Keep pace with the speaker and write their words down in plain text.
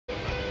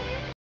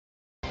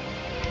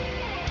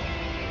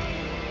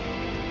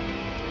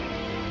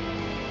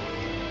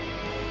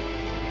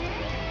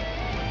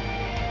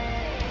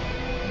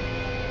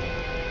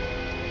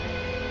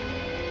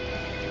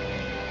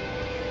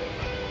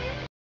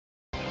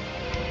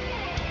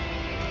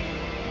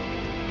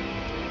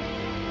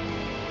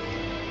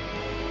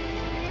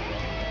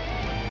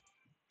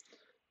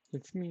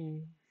It's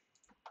me.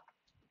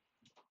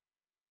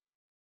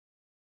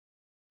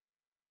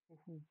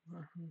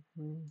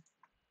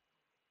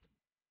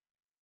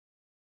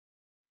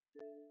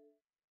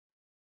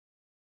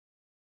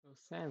 So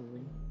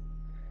sadly,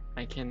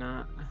 I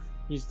cannot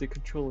use the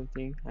controller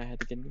thing. I had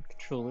to get a new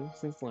controller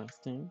since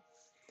last time.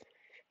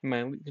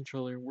 My Elite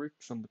controller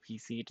works on the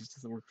PC, it just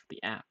doesn't work for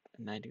the app,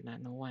 and I do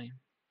not know why.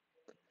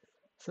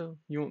 So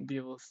you won't be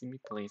able to see me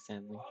play,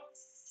 sadly.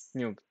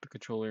 You know, with the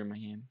controller in my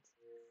hands.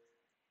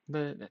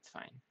 But that's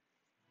fine.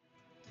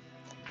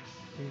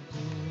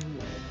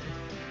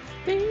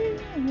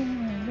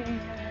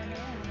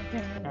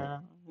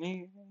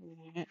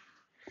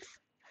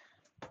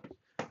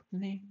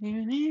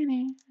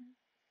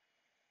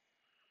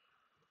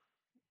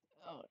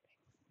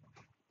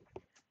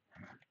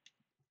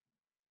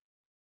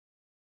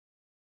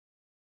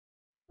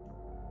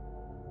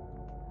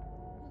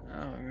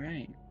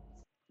 Alright,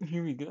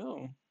 here we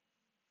go.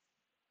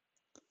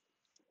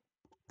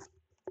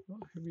 Oh,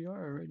 here we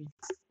are already.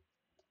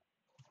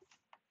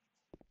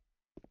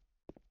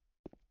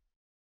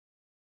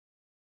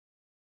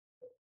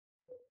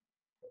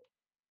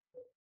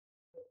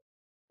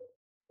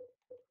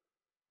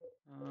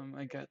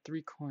 I got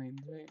 3 coins,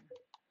 right?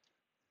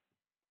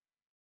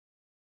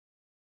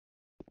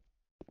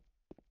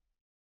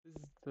 This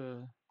is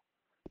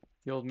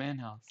the old man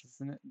house,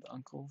 isn't it? The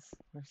uncle's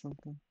or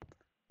something.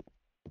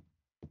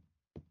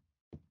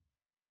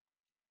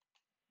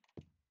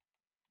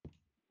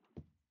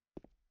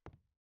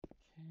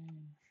 Okay.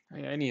 Oh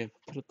yeah, I need to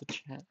put up the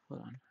chat.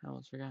 Hold on, I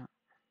almost forgot.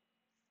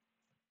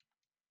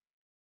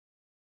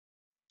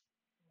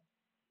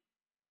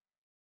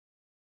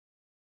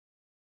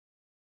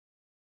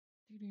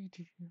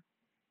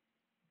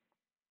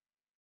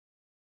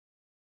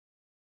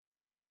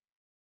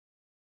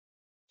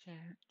 Chat,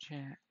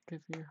 chat, cause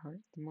your heart,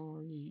 the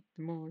more you eat,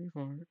 the more you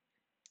fart.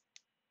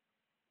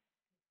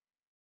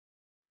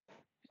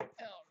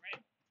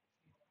 Alright,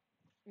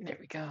 there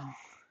we go.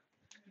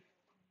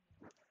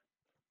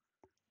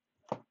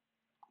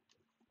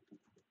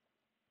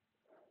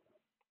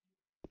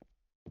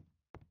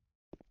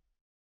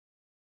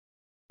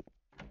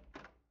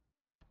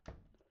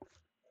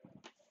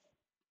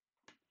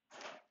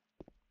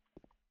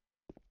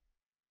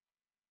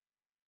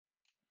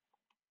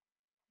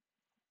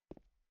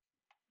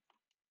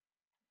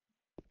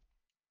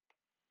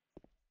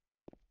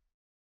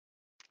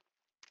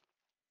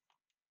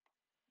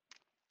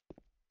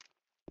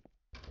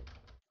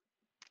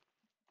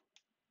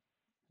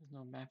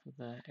 There's no map of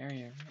the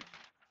area, right?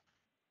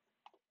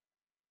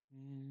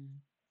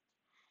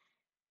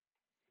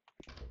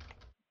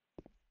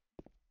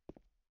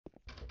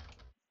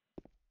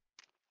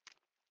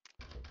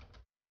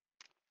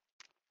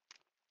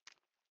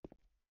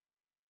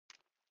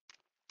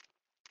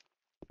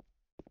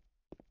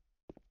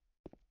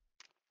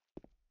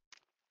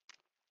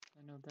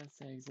 I know that's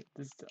the exit.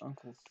 This is the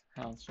uncle's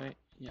house, right?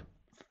 Yep.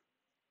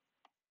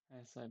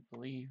 Yes, I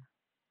believe.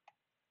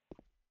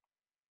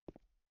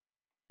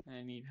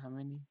 I need how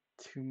many?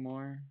 2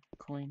 more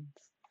coins.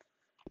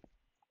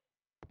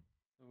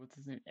 So what's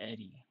his name?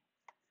 Eddie.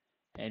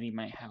 Eddie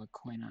might have a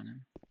coin on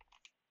him.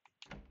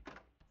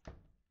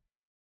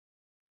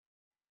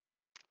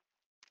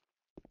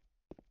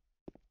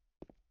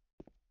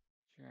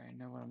 Sure, I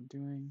know what I'm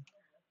doing.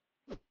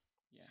 Yeah.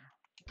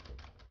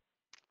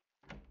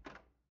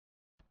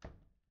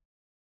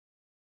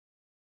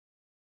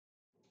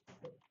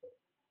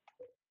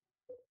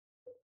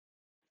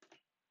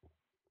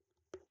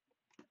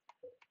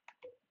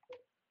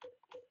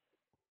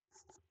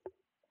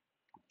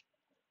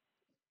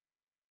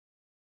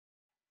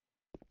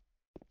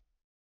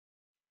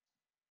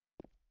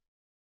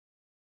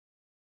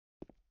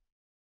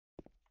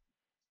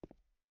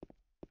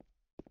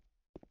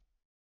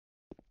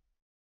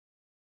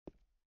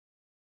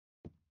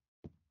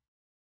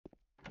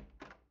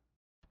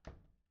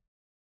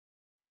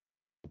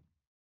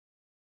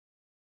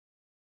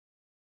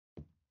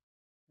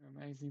 There are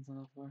magazines on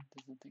the floor.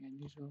 There's nothing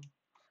unusual.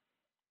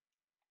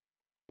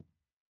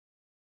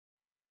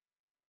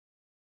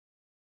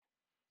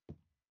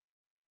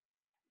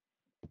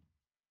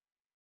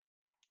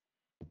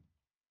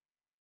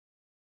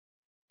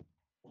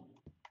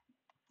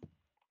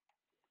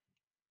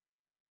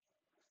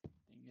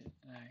 Dang it.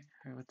 Alright,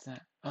 alright, what's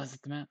that? Oh, is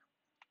it the map?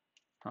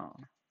 Oh.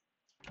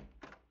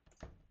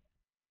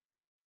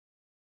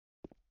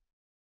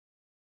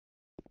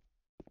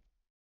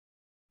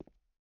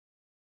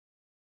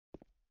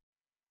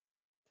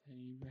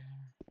 Teddy bear.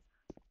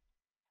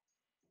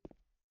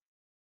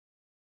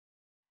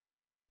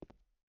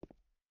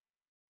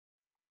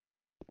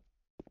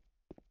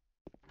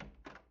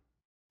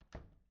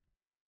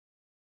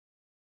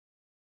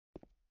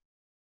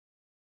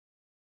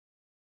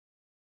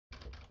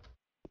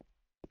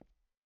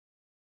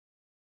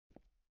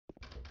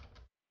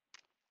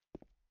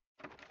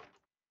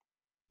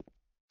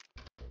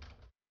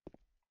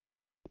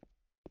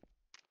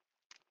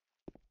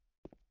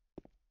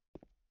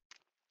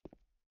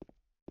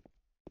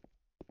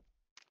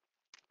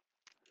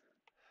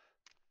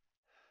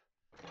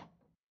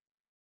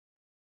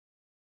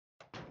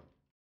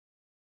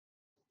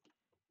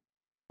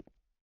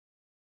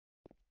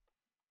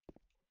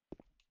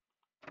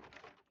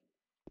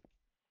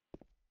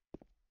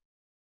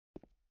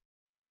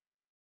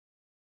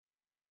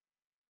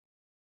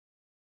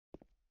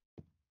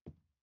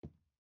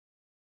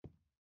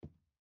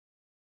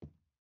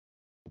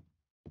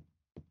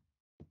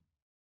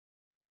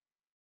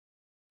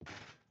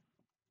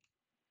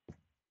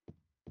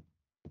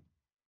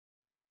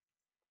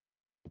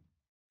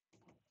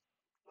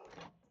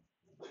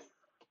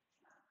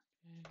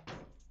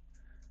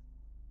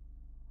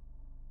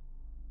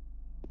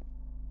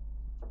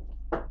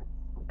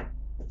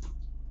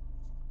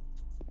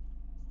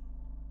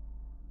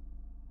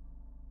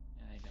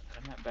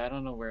 But I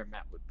don't know where a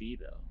map would be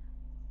though.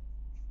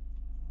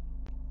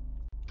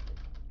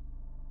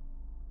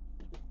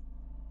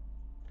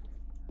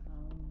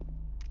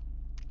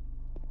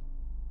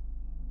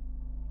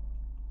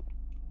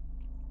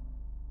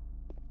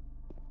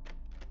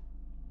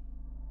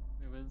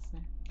 Wait, what is it?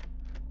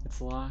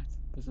 It's locked.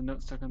 There's a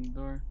note stuck on the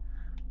door.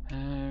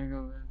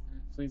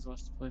 Please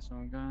watch the place when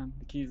I'm gone.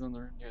 The key's on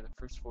the near the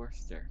first floor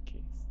staircase.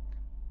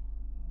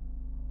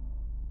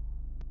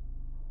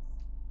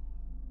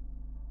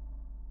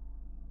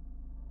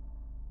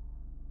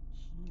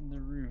 Key in the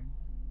room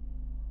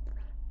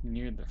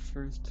near the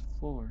first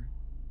floor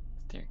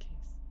staircase.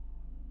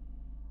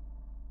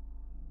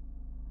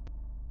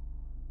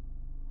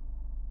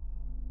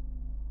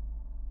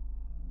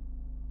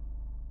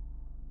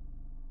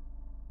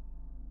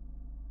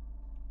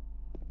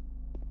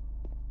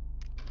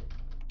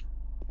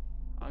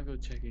 I'll go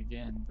check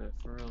again, but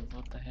for real,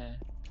 what the heck?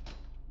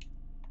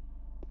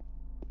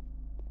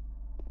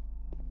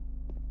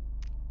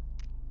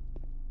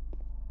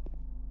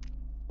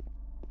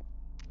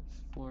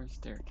 First floor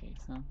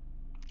staircase, huh?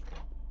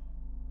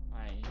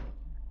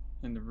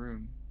 In the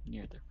room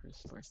near the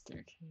first floor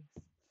staircase.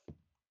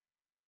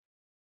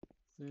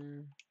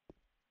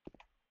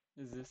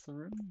 Is this the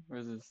room, or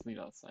is this lead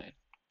outside?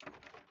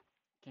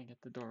 Can't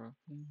get the door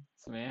open,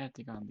 so maybe I have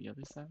to go on the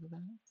other side of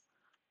that.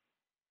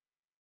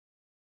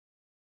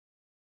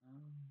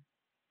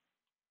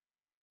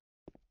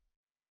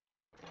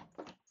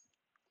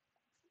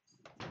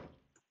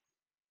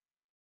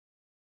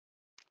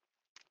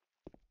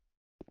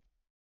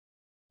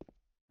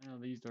 I know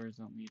these doors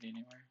don't lead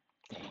anywhere.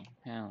 Dang,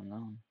 I don't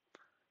know.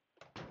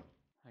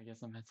 I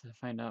guess I'm gonna have to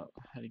find out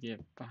how to get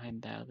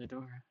behind that other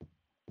door.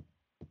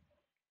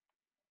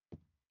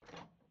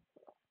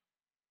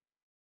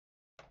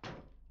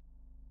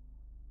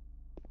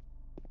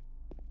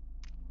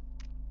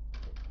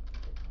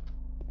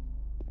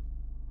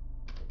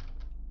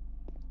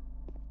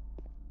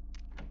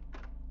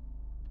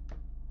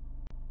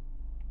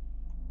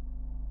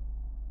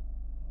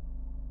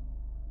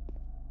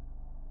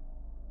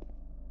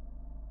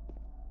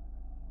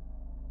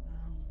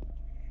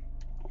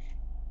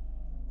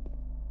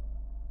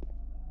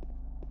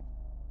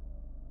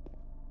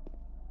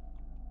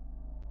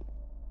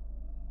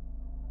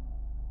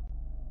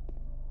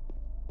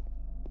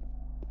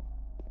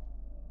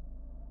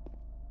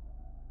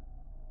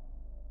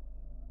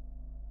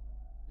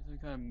 There's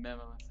some kind of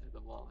memo inside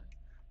the wallet,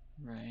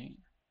 right?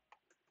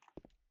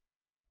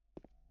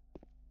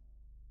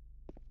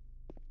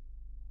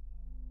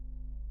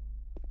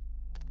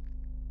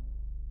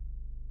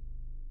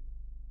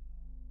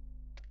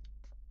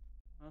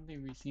 I don't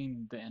think we've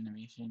seen the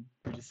animation.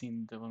 We're just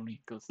seeing the one when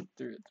he goes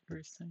through it the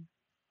first time.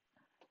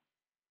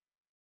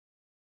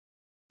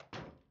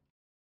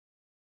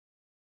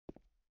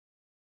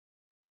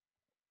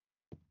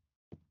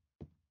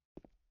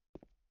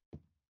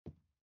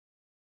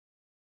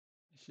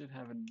 I should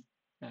have a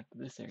map of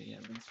this area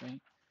at least,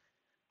 right?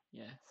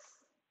 Yes.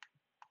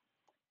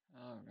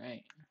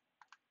 Alright.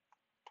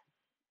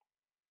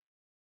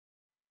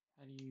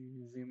 How do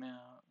you zoom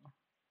out?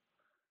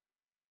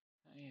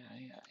 Aye,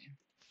 aye, aye.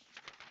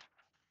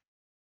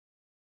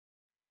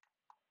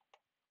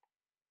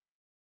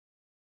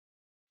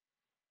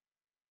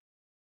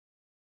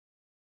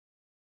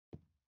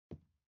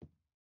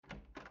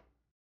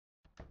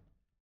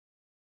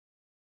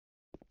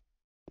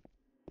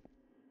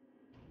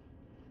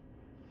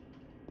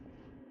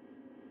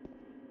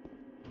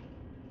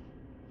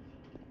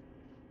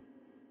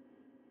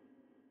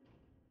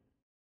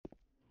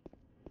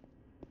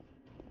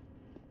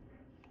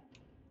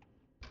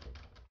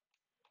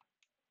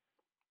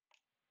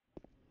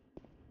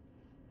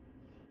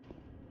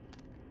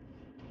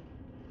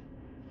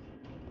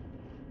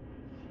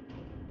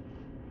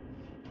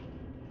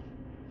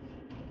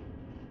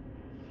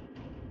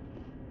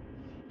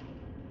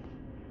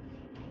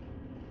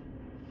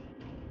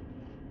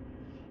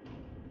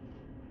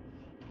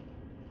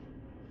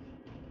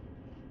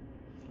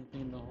 There's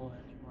nothing in the hole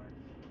anymore.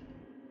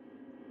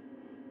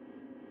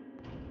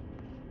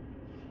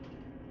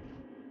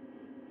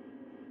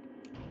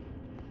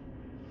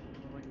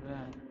 Oh, look at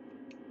that.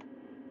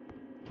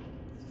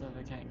 Stuff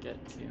I can't get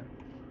to.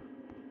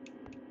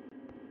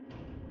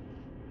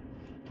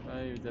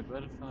 Oh, the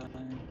butterfly.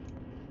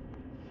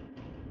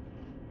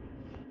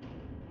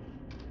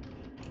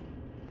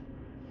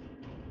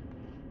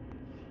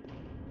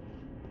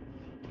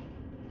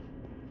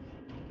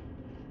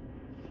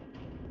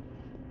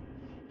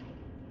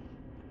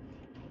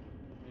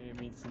 Maybe it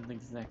means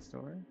something's next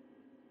door.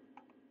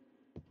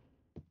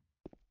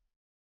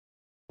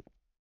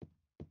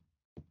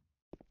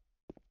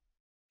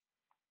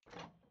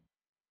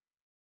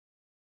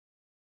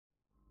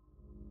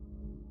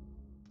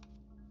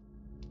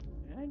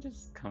 Did I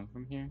just come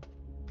from here?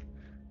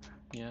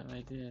 Yeah,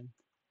 I did.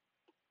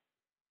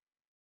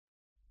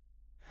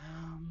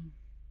 Um,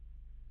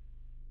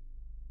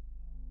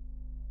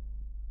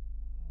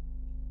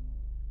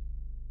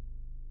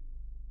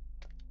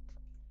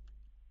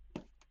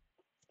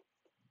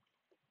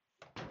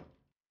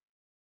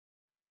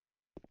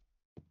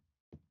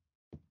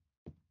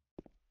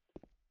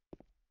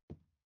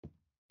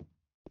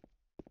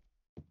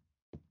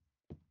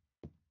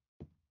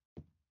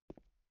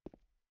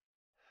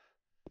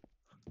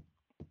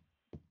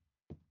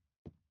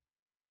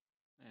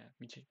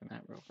 me check the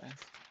map real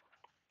fast.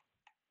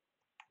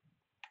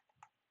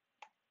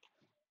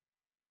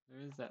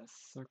 There is that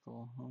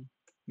circle, huh?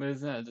 But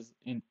is that just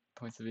in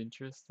points of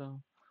interest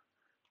though?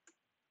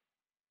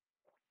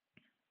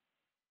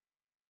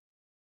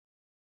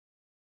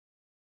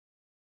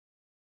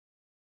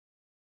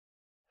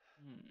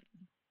 Hmm.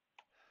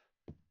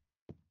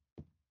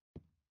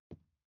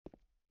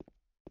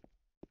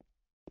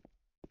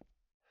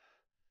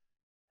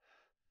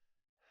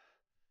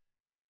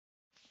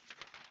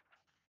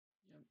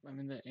 Yep, I'm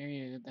in the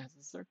area that has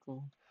a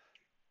circle.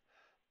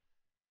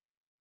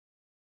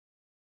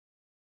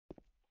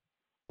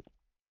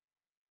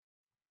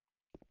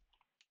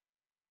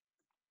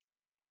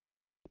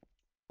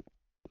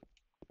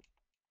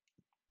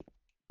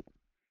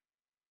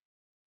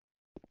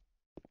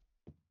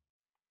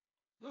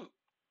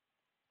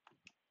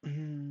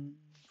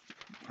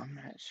 I'm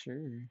not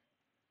sure.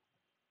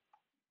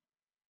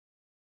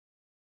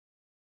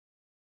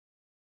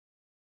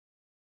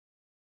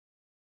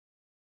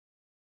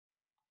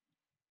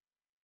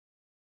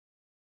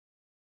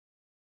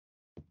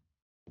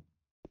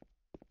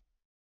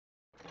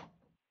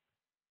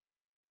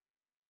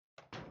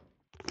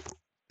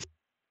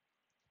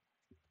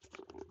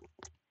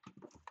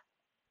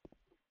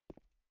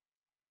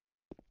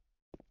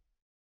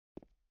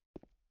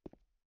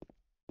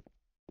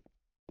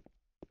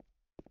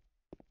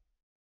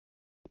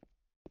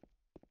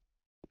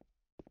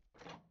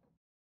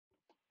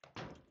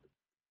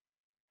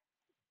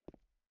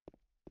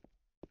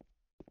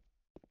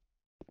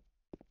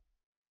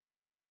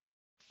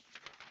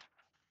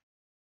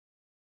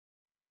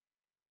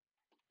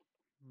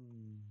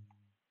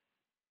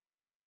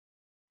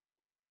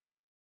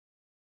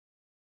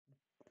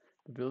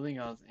 The building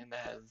I was in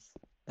that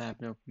I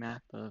have no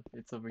map of,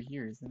 it's over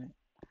here, isn't it?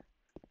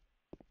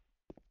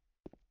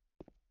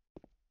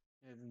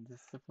 Isn't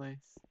this the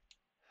place?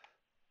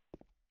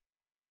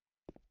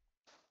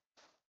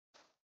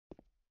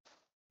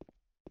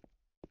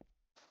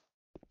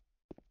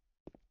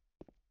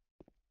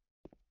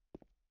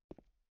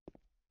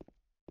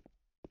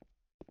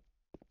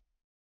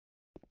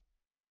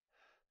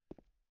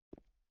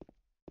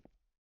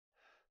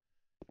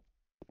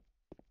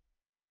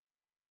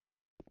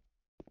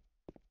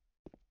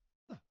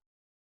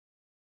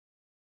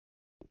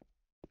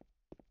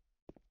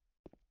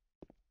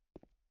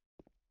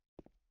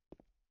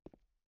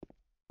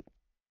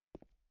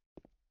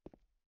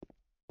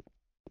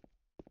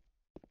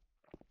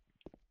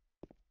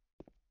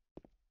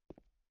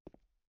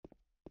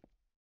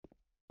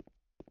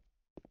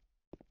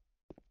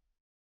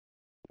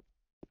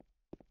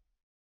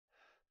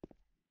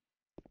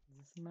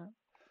 Is this the map?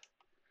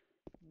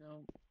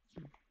 No.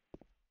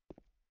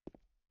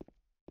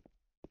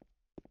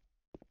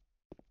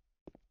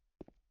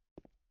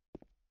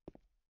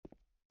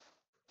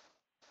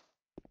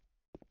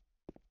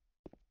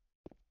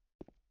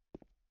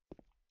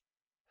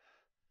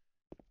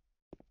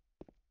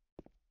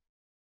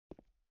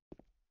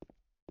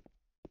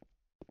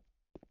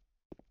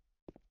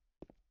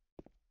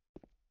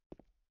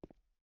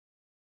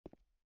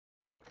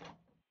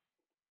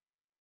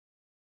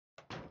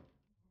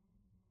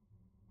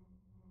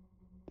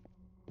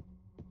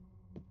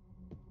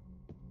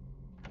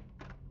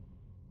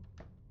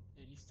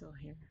 Are you still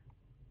here?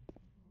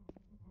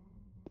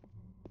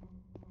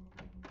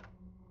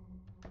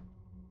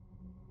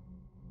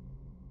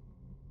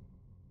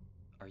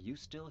 Are you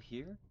still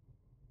here?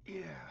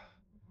 Yeah,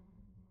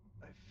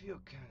 I feel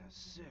kinda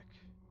sick.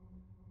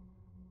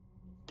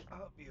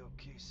 I'll be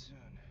okay soon.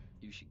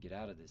 You should get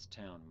out of this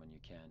town when you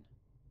can.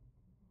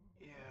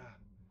 Yeah,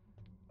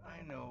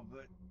 I know,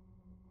 but...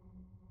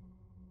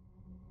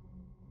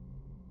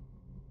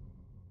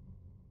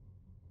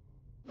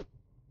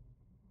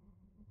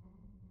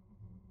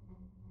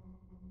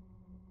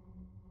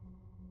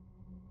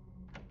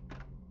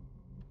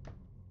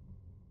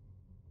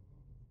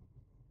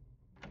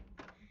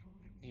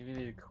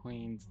 Maybe the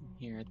coin's in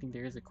here. I think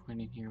there is a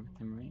coin in here with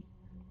him, right?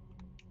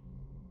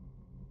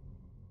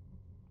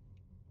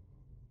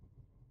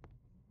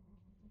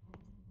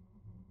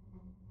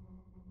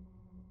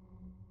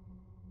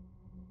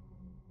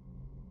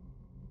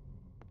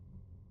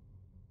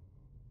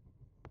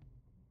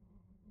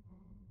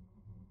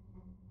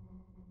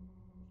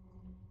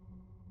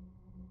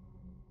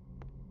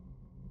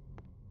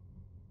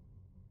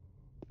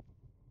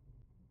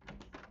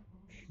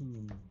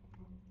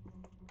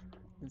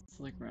 Let's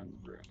look around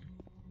the room.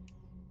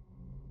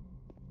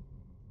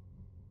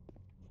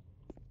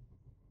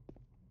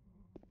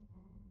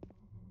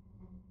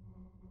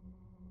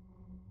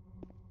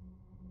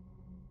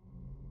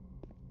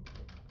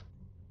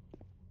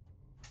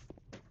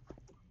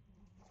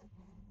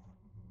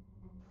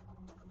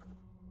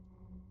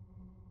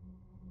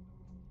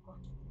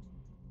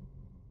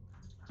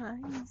 Hi,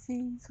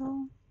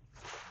 Cecil.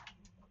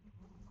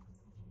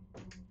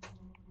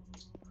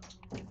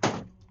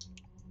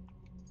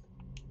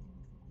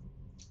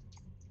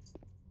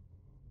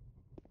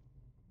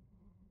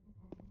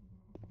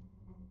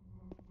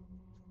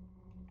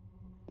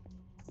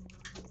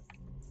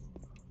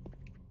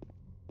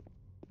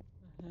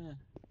 There's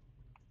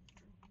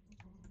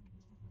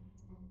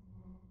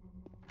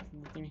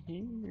nothing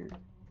here.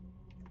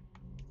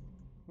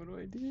 What do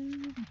I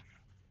do?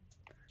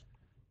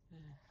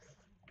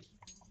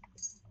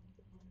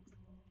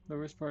 The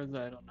worst part is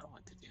that I don't know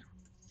what to do.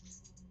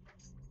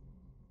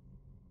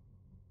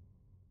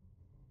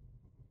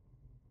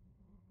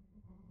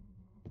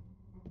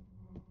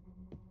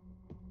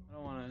 I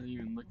don't want to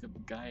even look up a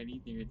guide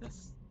either.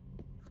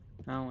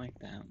 I don't like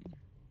that.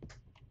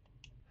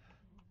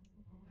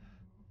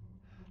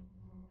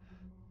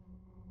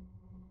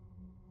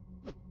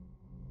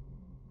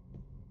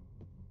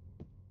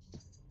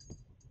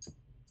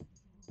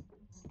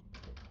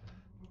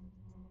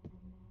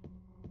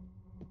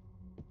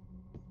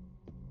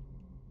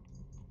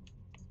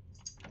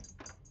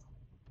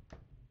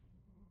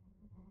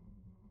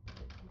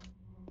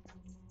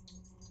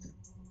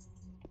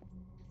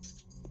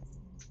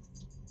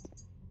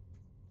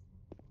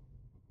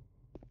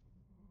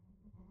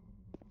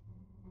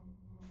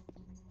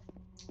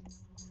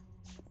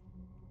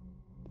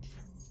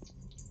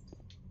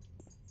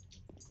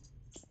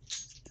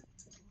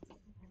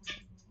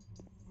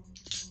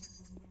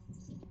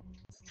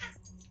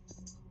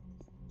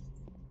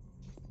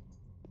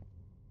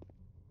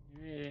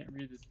 Maybe I didn't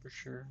read this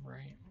brochure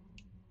right.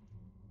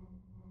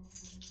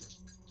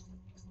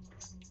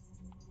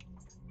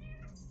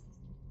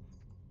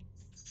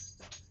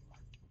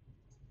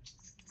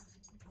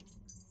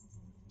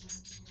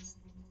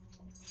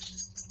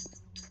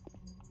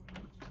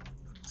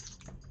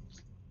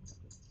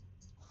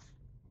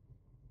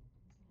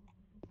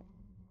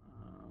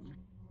 Um,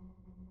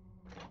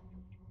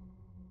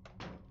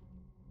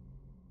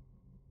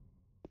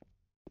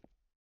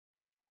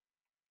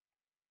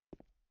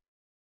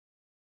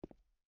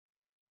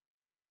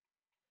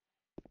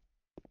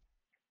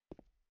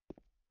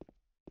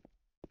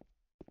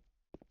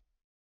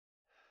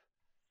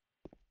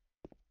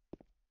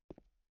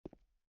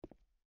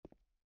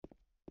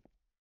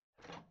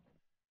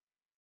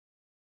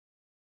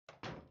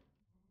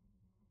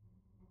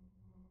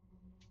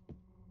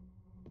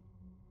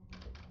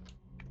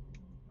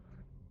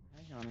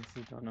 I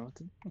honestly don't know what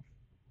to do.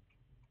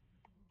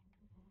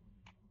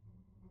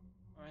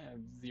 I have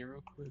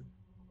zero clue.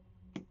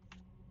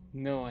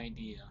 No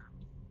idea.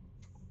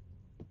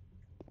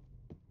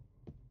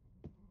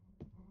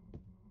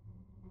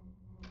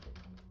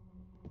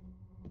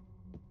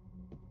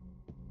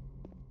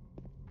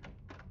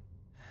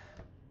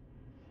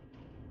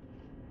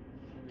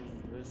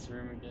 Is this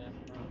room again?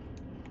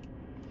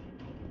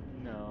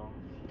 No.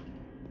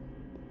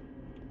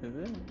 Is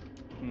it?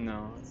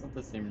 No, it's not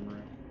the same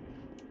room.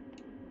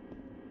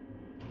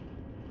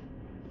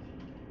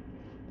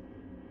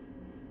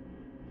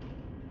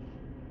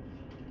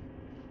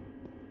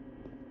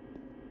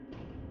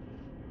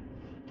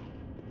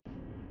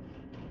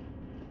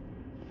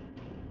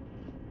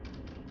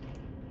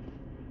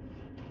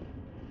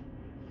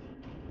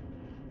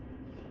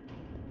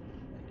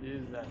 It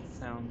is that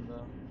sound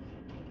though.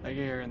 I can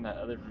hear it in that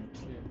other room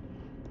too.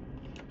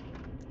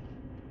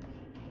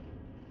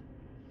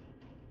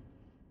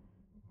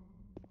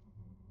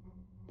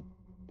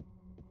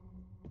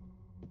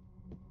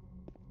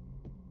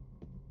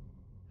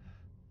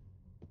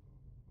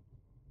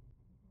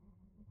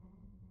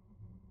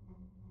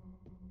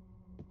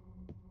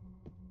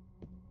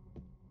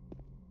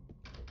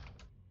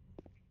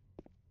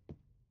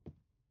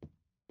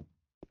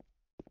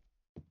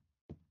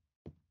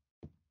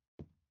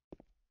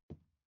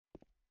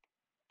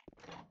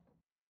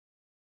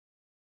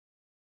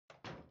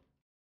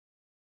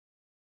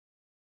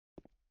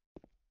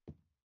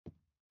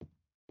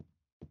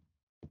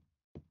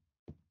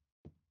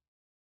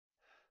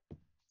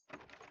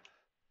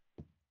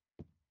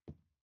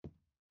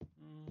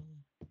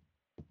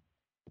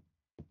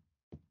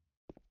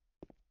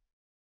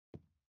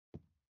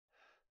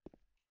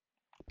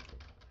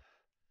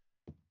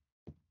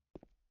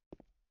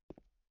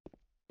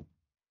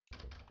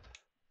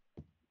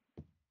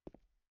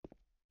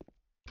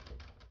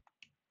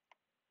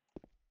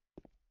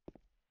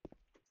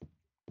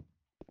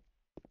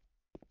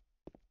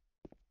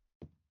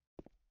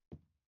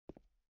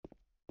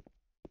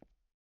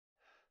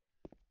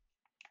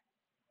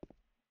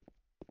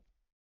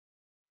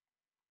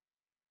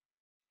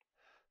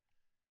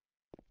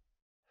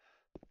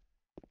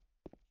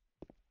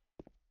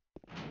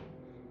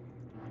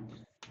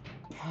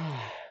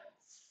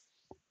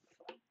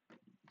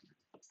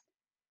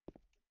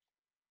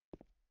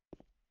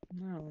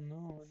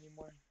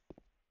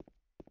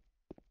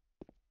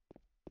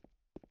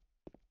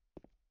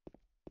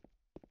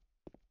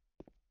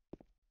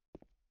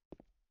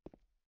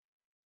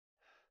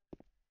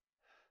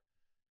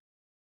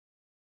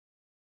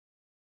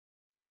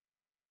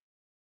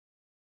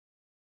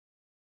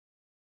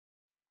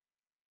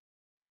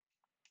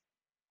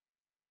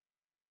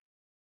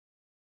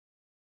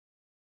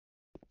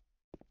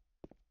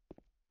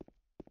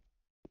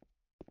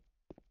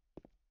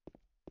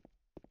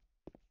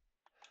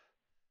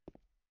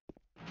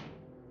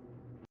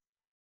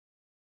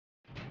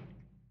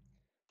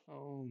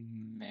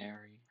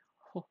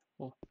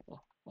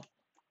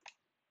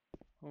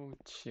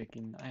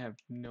 Chicken. I have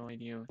no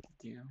idea what to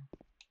do.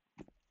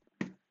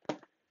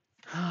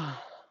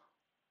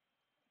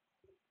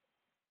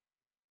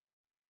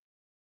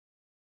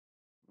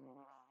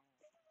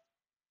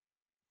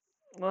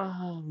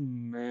 Oh,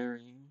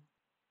 Mary.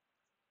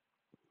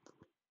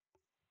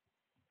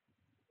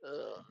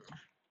 Ugh.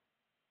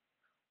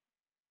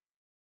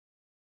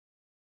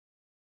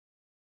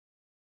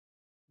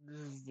 This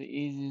is the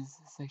easiest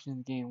section of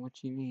the game.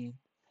 What you need?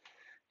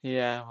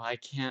 Yeah, well, I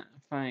can't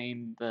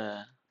find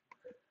the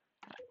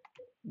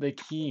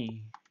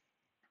key.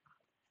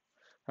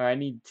 Or I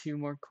need 2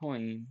 more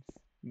coins.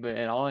 But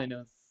and all I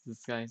know is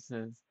this guy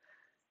says,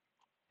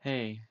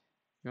 "Hey,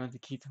 you want the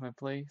key to my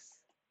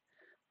place?"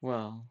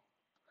 Well,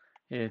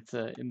 it's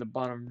in the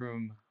bottom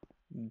room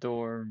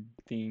door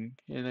thing,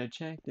 and I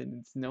checked and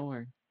it's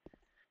nowhere.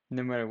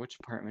 No matter which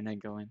apartment I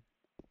go in.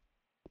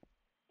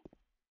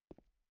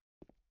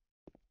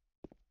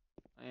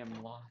 I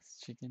am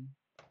lost, chicken.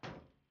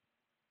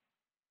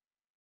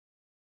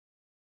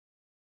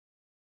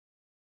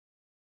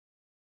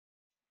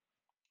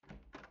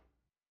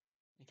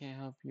 I can't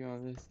help you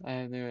on this. I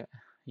have no.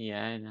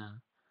 Yeah, I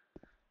know.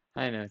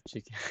 I know,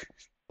 chicken.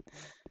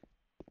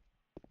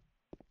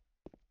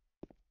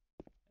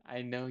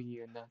 I know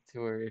you enough to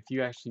where if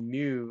you actually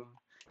knew,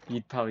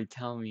 you'd probably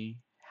tell me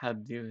how to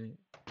do it.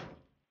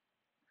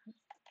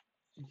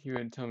 You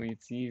wouldn't tell me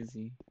it's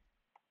easy.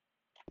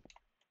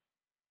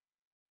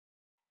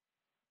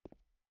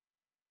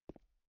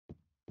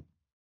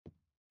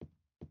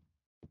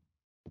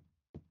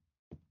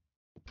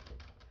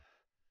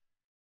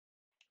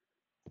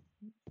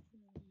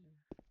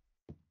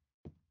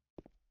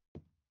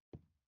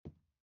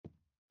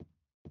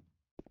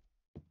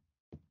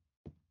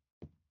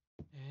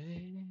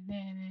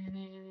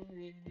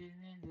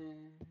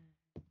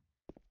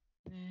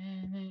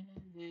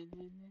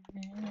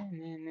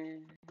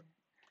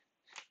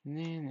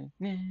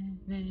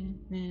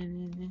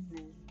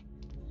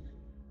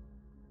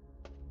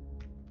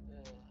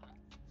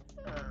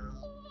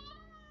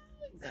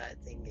 God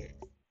dang it.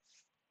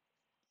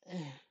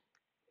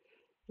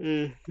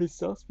 It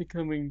starts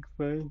becoming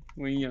fun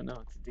when you don't know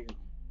what to do.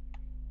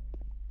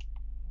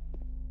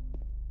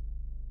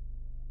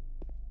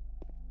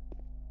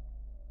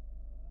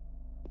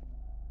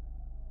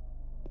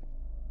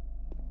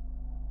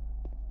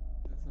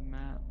 There's a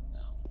map.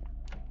 No.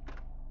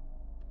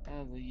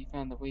 Sadly, you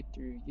found the way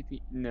through.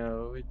 Yippee.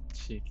 No,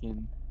 it's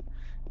chicken.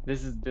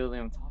 This is the building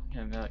I'm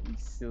talking about, you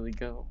silly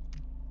goat.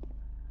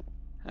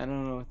 I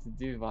don't know what to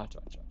do. Watch,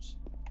 watch, watch.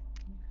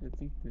 I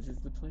think this is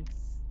the place.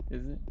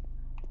 Is it?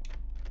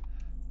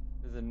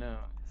 There's a note.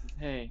 It says,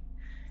 hey,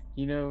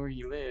 you know where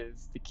he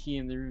lives. The key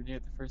in the room near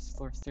the first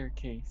floor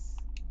staircase.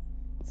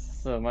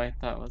 So my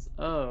thought was,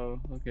 oh,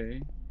 okay.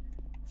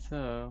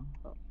 So,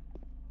 oh,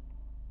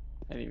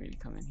 I didn't mean to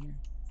come in here.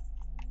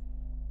 Is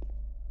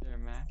there a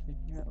map in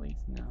here at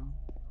least? No.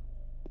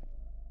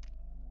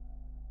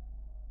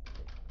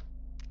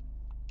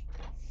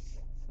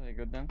 So I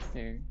go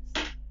downstairs.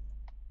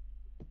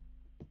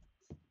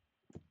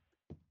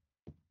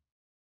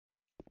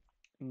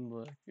 And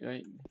look,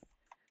 right?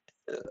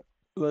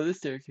 Well, the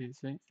staircase,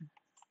 right?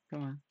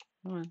 Come on,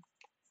 come on.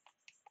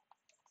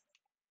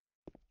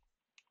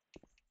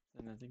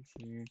 So nothing's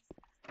here.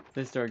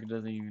 This door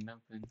doesn't even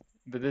open.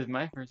 But this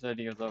my first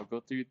idea was I'll go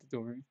through the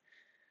door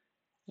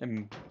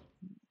and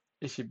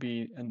it should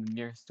be in the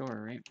nearest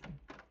door, right?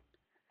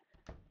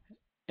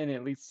 And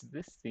it leads to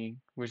this thing,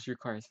 which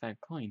requires 5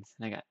 coins,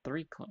 and I got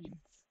 3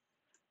 coins.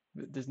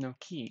 But there's no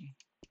key.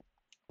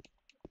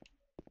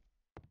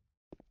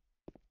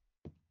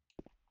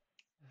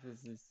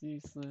 This is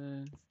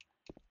useless.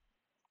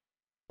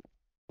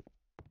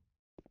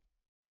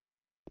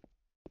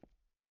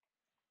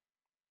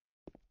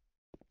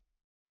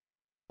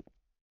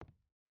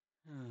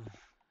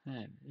 I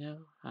have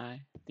no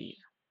idea.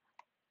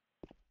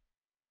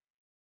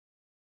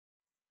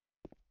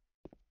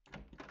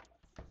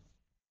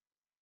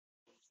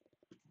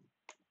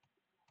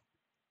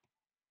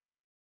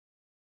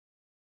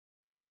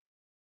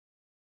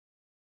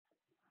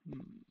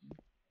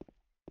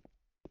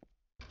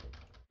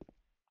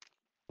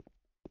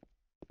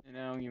 And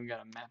I don't even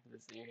got a map of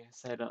this area,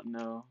 so I don't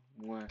know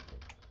what.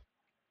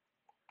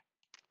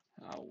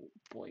 Oh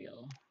boy,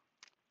 oh.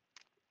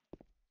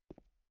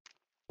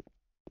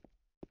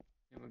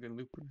 I'm a good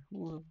looper.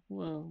 Whoa,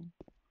 whoa.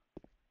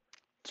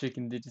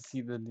 Chicken, did you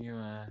see the new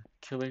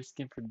killer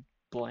skin for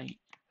Blight?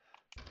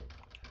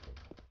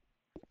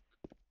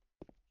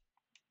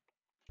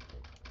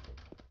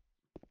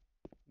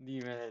 The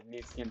even had a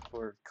new skin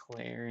for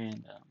Claire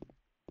and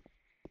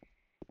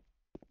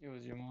it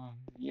was your mom.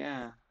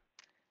 Yeah,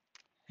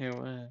 it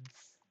was.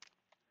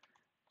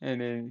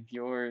 And then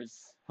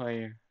yours, oh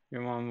yeah,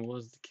 your mom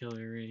was the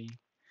killer already.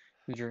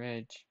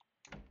 Dredge.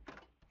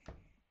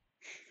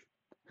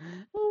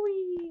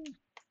 Ooh,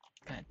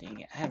 God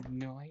dang it, I have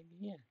no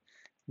idea.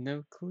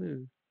 No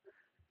clue.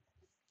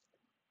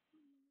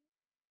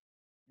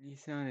 You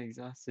sound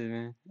exhausted,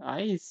 man.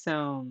 I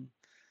sound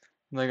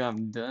like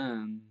I'm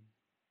done.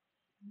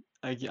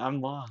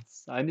 I'm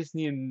lost. I just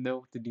need to know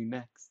what to do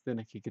next. Then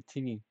I can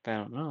continue. But I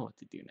don't know what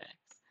to do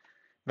next.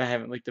 But I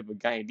haven't looked up a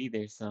guide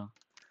either, so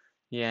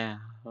yeah.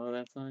 Well,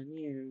 that's on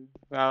you.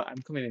 Well,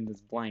 I'm coming in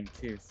this blind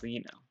too, so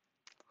you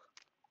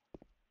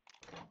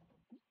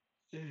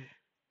know.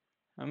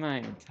 I'm not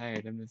even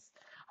tired. I'm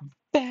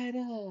fed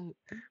up.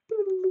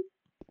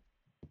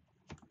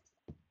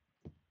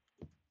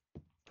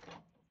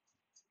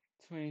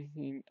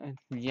 20.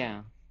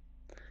 Yeah.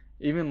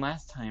 Even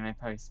last time I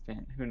probably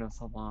spent who knows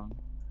how long.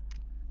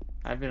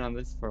 I've been on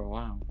this for a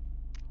while.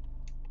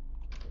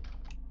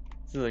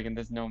 So like, and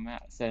there's no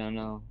map, so I don't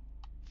know.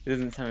 It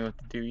doesn't tell me what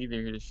to do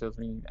either. It just shows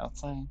me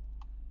outside.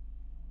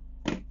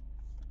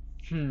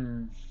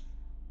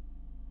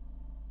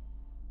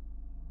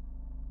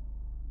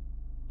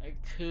 I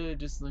could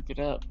just look it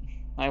up.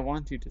 I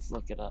want to just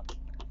look it up.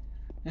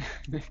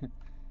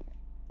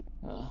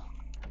 uh, uh,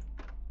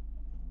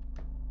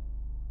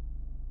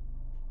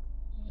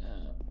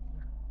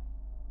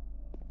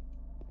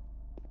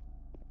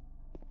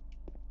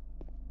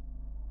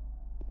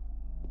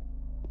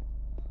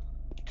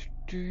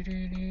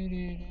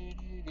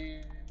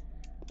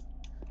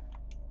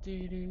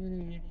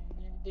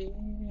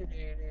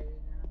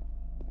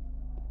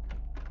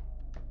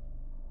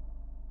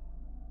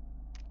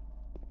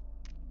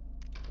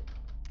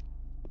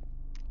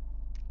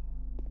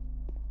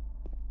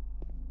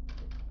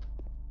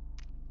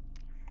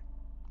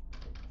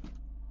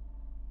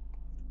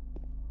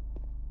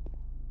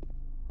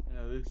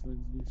 Now this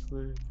one's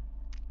useless.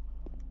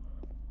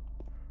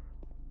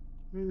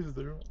 This is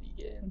the one you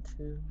get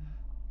into.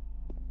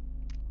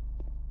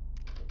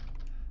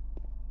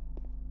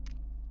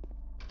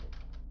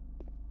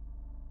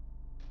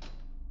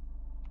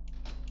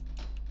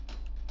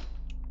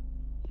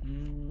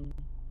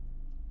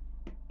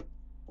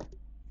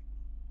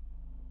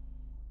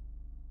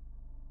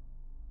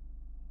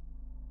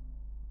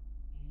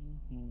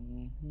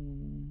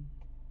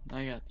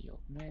 I got the old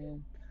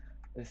man,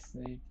 the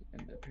snake,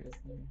 and the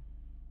prisoner.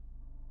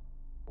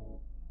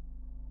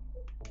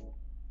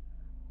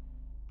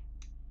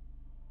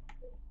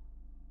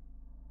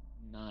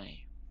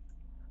 Knife.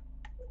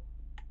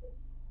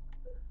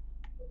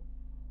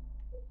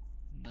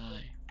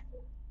 Knife.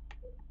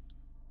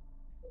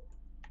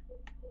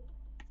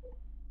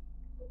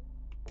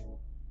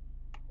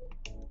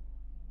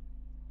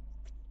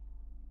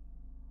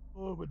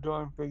 Oh, but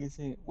darn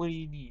Ferguson, what do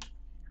you need?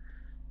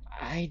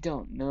 I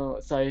don't know.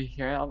 Sorry,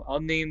 here, I'll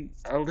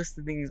list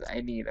the things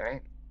I need,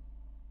 alright?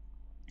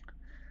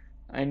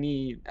 I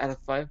need, out of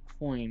 5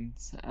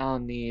 coins, I'll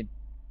need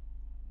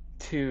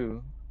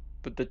 2.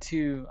 But the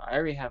 2, I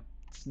already have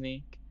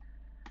snake.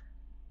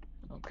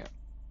 Okay.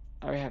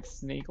 I already have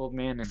snake, old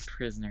man, and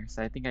prisoner,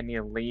 so I think I need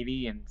a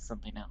lady and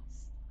something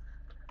else.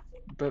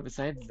 But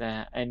besides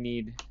that, I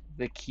need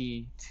the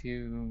key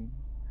to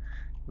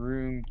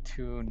room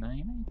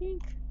 209, I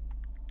think?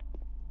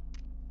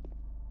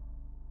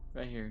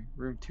 Right here,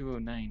 room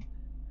 209.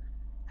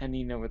 I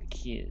need to know where the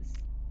key is.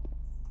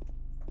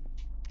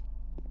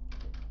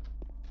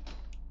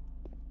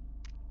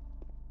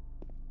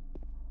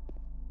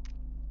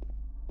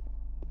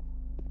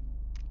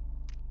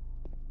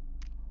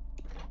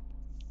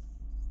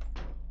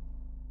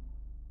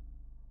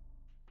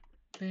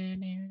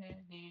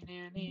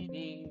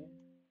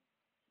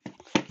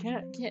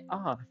 Can't get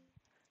off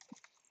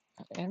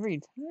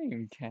every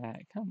time, cat.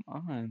 Come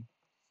on.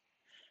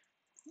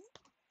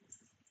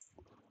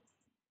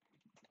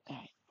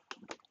 Alright.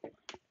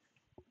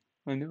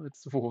 I know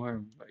it's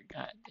warm, but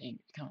god dang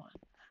it, come on.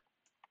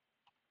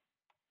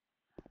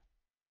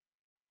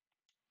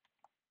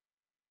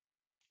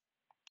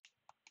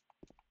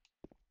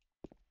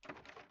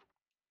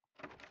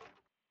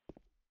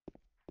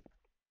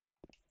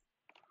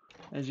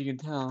 As you can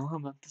tell,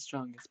 I'm not the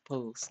strongest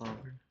puzzle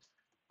solver.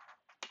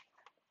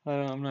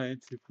 I'm not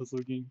into puzzle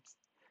games.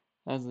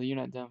 Leslie, you're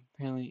not dumb.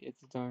 Apparently,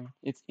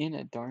 it's in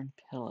a darn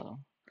pillow.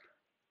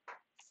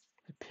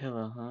 A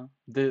pillow, huh?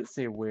 Does it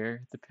say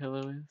where the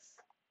pillow is?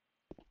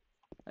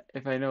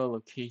 If I know a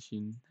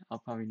location, I'll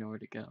probably know where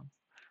to go.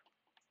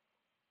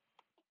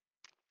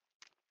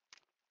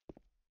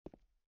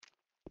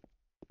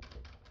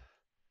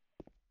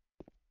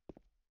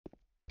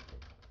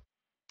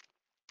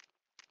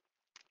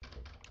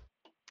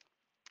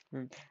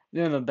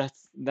 No,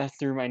 that's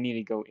the room I need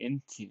to go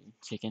into,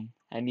 chicken.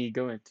 I need to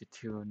go into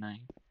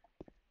 209.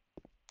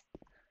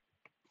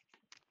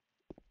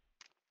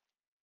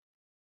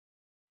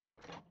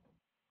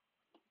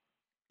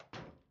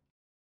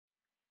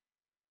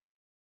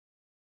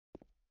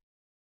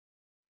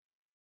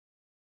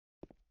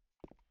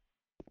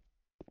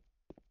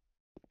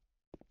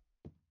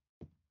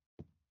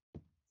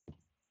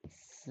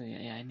 So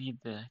yeah, I need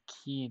the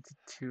key into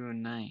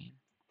 209.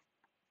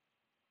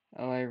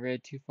 Oh, I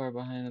read too far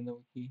behind on the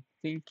wiki.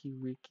 Thank you,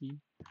 wiki.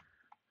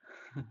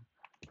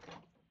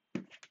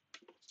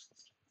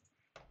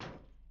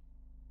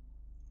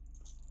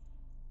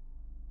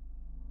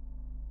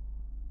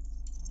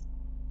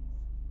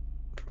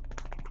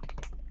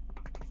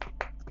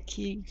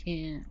 Key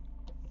can.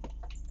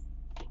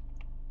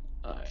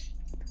 Alright.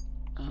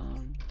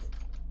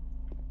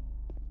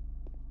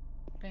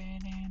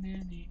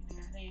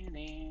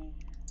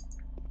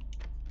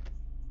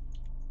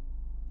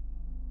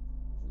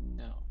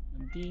 No,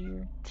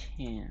 dear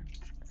Tim.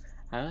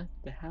 I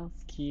left the house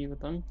key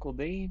with Uncle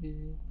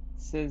David.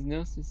 Says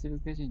no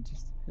specific question,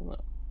 just a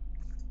pillow.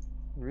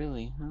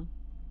 Really, huh?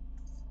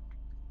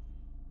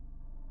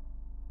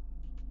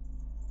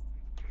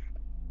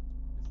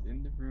 It's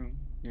in the room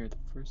near the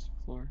first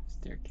floor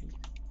staircase.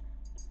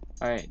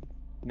 Alright,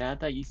 now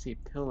that you say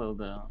pillow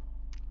though,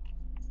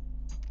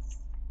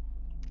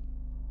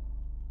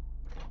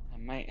 I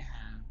might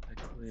have a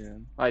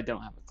clue. Well, I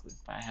don't have a clue,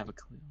 but I have a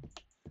clue.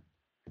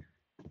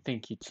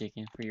 Thank you,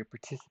 chicken, for your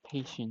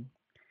participation.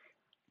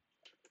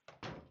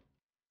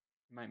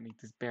 Might make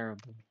this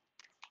bearable.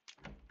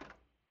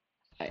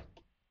 I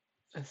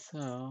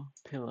so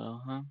pillow,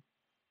 huh?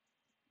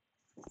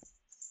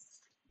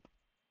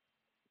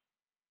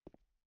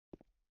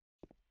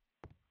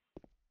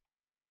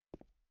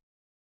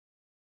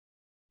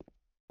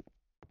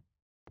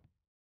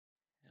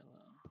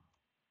 Pillow.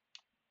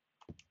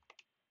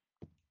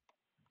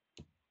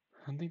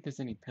 I don't think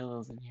there's any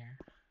pillows in here.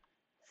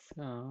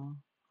 So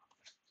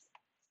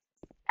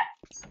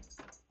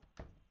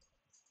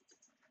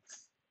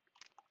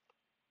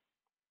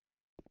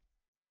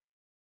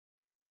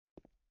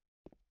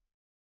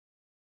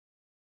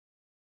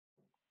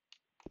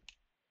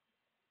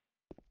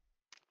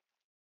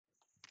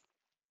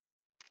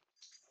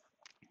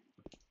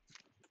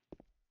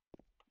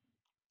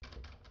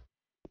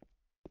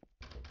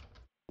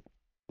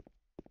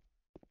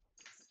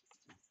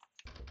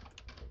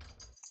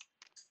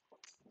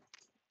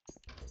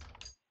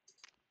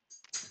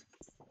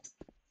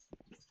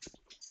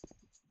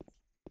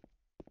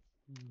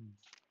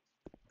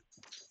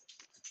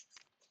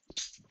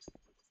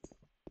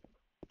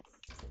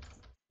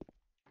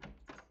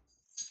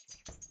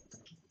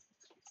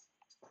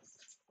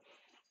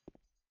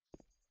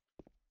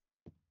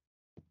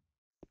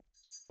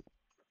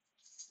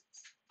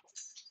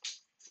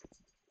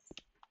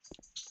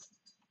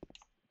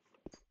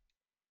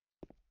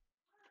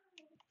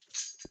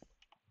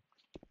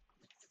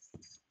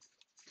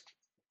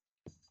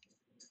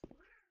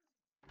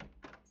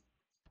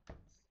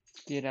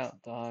get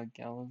out, dog,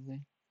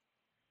 Galaxy.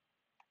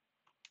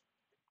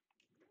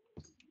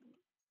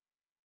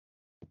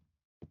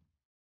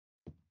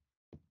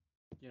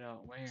 Get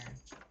out where?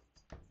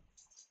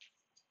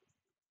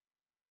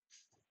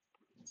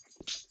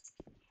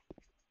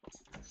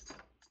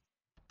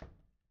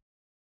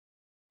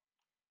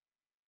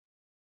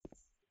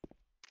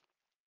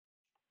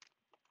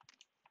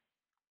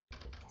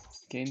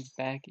 Games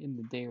back in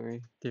the day were a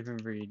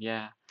different breed,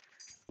 yeah.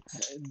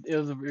 It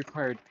was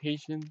required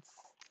patience,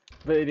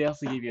 but it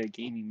also gave you a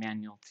gaming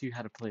manual too,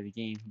 how to play the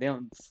game. They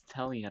don't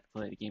tell you how to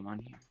play the game on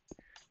here.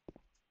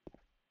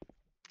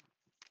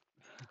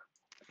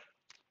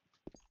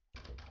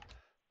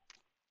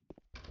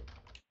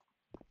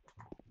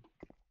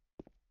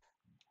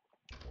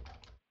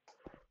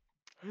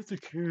 That's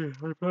okay,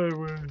 I probably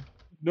would.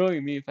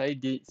 Knowing me, if I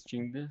didn't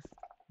stream this,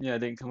 yeah, I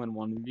didn't come and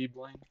want to be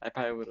blind, I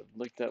probably would have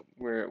looked up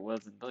where it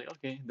was and be like,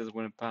 okay, this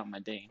went about my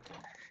day.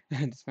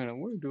 And just find out,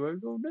 where do I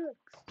go next?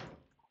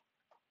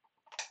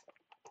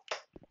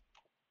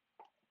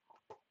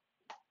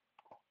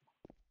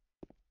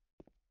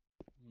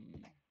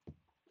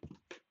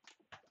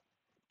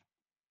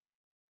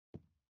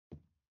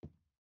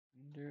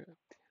 Under a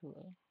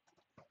pillow.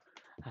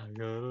 I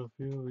got a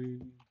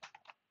feeling.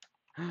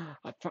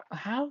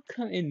 How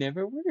come it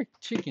never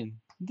worked? Chicken.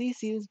 Do you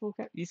see this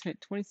bullcrap? You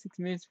spent 26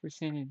 minutes for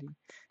sanity.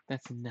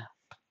 That's enough.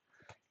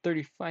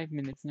 35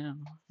 minutes now.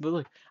 But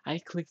look, I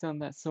clicked on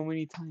that so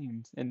many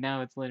times, and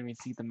now it's letting me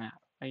see the map.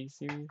 Are you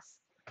serious?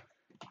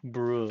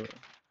 Bruh.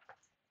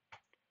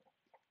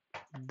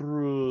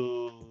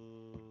 Bruh.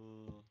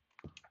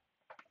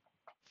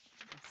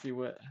 Let's see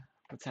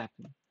what's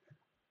happened.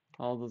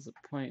 All those are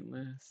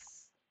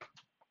pointless.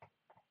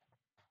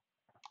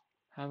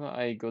 How about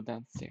I go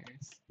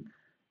downstairs?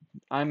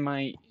 I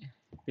might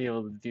be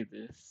able to do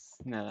this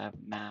now that I have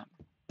a map.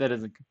 That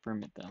doesn't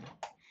confirm it though.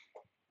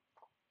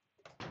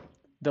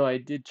 Though I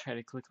did try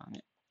to click on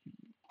it.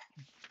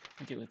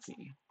 Okay, let's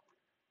see.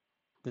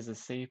 There's a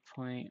save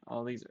point.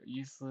 All these are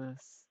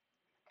useless.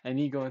 I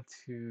need to go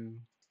to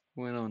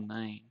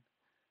 109.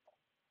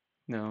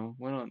 No,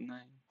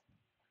 109.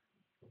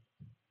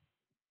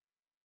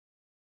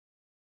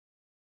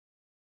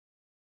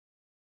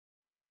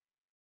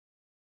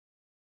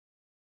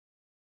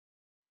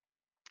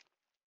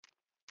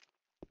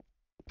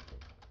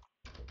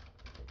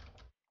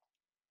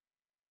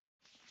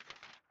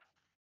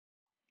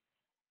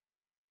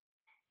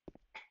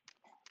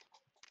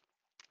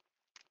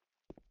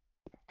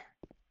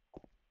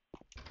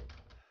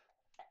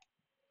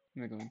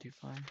 Am I going too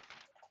far?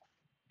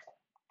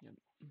 Yep.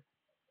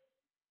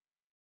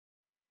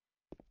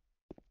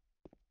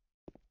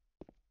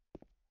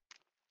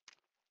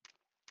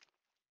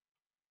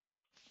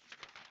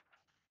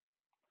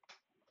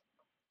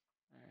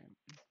 Alright.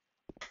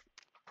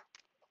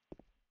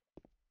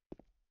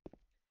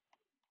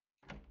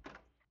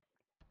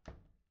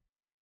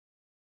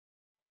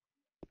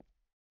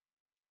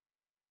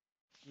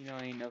 You know,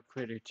 I ain't no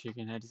quitter,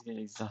 chicken. I just get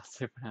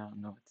exhausted when I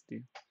don't know what to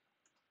do.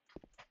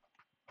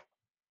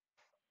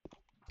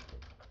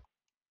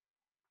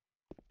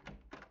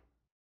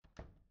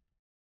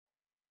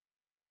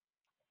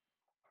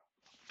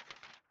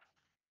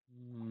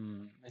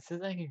 It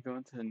says I can go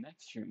into the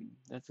next room.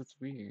 That's what's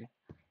weird.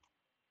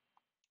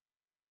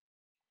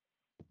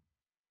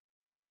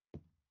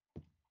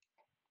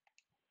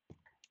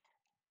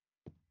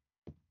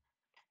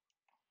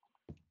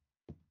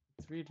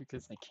 It's weird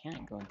because I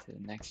can't go into the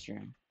next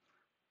room.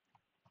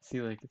 See,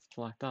 like, it's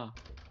blocked off.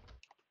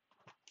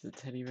 It's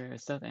a teddy bear, a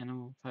stuffed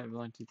animal, probably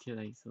belonged to a kid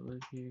that used to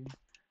live here.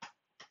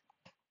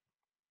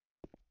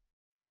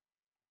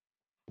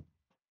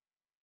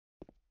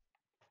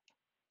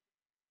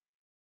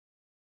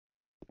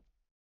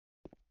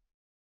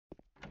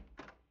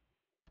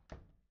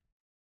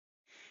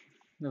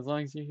 As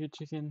long as you're here,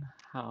 chicken,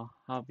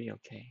 I'll be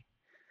okay.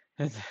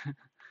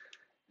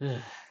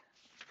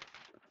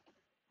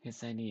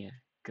 Guess I need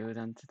to go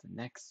down to the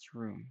next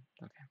room.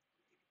 Okay.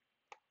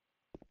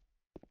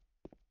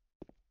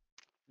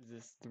 Is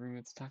this the room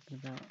it's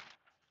talking about?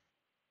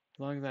 As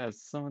long as I have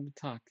someone to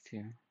talk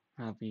to,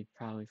 I'll be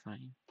probably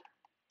fine.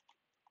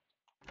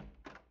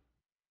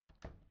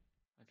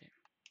 Okay.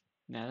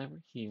 Now that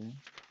we're here,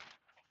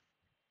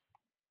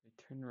 we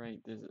turn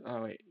right.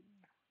 Oh wait.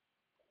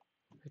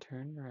 If I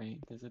turn right,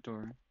 there's a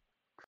door.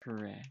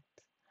 Correct.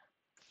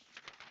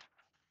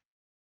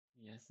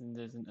 Yes, and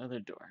there's another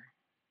door.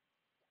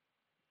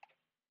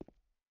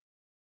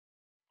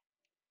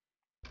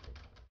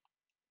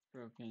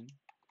 Broken.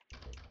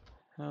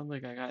 Oh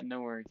look, I got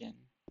nowhere again.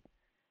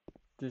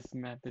 This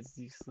map is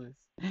useless.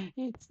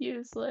 It's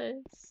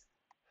useless!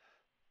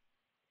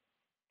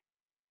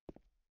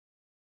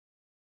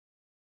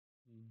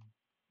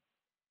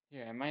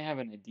 Here, I might have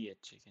an idea,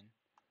 chicken.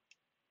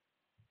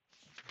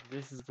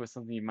 This is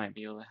something you might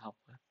be able to help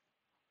with.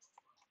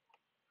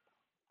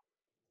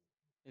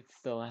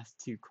 It's the last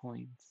 2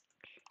 coins.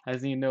 I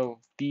just need to know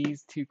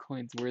these 2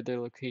 coins where their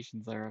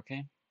locations are,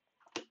 okay?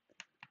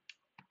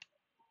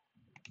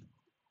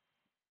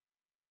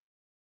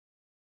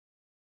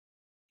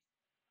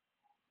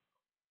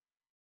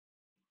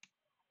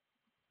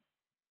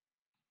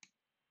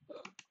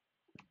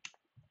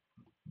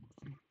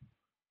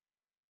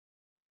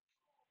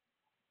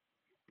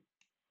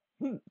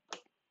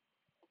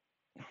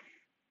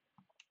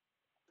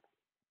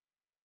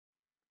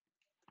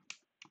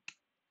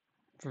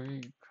 For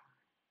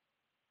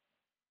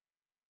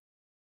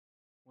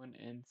one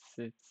end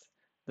sits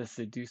the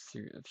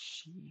seducer of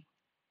she.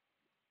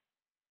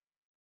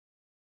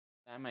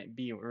 That might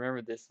be,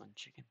 remember this one,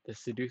 chicken. The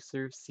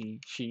seducer of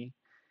she.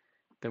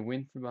 The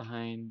wind from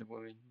behind, the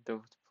woman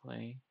dove to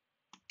play.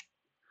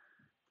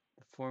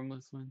 The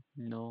formless one,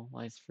 no,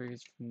 lies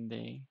furthest from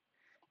day.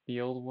 The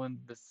old one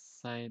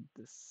beside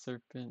the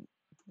serpent,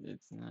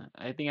 it's not.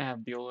 I think I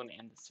have the old one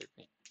and the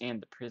serpent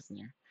and the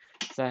prisoner.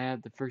 So I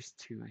have the first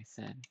 2 I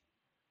said.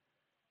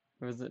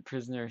 Or was it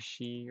prisoner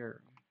she,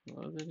 or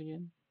what was it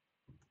again?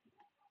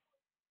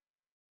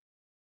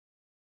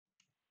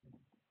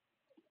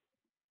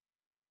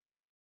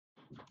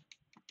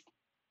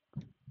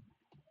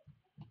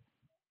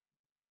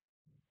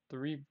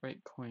 Three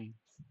bright coins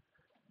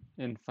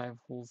and 5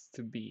 holes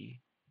to be.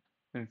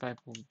 And 5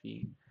 holes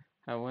be.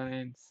 At one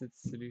end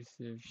sits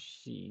seductive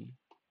she.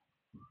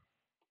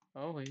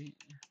 Oh wait.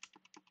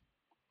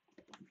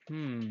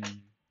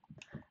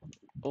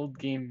 Old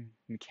game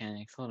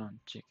mechanics. Hold on,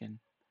 chicken.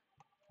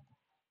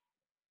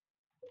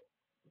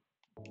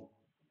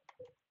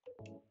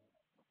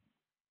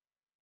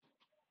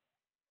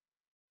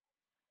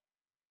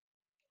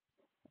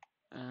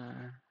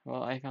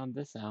 Well, I found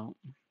this out,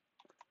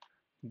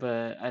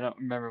 but I don't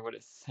remember what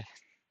it said.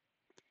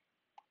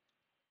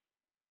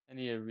 I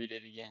need to read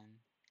it again.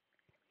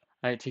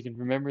 Alright, chicken,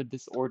 remember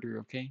this order,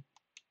 okay?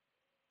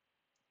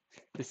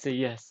 Just say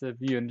yes if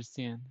you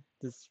understand.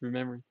 Just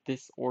remember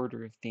this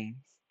order of things.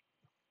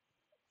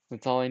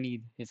 That's all I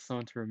need is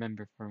someone to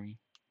remember for me.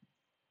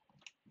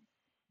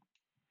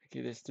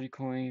 Okay, there's 3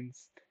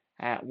 coins.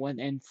 At one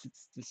end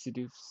sits the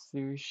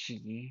seducer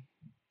she.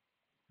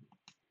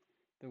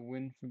 The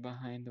wind from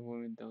behind the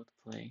woman don't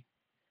play.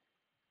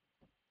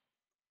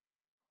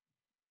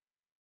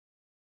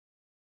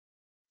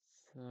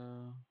 So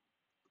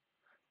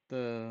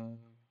the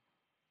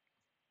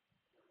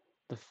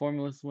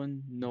formless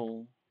one,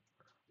 null,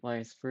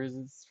 lies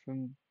furthest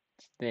from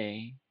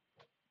they.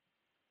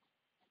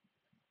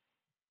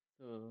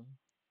 The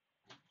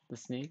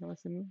snake, I'm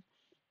assuming?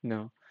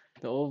 No.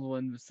 The old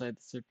one beside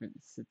the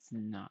serpent sits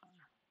not.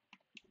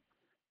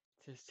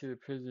 'Tis to the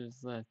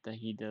prisoner's left that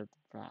he doth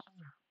brought.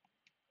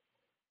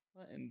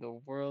 What in the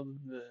world?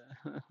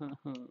 I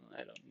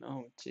don't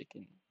know,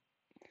 chicken.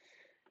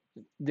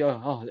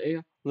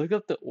 Hey, look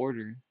up the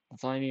order.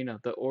 That's all I need to know.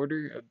 The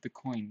order of the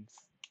coins.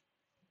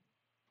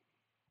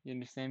 You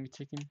understand me,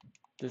 chicken?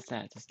 Just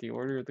that. Just the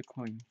order of the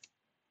coins.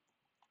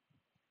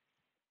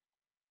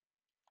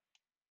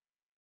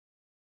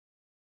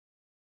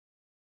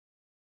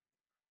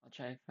 I'll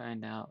try to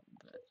find out,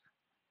 but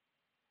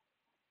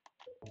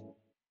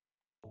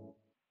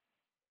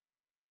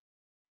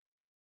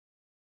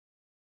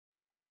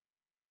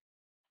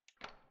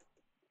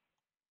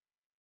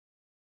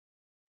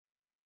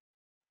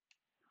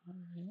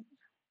Right.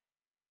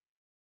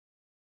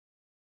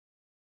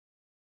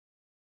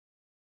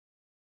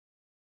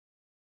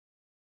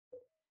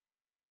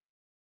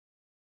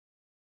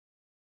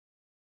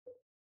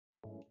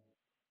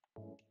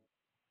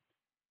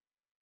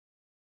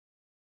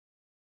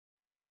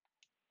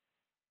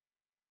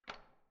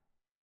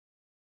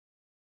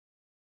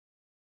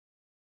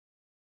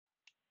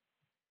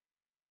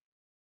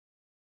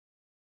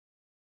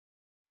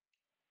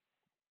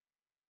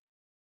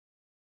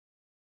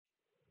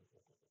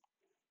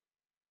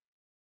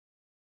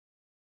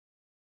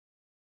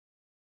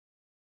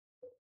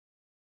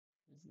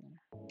 Prisoner.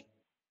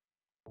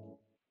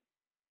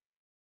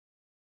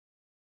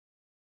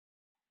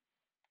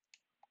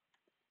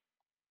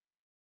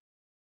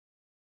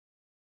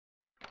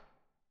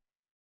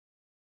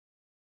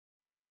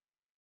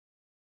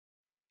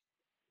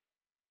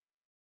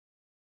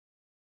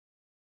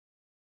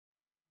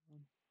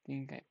 I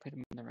think I put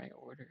them in the right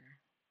order.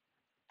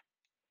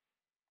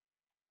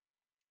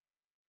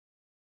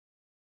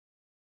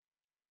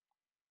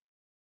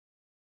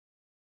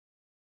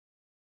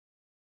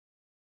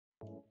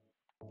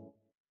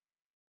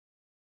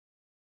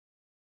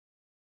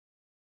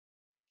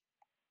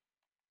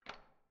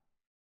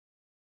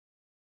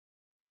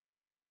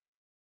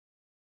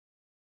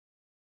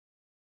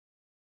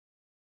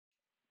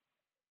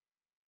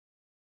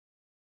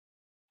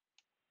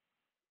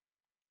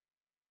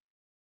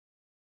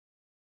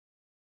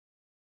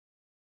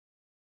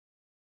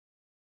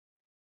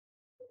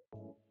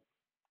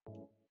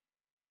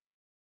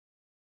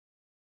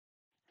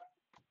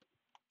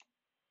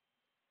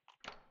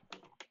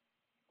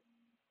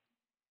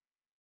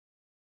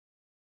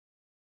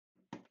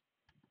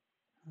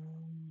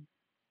 Um,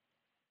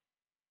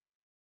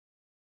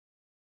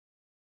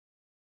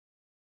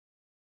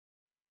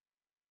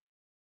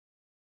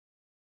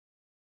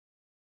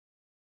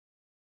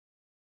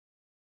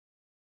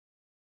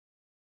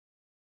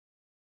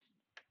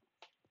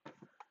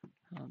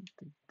 I don't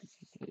think this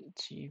is it,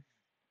 Chief.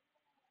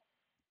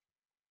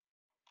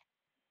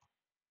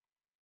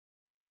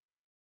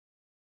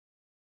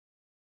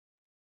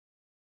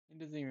 It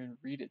doesn't even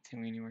read it to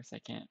me anymore, so I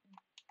can't.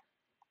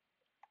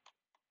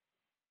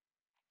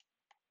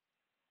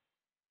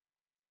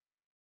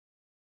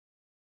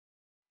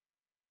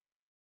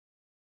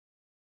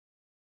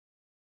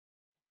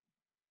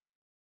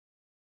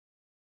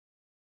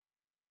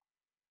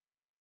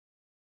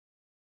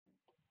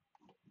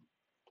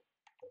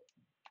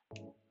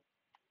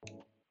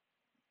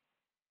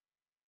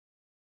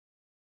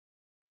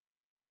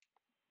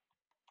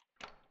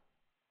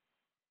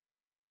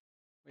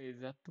 Wait,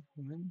 is that the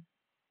woman?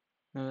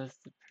 No, that's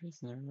the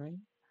prisoner, right?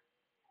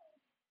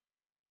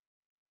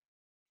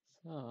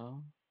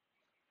 So,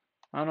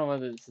 I don't know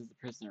whether this is the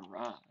prisoner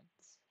Rods,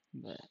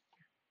 but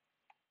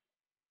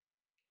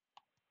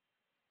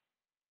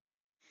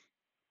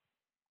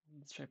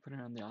let's try putting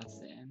her on the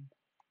opposite end.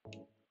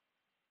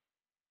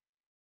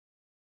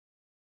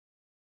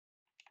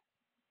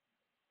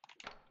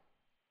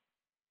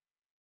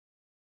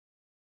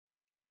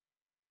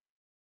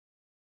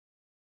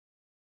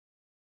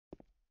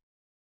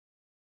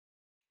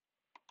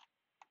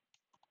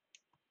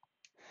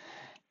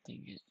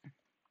 Dang it.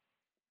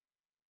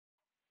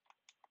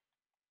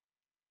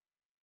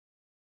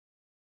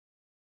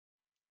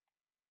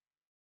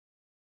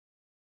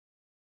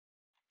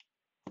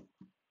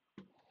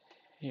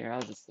 Here,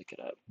 I'll just look it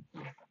up.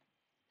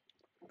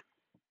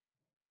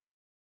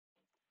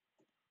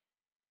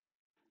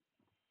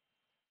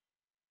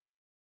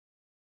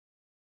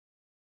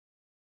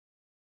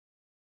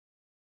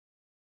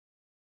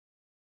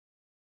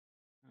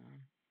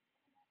 Um,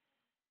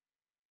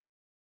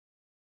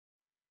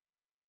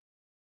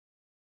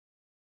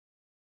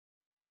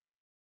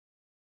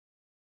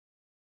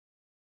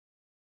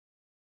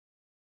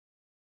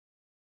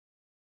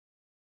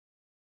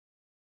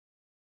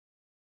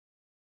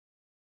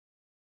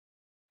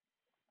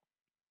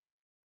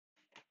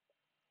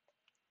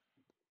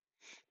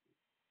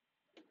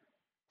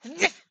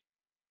 Excuse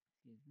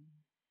me.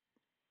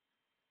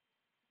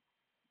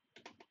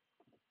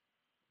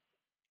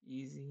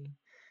 Easy,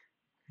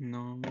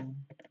 normal.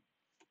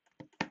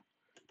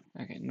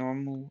 Okay,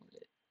 normal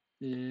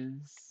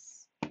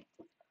is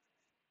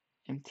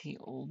empty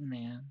old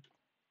man.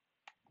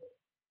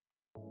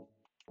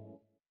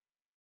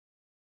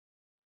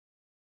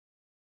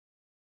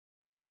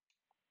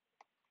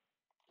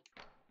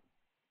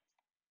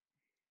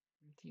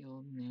 Empty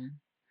old man.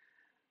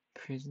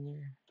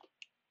 Prisoner.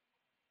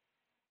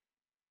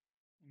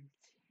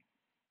 Empty.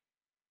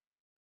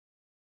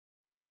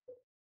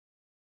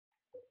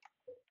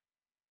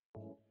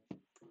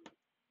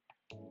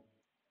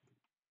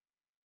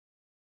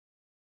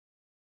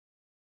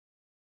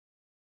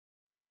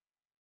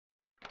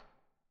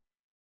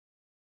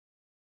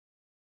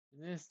 Is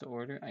this the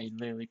order I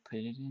literally put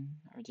it in,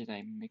 or did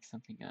I mix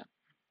something up?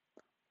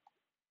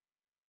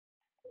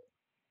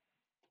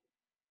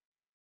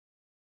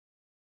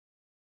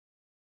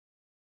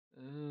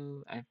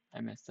 Oh,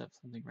 I messed up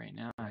something right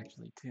now,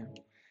 actually, too.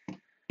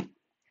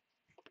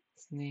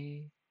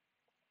 Snake.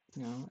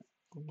 No,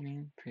 Old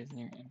man,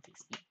 prisoner, empty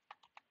space.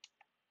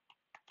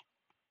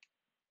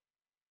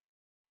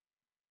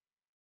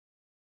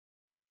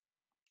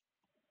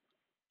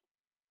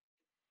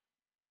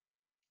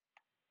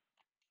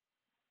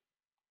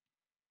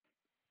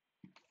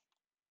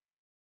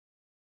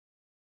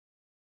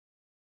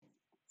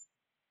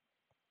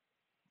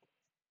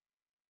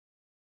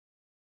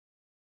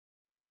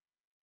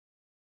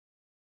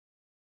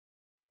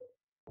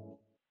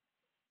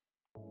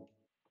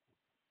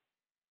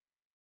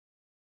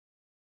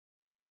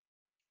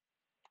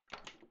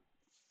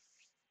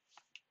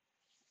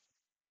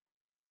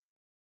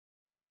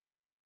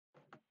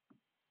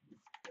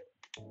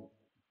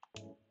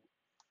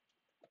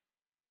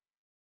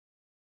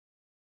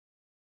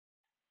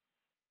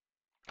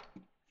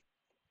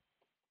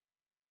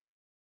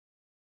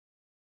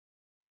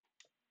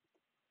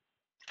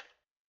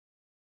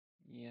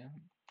 Yeah.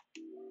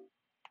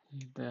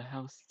 The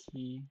house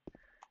key.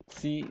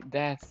 See,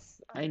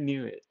 I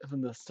knew it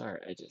from the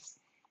start. I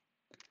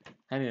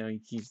didn't know you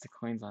could use the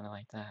coins on it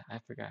like that. I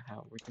forgot how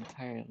it worked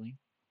entirely.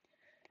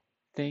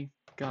 Thank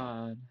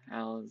God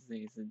Alice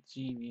is a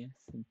genius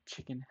and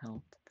chicken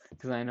helped.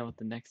 Because I know what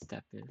the next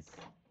step is.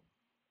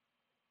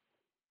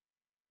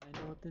 I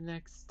know what the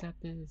next step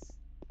is.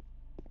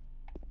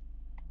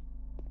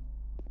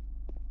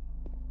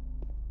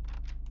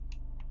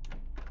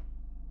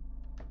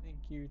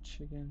 Thank you,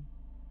 chicken.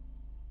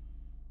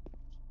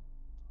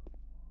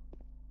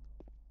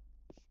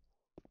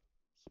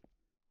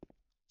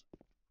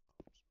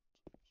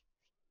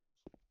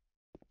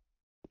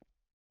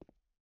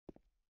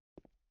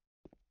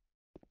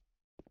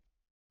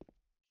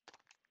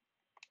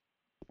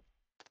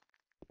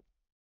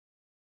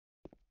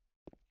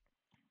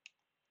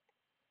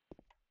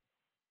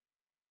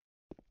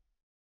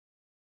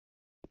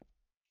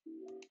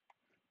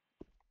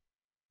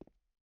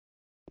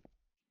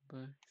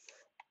 Books.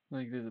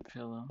 Like there's a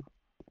pillow.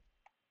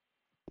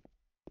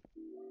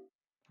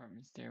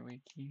 Apartment stairway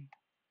key.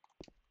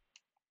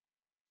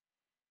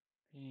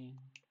 Pain.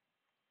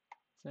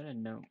 Is that a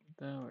note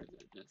though, or is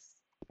it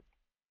just...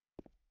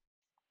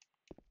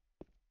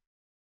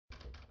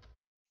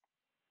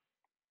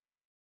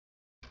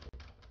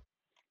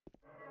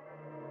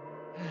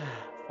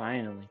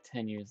 Finally,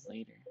 10 years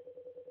later.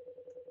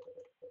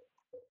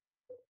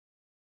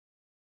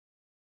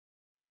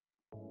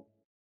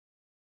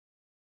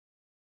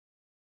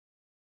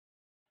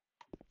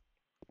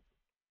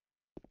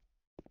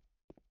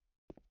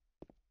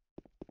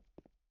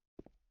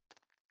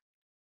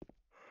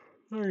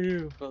 I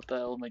knew about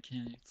that old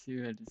mechanic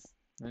too, I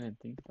didn't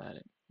think about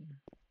it.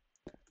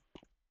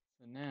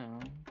 So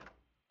now,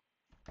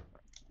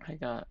 I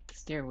got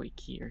stairway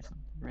key or something,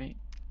 right?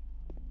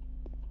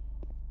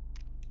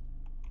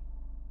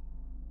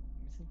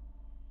 Let me see.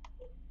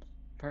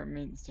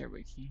 Apartment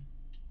stairway key.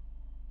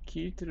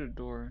 Key to the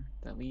door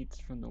that leads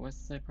from the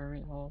west side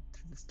apartment hall to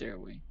the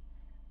stairway.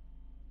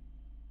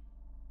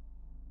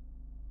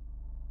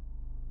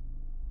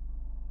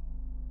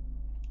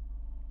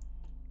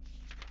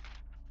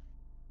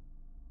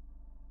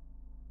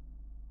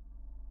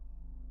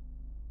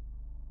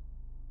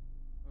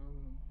 Oh.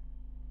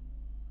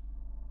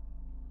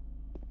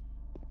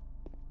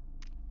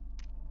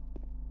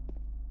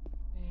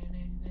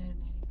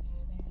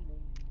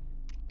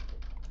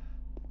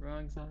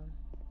 Wrong side.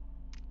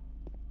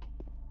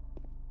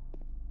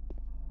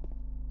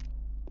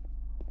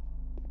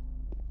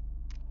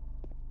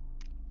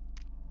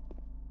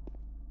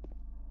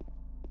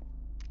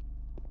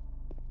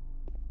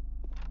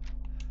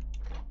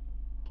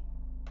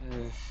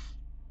 Ugh.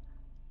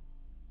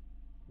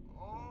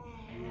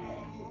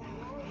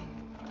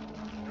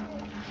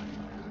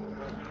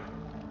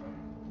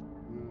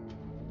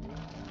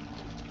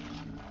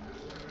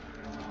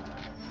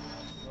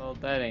 Well,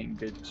 that ain't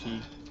good,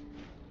 Chief.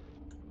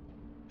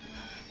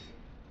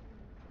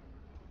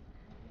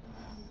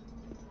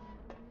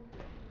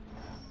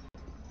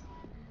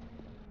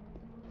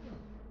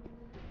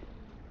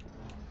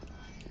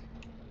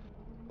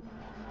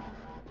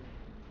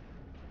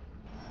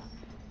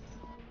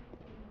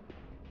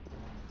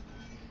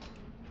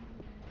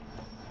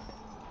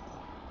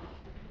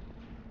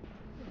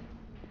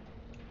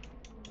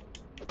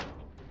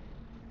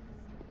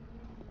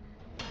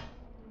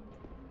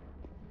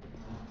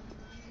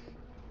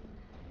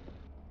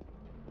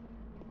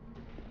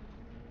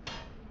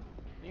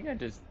 I think I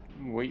just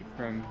wait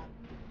for him,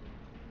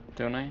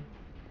 don't I?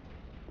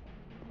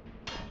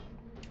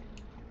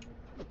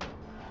 Do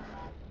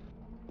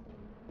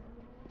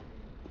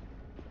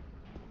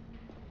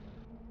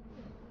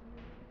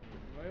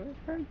I wait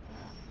for him?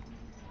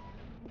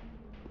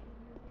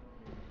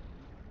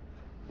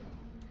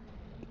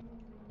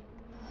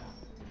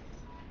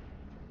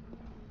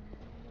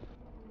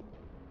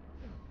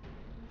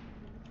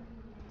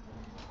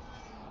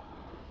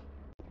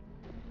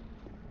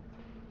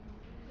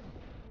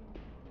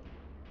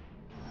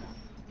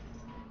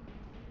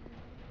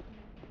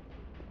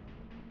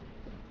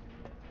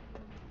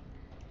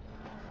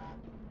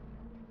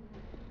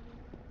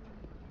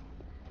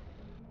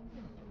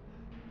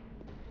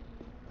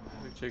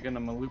 They're checking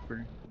on my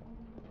looper.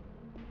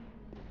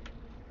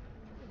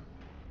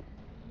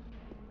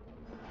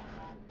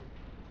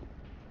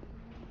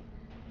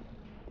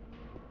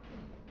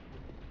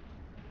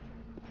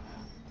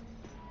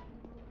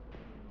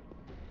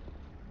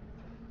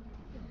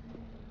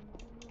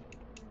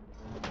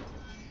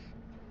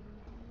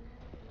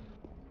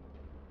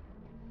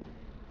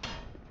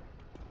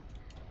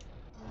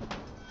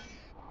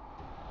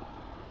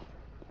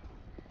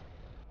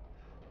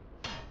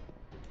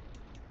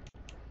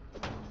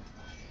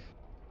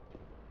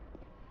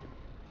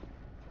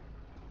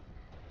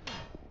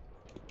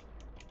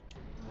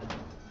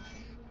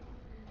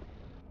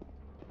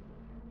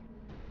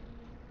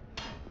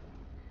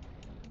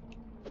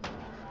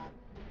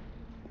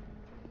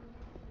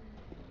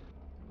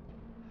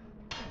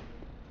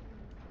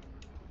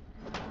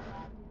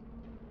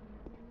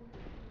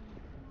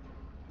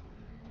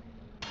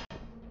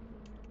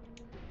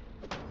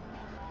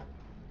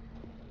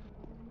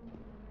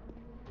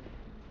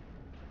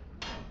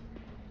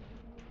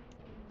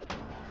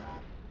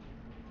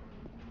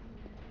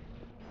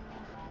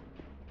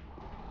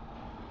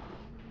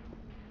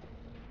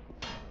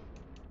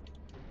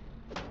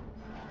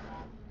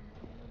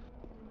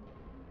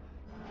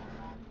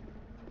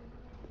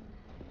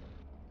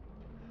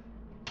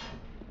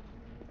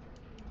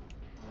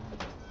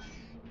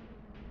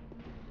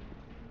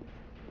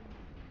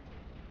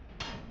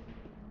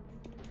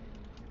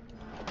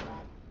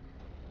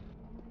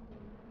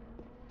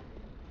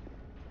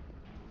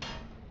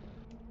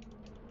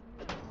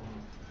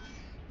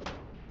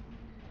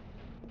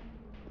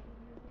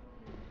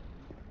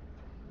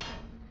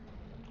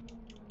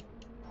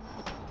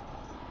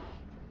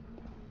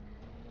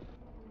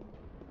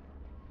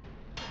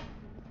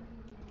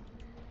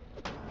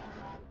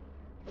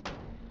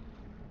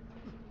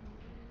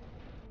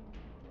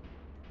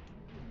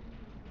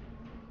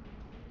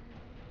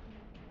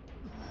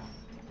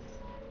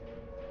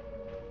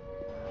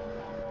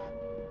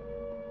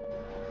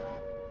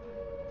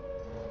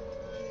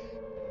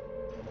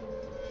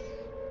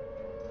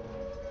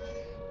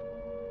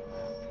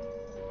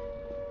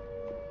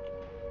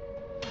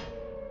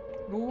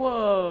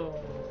 Whoa!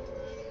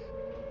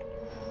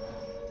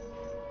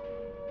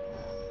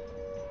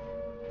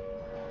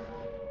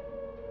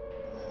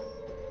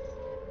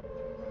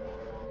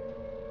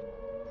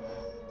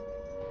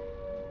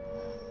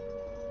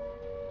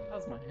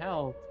 How's my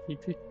health? He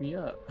picked me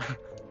up.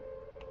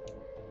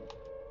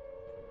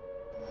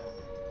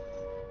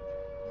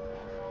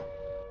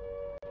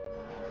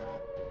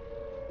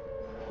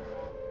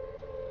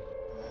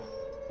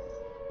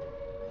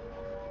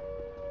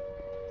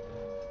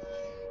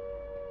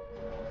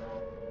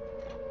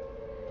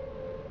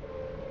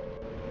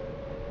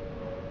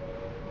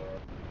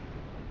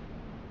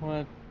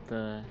 What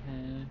the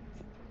heck?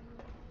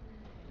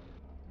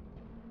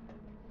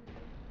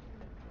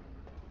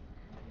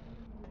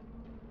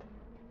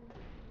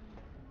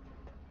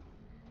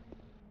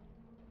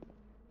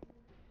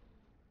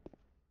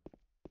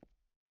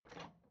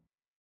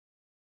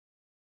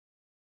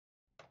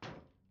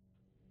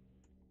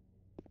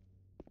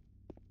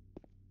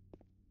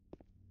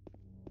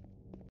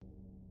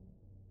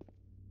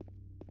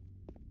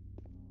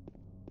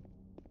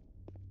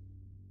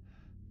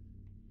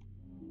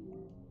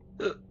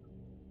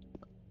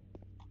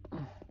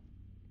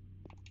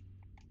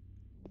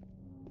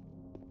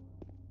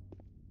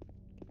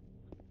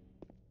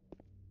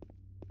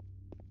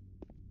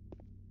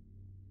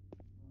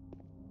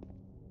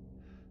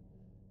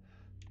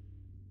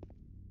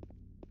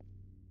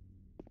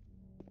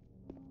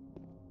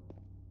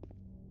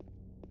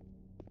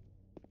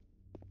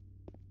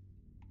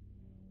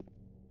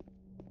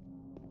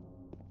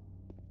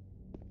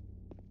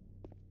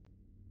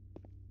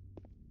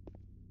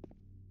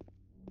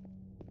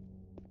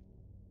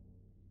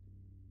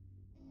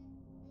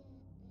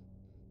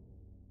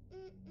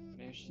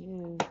 There she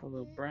is, a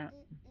little brat.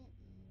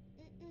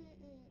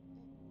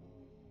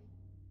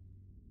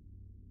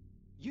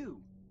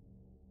 You!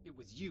 It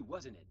was you,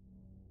 wasn't it?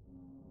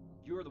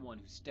 You're the one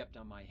who stepped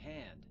on my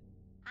hand.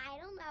 I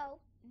don't know.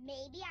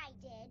 Maybe I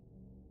did.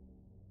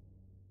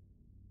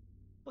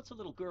 What's a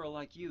little girl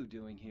like you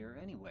doing here,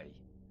 anyway?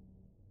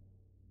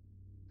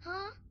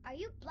 Huh? Are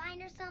you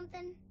blind or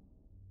something?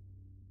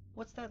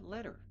 What's that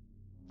letter?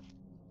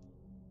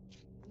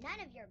 None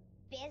of your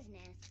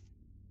business.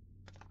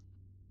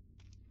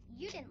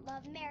 You didn't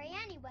love Mary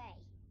anyway.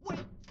 Wait!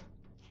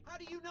 How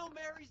do you know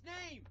Mary's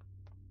name?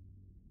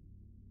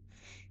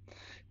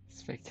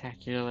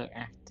 Spectacular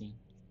acting.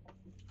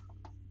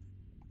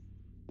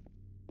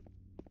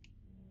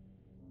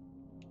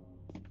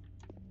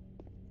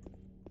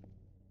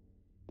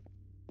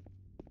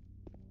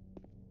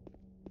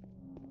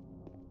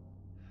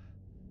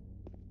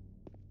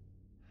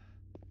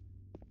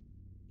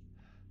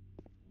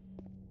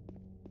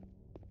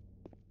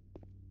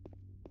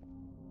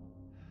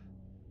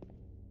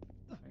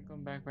 Am I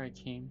going back where I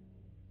came?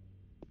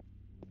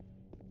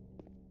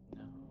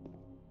 No.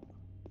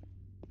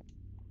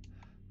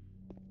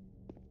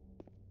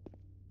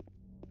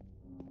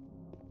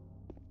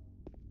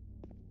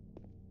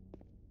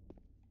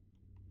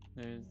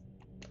 There's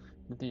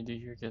nothing to do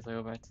here because I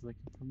go back to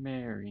looking for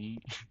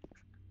Mary.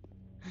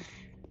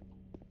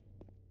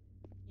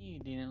 You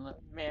didn't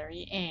love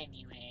Mary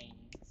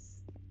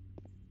anyways.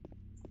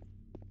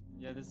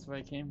 Yeah, this is where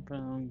I came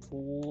from,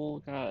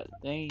 fool. God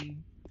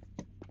dang.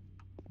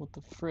 What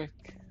the frick?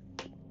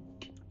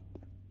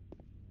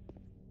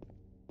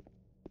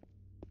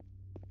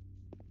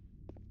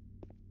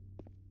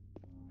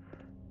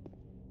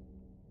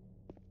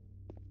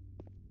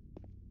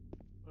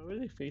 Why would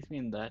they face me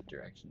in that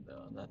direction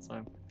though? That's why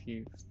I'm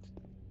confused.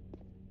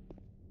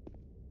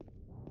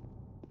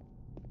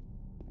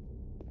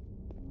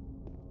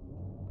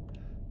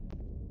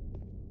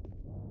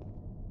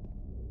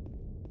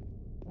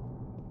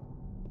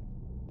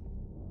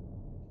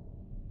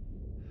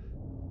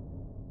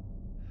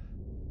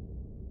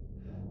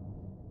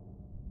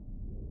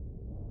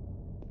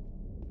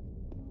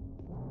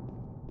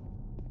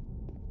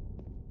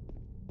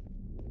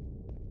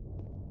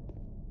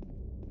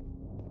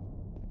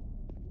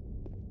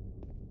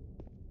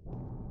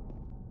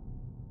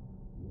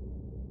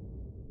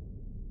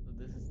 So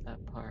this is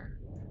that part.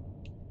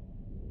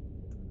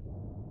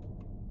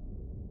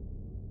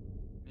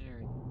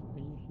 Mary, are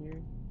you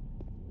here?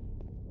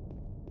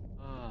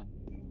 Ah,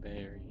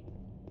 Mary.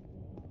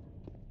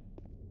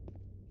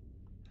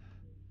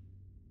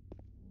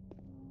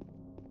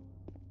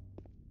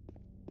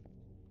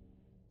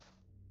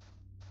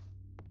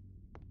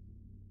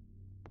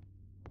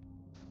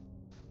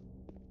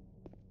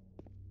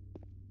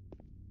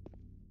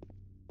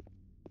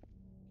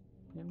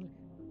 Hey,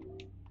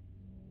 look.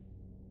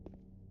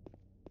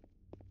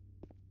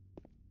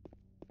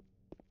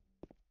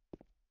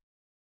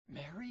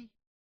 Mary?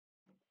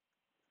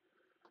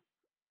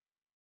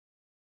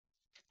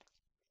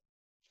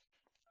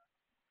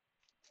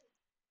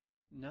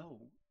 No,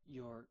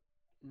 you're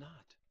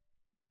not.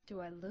 Do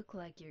I look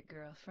like your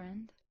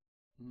girlfriend?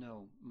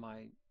 No,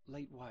 my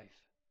late wife.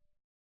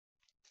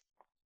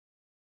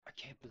 I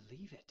can't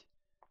believe it.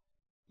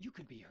 You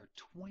could be her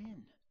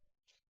twin.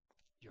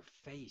 Your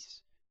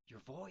face,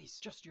 your voice,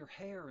 just your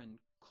hair and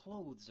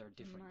clothes are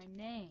different. My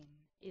name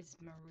is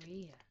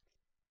Maria.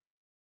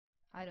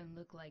 I don't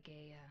look like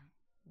a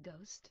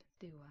ghost,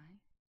 do I?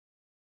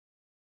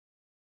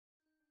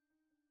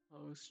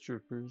 Oh,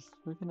 strippers.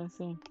 What can I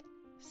say?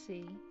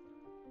 See?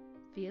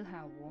 Feel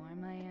how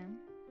warm I am?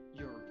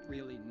 You're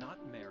really not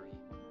Mary.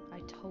 I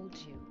told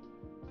you,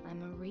 I'm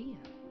Maria.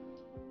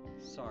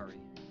 Sorry.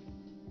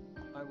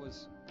 I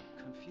was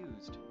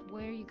confused.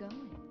 Where are you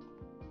going?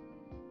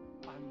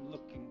 I'm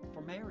looking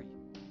for Mary.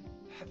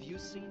 Have you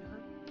seen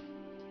her?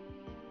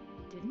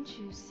 Didn't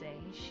you say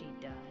she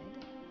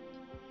died?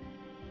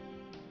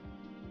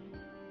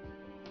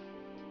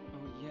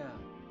 Oh, yeah,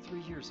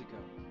 3 years ago.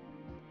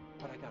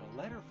 But I got a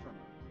letter from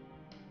her.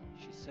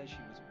 She says she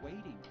was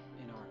waiting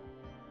in our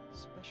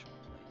special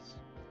place.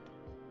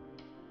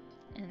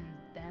 And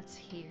that's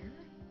here?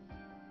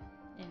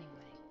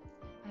 Anyway,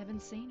 I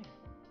haven't seen her.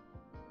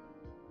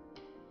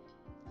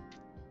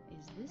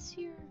 Is this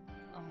your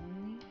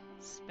only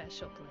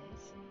special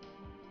place?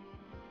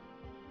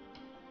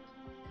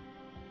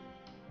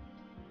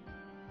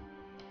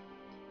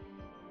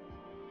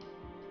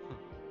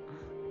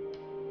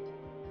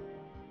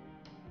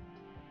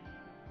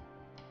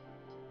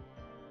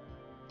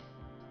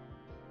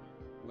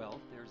 Well,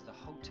 there's the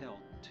hotel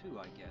too,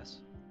 I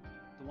guess.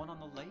 The one on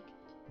the lake?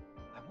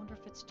 I wonder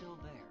if it's still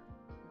there.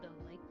 The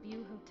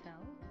Lakeview Hotel?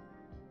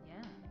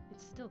 Yeah,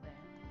 it's still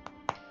there.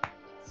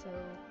 So,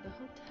 the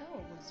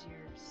hotel was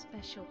your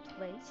special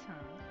place,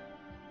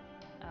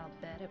 huh? I'll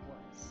bet it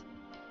was.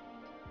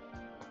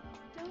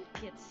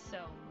 Don't get so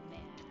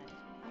mad.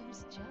 I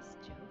was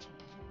just joking.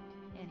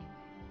 Anyway,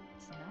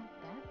 it's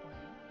not that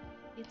way.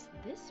 It's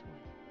this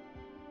way.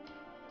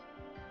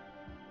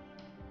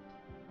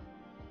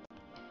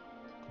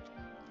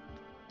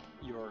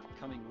 You're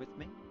coming with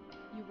me?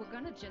 You were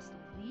gonna just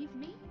leave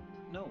me?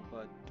 No,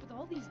 but... With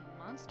all these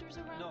monsters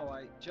around? No,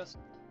 I just...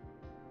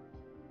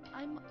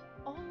 I'm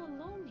all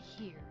alone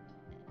here.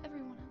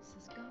 Everyone else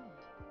is gone.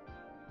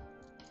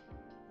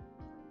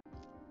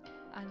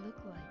 I look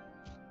like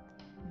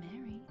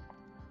Mary,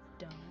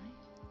 don't I?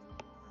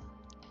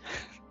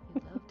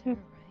 You loved her, right?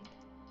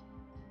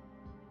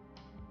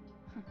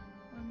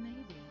 Or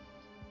maybe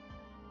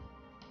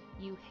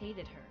you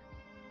hated her.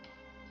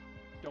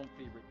 Don't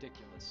be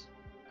ridiculous.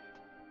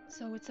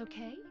 So it's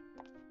okay?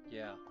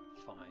 Yeah,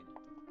 fine.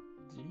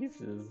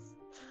 Jesus.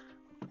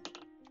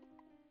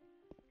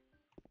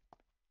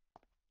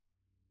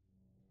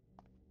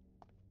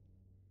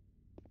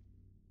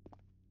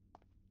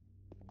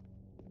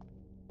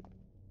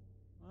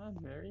 Come on,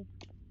 Mary.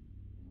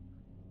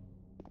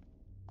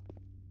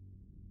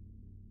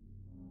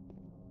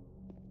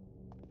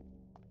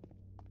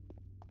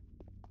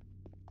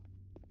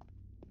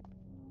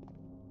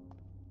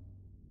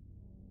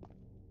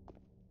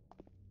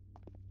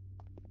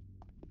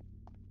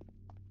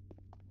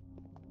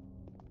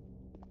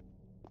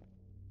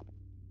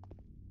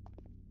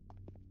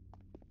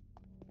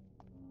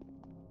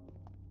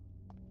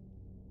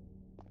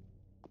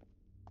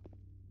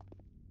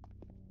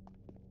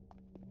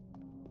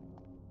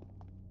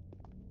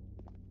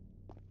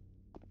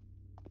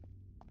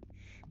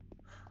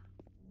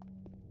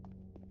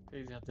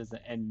 Crazy how there's an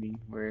ending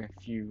where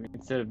if you,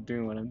 instead of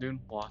doing what I'm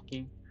doing,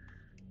 walking,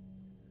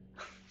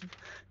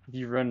 if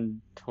you run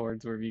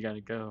towards wherever you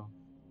gotta go,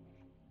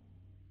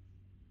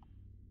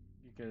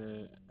 you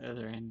get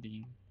another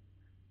ending.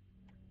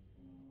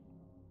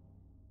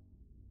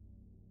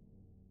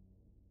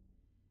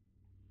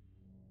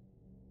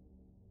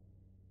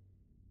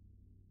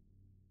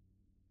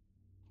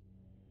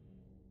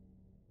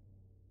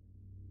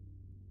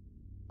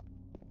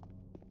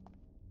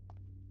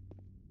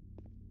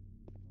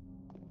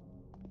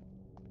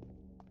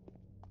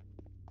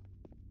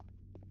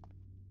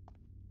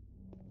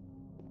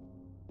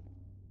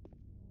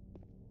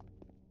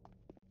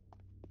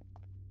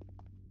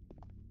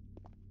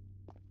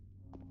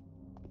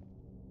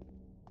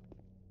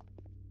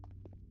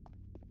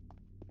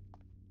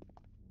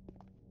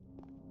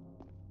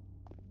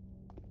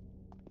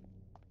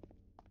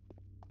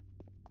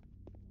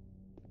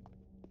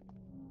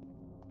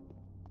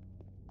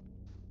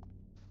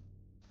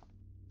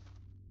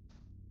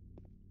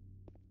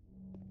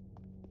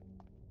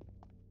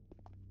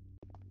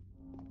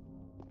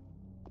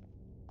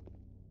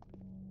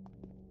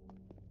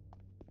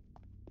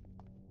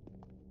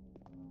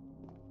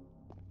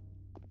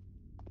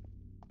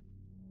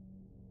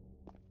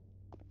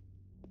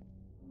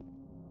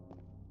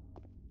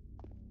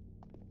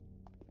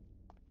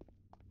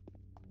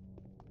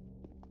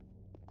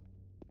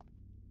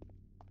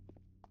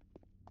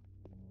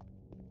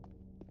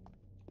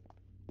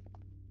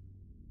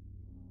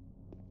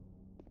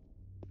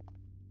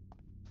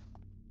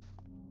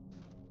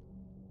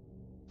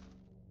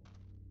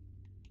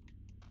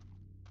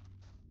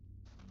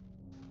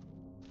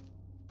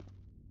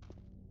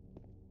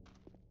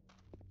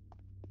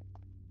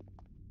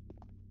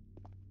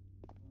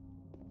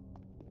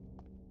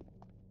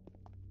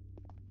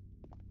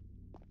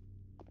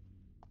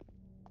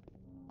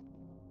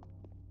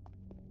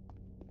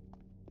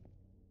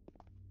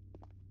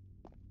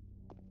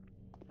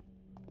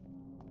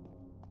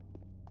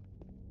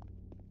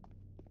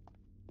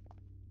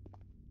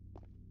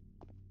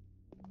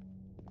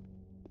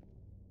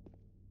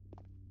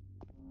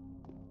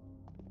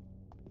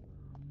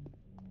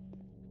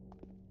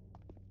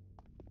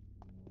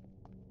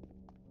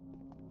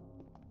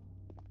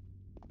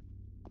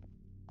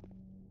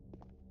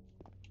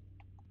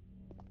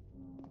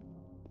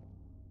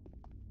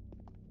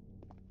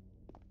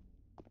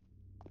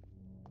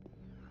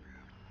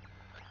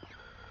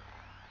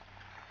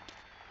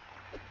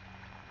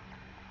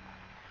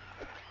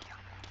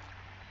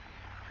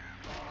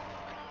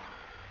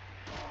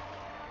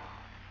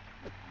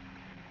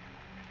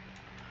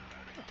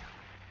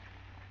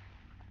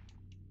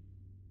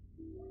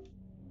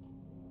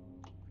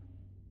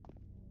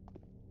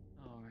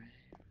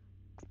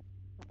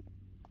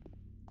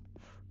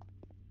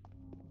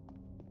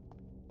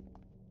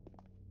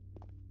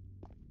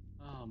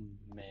 Oh,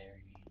 Mary.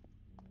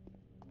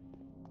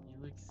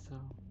 You look so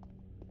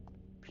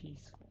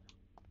peaceful.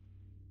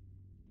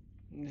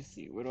 Let's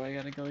see, where do I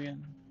gotta go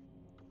again?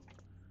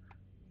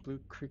 Blue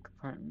Creek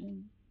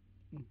apartment?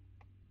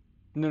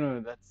 No,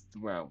 that's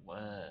where I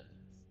was.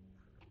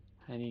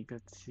 I need to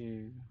go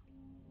to...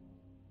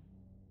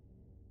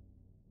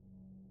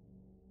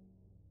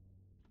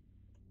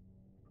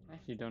 I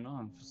actually don't know.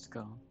 I'm supposed to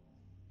go.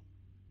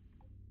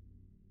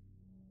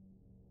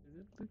 Is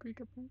it Blue Creek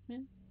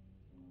apartment?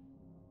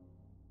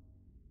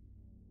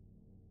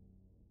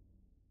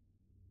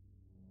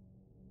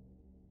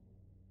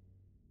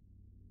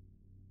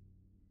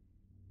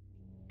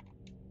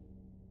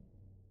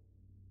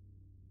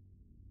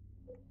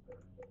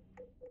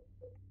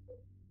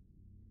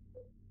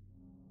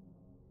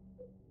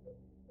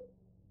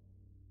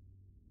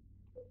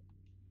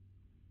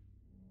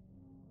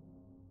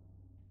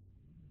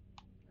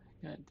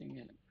 God dang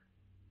it.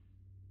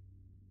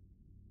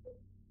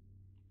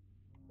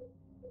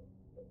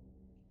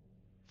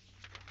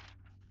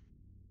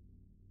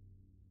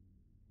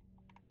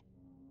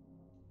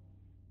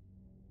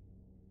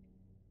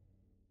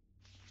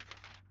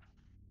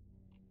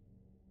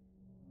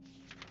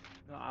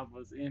 No, I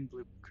was in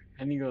Blue Creek.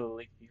 I need to go to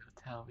Lakeview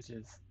Hotel, which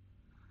is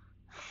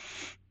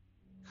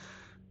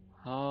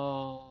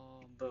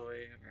all the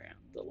way around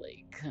the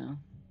lake, huh?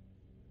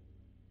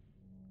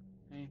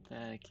 Ain't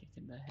that a kick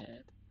in the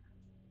head?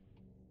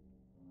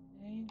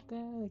 Ain't that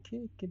a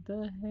kick in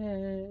the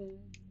head?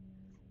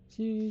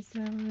 She's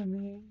telling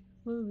me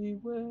fully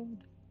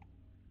word.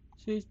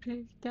 She's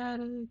picked out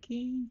a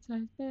king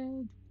size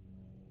bed.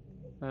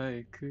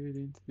 I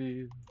couldn't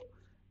feel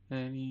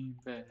any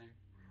better.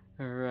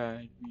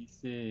 Right, we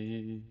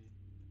said.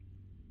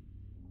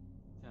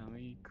 Tell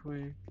me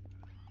quick.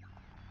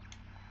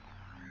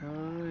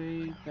 Oh,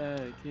 ain't that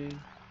a kick?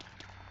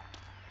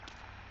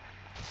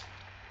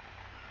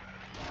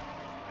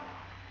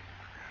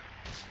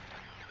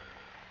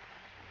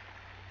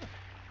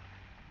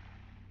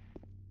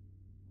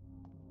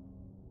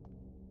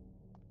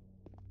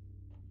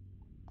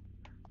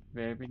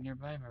 Very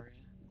nearby, Maria.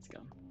 Let's go.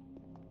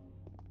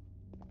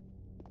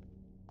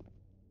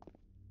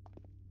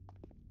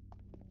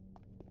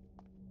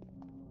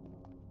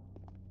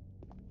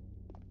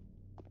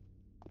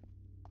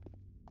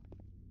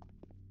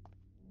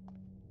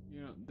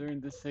 You know,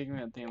 during this segment,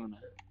 I think I'm gonna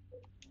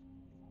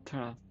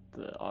turn off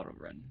the auto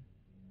run.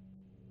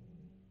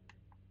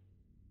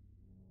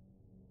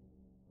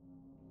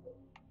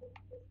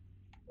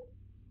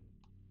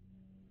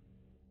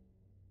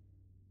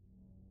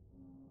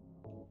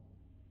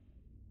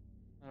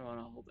 I don't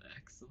wanna hold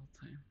X the whole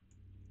time.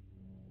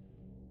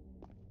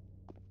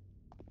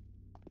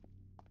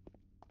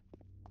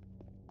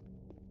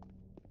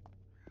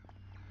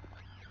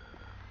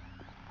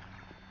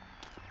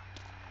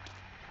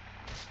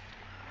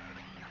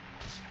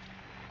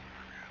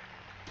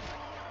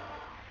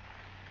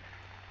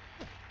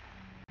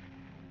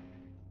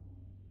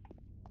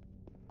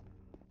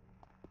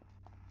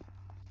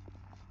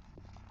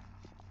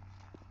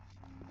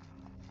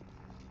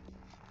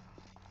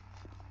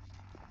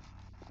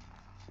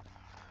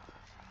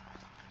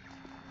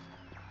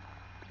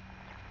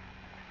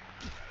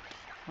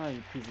 Oh,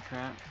 you piece of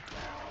crap.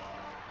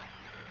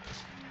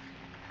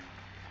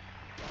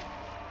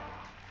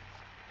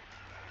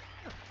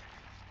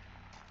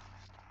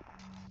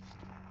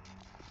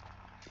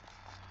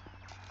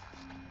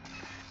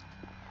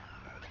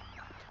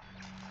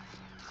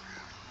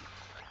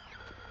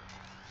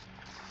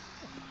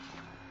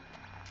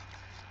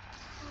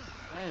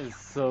 That is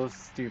so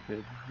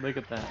stupid. Look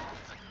at that.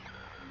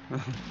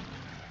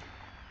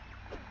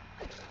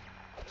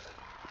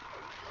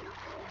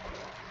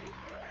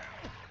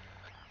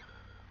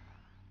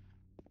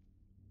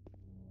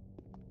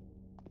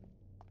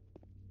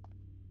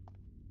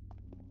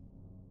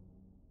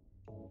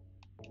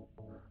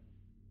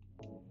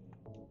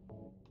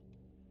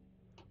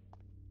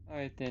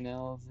 Alright then,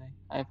 Elsie.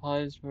 I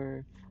apologize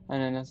for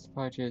unannounced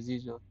departure as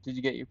usual. Did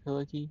you get your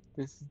pillow key?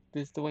 This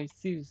the way,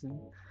 Susan.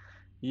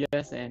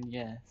 Yes and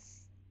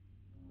yes.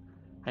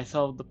 I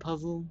solved the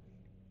puzzle.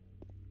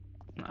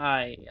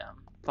 I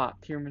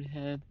fought Pyramid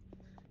Head,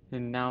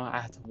 and now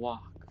I have to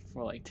walk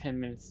for like 10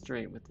 minutes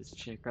straight with this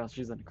chick, or else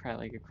she's gonna cry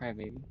like a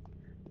crybaby.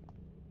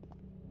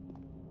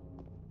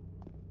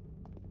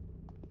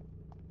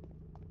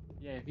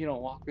 Yeah, if you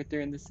don't walk with her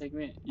in this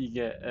segment, you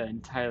get an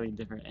entirely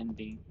different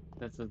ending.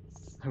 That's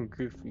what's so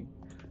goofy.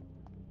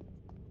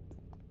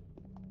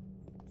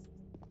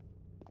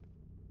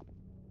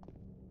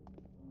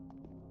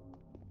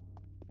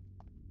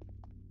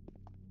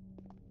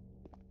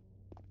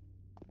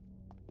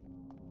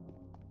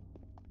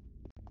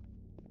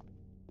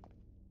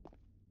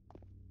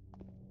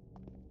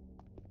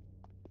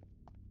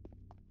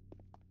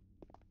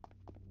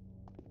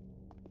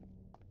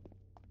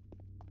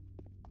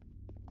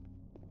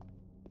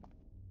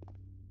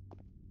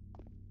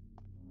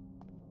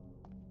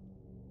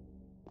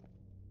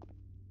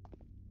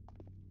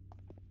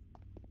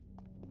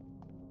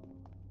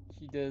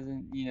 She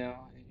doesn't,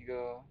 if you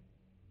go,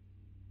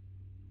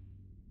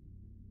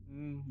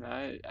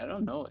 I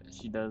don't know what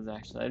she does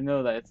actually. I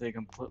know that it's a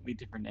completely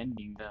different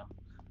ending though.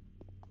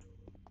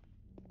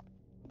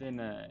 Then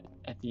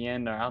at the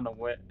end, or I don't know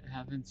what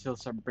happens, she'll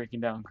start breaking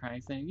down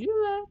crying, saying, "You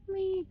left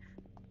me!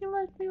 You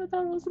left me with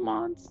all those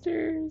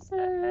monsters!"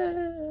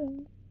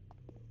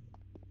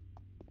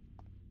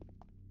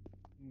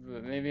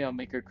 But maybe I'll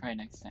make her cry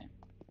next time.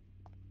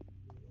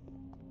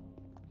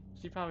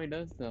 She probably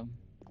does though.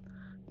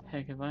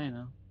 Heck if I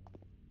know.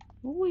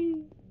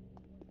 Whee!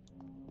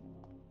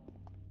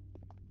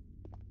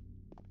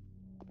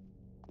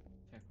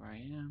 Check where I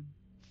am.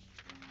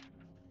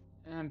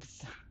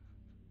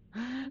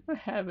 I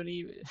haven't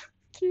even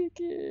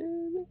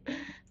chicken.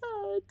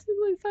 Oh, it took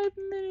like 5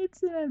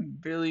 minutes and I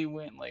barely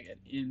went like an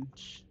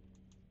inch.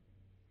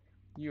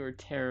 You are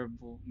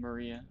terrible,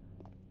 Maria.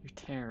 You're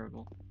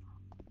terrible.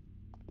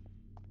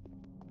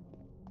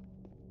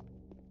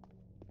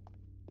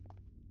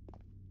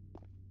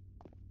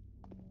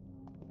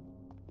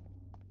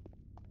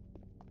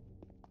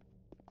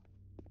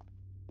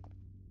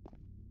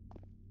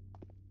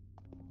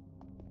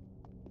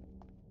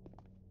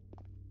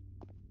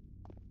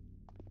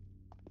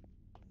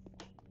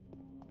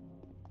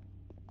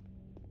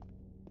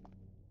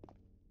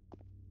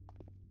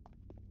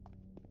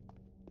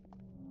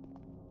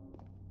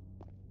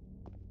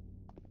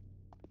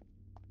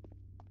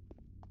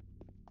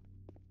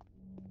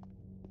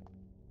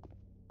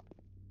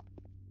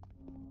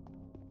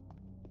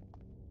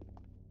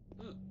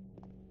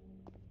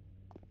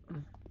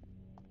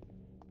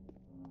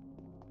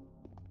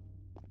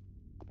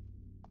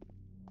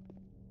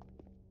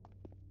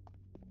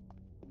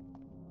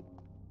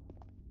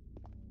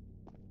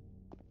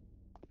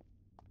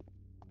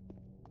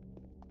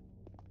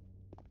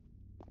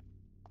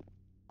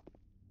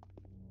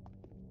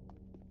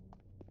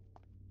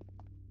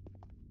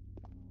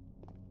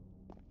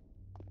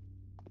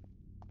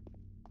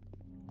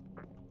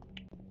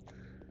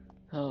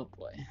 Oh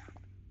boy.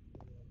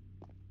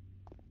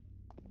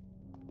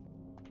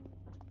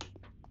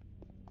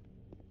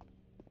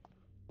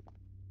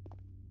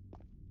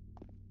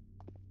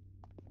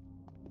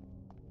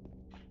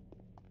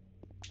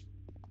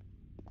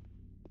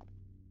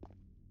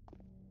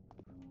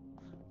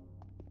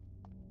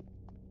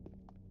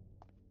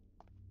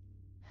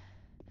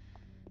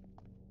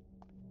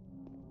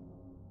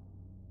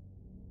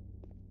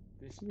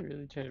 Did she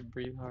really try to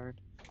breathe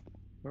hard?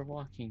 We're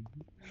walking.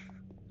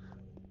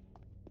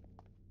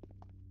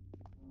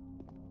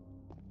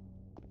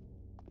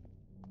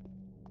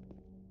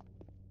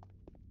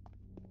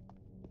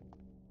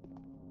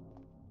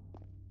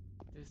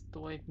 This is the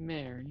wife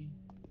Mary.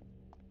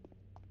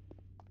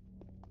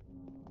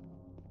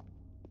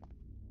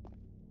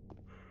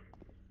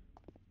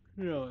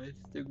 No, it's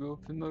the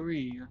girlfriend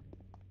Maria.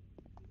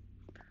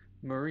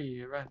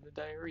 Maria ran the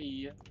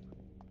diarrhea.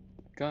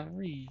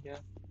 Gonorrhea.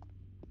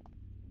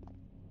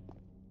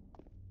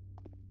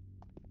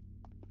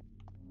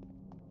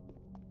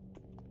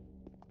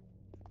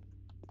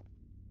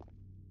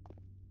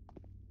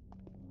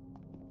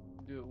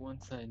 Do it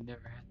once I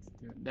never had to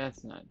do it.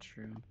 That's not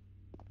true.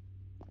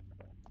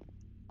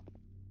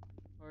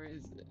 Or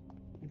is it?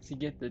 To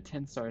get the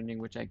 10-star ending,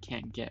 which I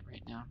can't get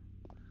right now.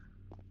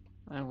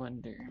 I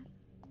wonder.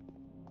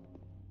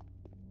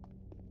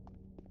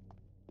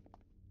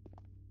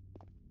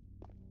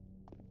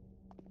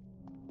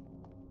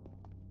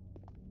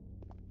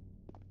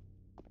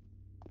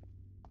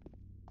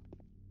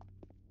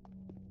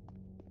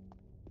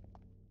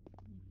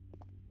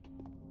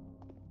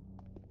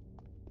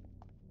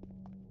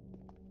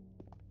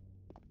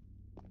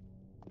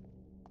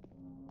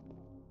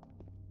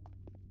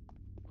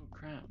 Oh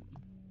crap.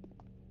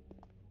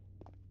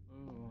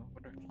 Oh, I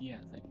wonder if he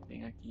has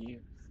anything I can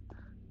use.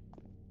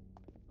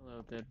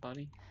 Hello, dead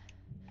body.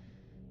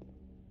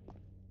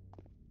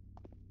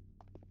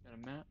 Got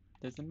a map?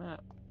 There's a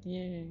map.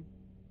 Yay.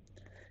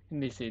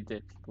 And they say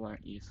dead people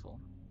aren't useful.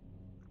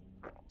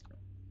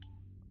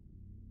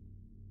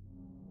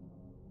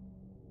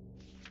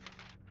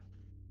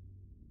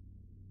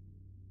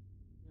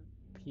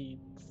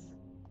 Pete's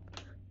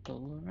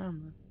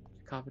Dolorama.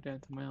 Copy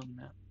that to my own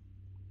map.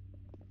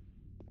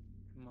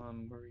 Come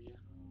on, Maria.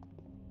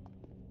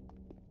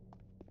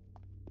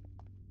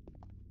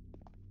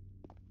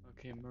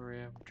 Okay,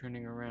 Maria, we're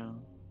turning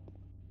around.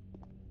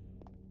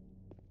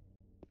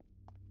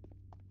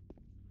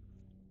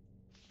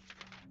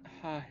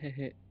 Ha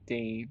heh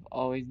Dave.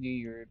 Always knew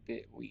you were a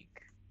bit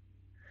weak.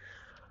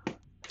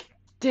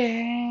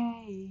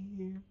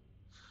 Dave!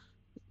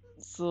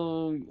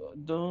 So,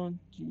 don't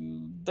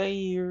you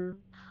dare.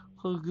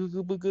 So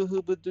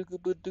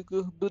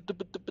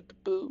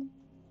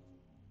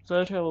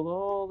I traveled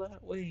all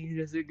that way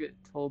just to get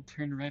told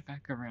turn right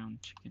back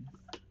around, chicken.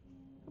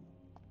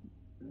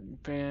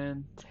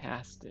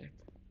 Fantastic.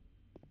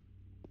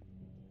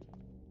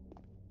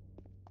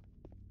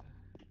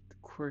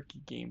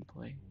 Quirky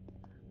gameplay.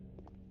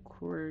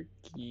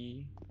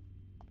 Quirky.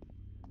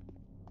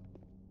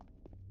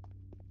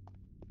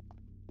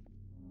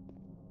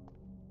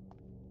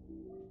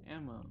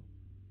 Ammo.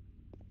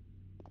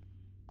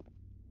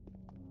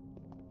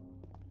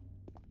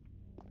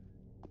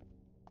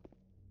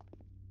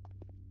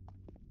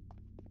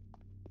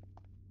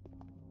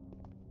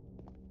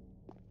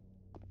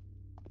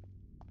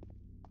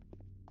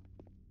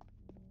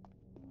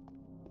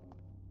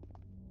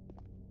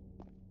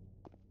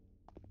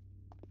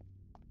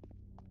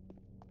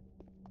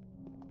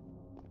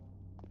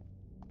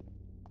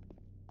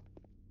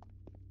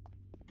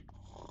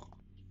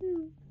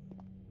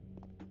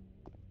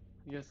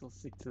 guess we'll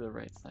stick to the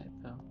right side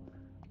though.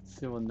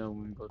 So we'll know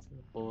when we go to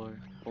the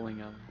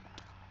bowling alley.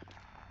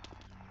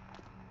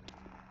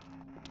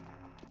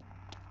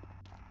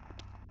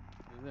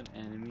 There's an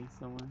enemy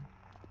somewhere.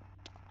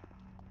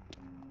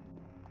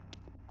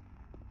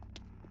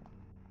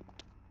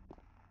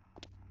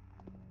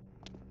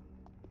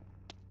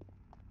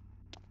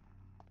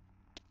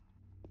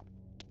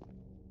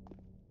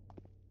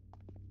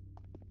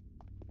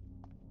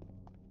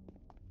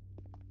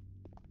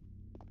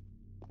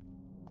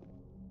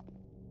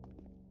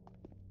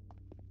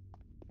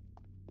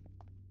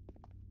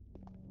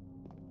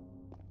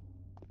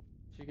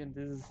 Chicken,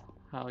 this is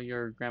how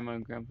your grandma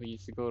and grandpa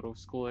used to go to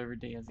school every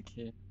day as a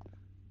kid.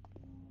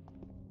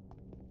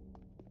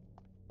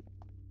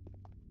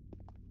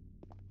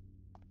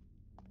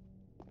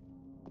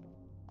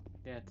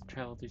 They had to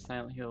travel through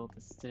Silent Hill with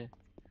a stick.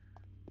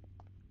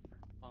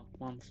 Bonk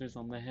monsters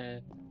on the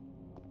head.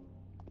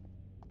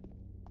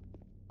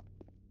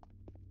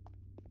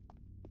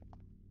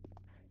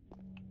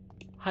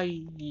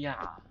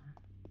 Hiya!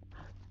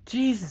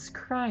 Jesus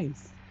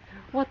Christ!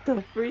 What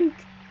the freak?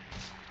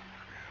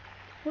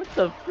 What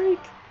the freak?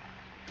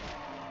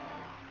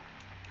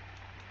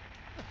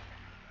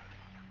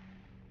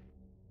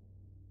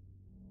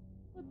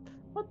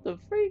 What the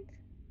freak?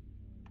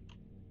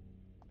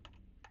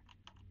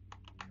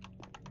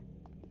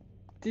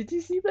 Did you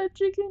see that,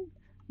 chicken?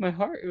 My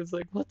heart was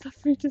like, what the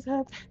freak just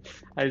happened?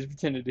 I just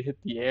pretended to hit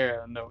the air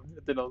out of nowhere,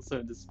 then all of a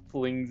sudden it just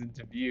flings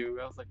into view.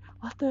 I was like,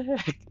 what the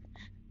heck?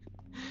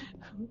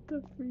 What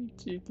the freak,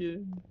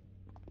 chicken?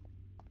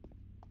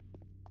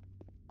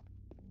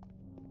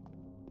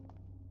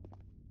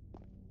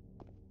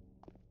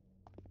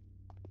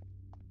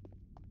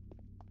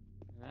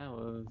 That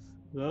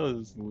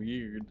was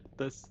weird.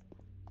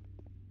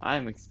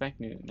 I'm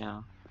expecting it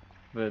now,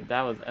 but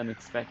that was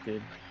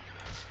unexpected.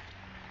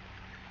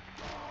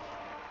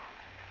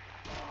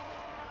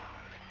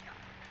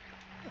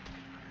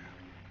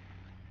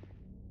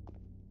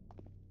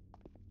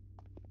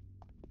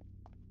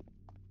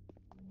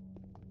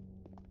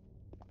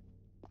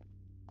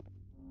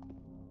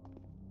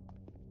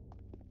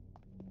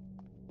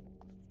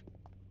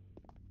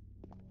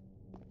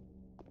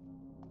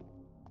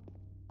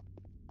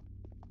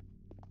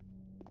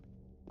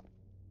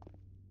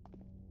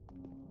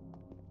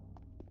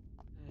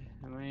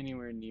 Am I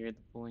anywhere near the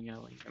bowling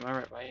alley? Am I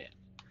right by it?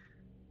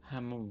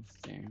 I'm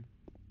almost there.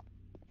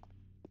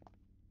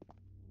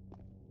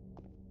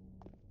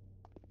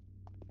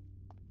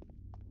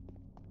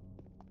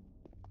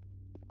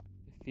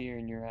 The fear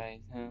in your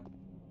eyes, huh?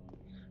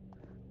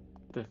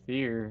 The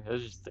fear, it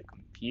was just the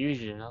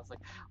confusion. I was like,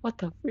 what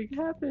the freak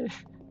happened?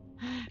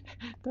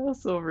 That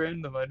was so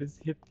random. I just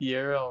hit the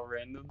air all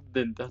random.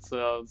 Then that's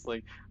what I was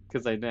like,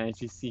 because I didn't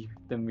actually see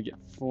them get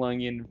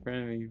flung in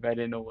front of me, but I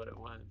didn't know what it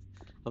was.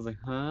 I was like,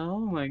 huh? Oh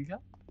my god.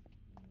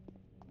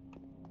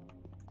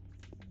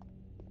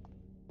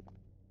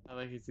 I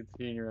like you see the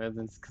fear in your eyes,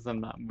 and it's because I'm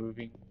not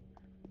moving.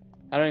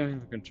 I don't even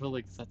have a controller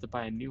because I had to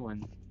buy a new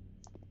one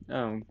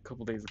a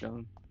couple days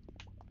ago.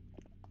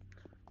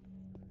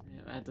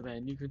 Yeah, I had to buy a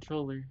new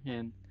controller,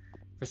 and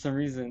for some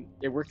reason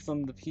it works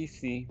on the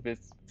PC, but it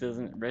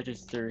doesn't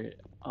register it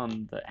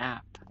on the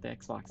app, the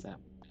Xbox app,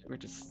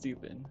 which is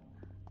stupid.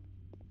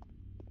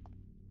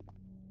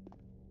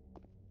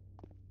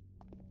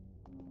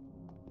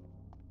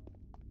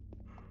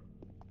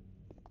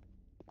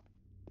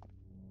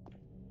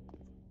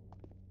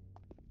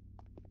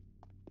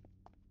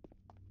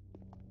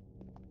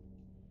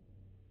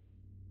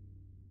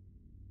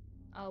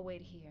 I'll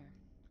wait here.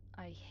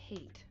 I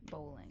hate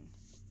bowling.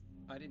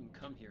 I didn't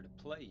come here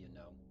to play, you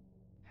know.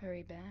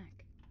 Hurry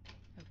back,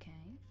 okay?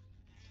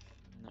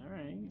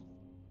 Alright.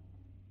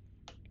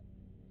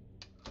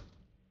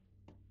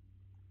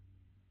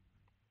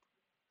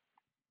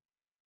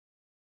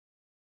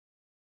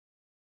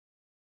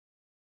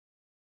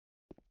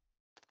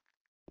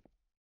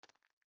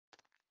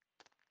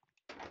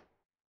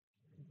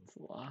 It's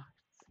locked.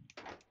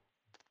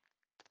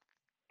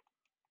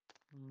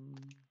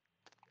 Um,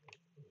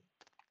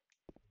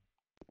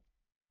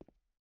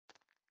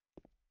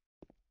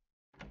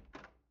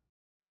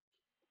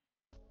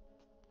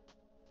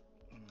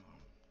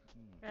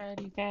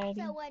 Fatty,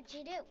 fatty. So what'd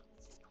you do?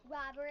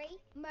 Robbery?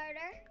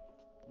 Murder?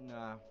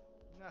 Nah,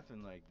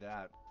 nothing like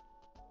that.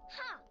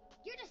 Huh,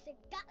 you're just a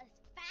gutless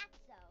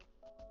fatso.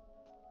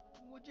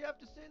 What'd you have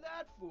to say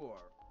that for?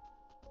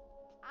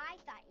 I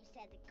thought you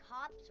said the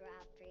cops were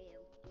after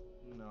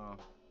you. No,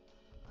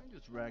 I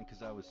just ran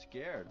 'cause I was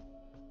scared.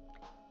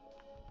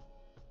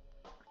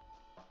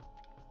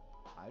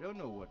 I don't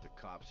know what the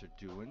cops are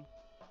doing.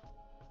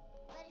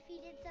 But if you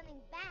did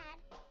something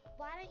bad,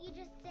 why don't you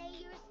just say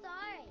you're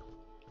sorry?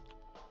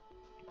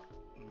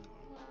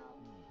 Well,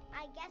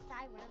 I guess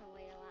I run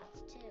away a lot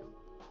too.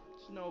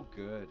 It's no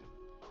good.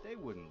 They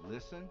wouldn't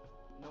listen.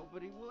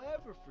 Nobody will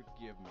ever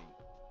forgive me.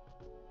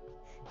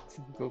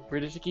 Go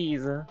British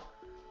geezer.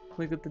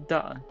 Look at the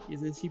daughter.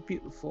 Isn't she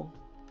beautiful?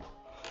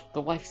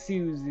 The wife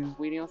Susie's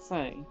waiting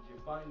outside. Did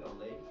you find the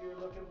lady you're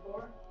looking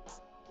for?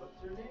 What's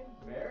her name?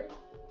 Mary?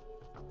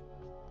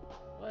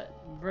 What?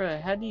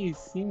 Bruh, how do you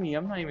see me?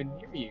 I'm not even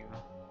near you.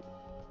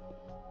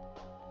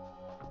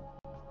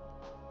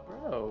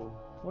 Bro,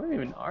 where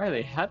even are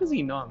they? How does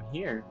he know I'm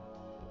here?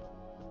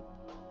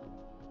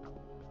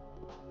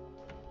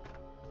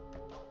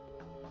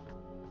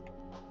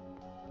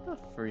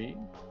 What the freak?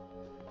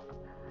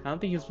 I don't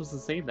think you're supposed to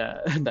say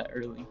that that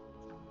early.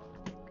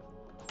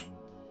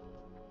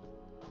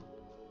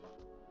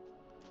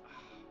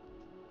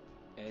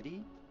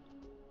 Eddie?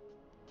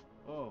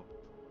 Oh,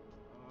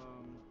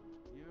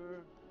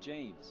 you're...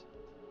 James.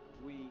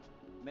 We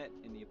met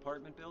in the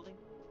apartment building?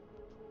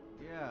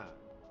 Yeah,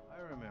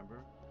 I remember.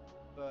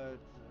 But,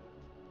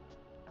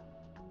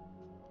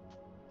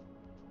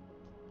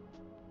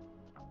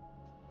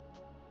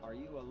 Are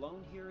you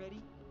alone here,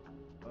 Eddie?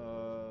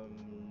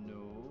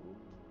 no.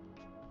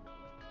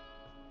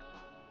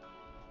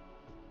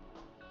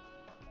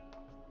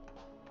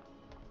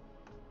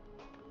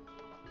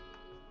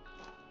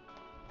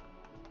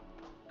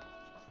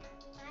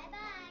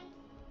 Bye-bye.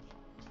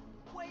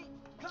 Wait!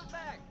 Come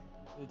back!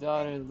 The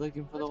daughter Eddie, is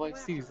looking for the let's go white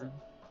after her. Susan.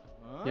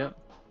 Huh? Yep.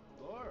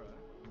 Laura?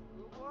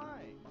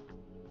 Why?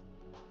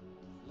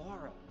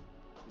 Laura.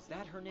 Is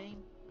that her name?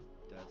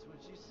 That's what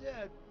she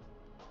said.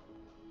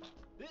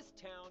 This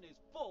town is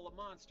full of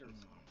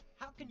monsters.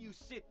 How can you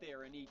sit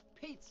there and eat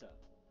pizza?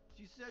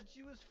 She said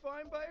she was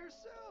fine by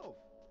herself.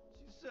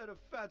 She said a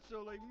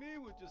fatso like me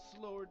would just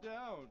slow her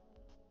down.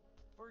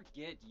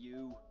 Forget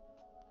you.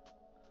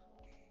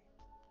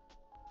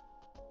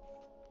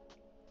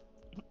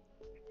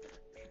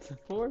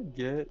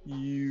 Forget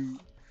you.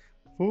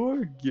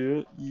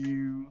 Forget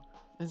you.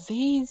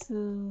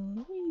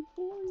 Azazel, hey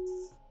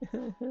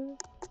boy.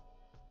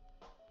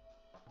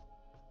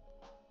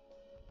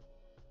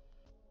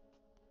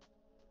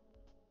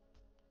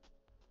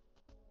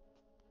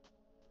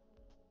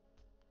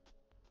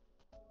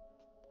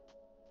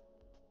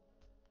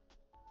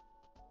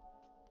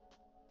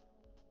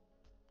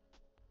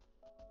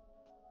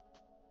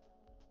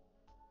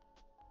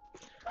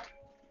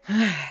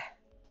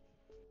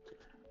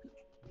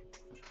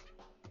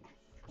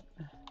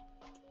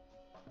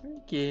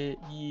 Forget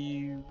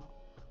you.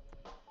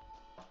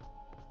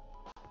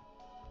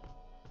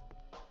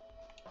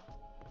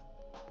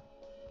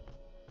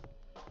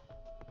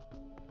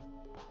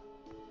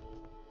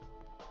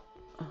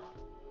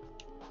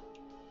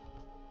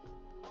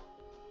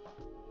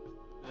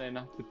 Did I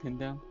knock the pin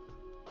down?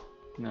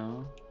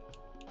 No.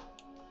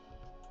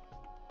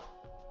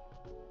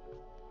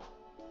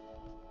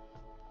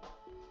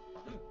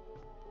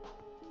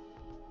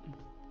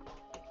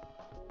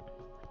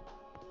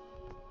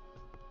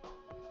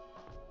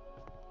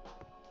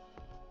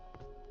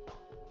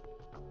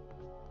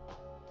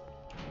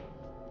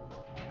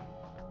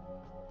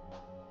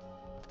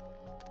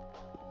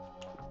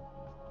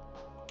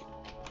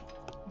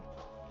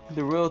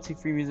 The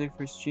royalty-free music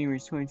for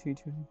streamers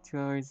 22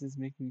 hours is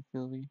making me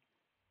feel weird.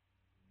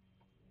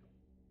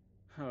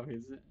 Oh,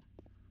 is it?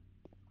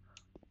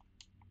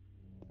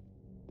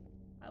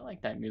 I like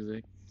that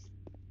music.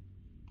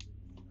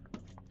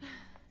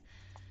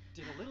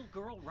 Did a little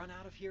girl run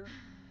out of here?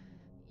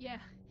 Yeah,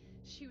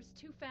 she was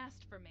too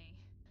fast for me.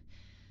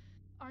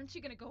 Aren't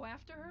you gonna go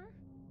after her?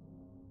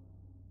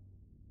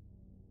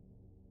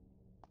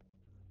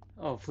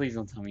 Oh, please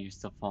don't tell me you're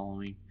still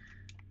following.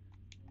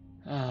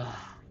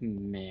 Ah,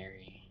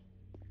 Mary.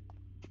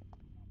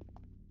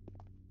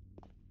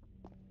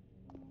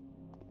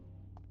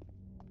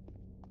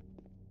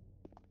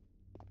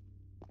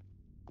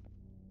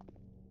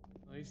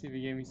 At least if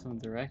you gave me some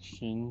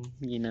direction,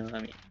 you know, I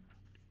mean.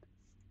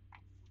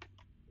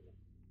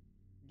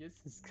 I guess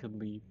this could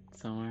lead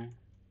somewhere.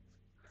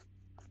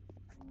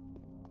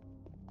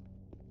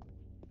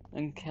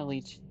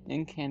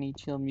 Uncanny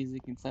chill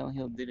music in Silent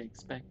Hill didn't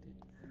expect it.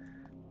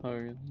 Oh,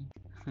 really?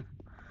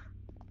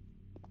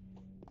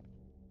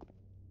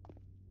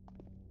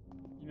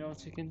 You know,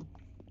 chicken?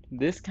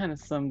 This kind of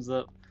sums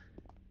up.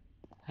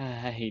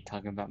 I hate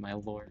talking about my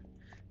lore.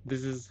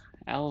 This is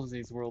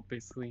Alzay's world,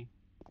 basically.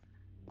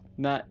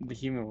 Not the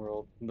human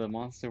world, the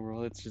monster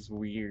world. It's just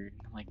weird,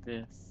 like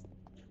this.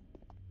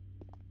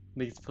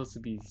 Like it's supposed to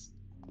be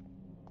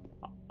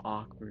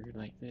awkward,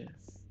 like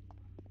this.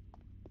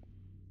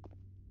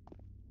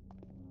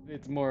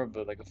 It's more of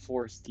a like a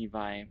foresty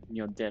vibe,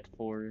 you know, dead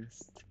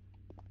forest.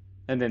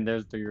 And then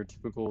there's your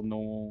typical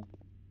normal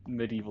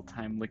medieval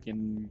time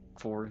looking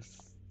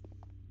forest.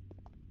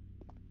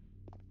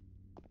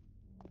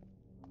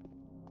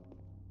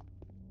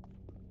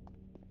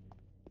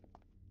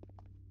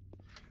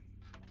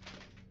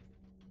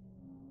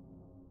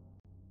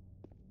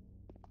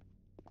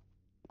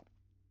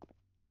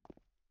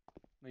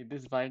 Like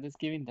this vibe that's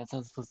giving, that's how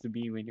it's supposed to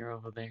be when you're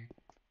over there.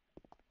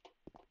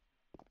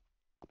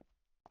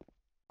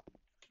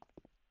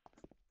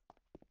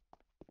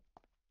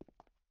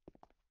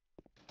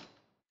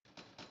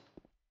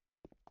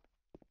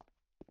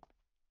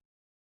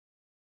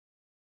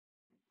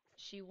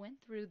 She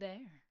went through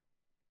there.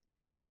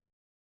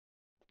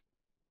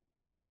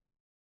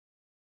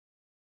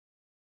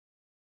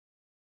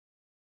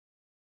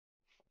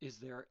 Is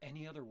there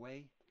any other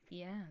way?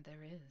 Yeah,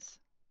 there is.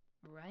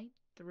 Right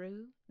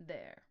through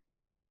there.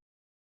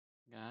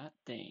 God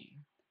dang.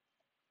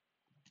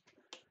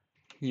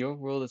 Your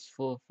world is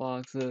full of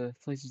fog, so the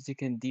places you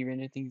can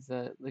de-render things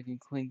that looking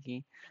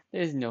clinky.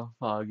 There's no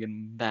fog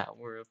in that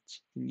world,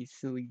 chicken, you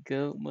silly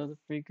goat,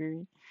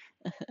 motherfucker.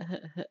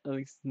 At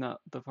least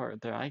not the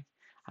part that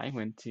I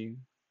went to.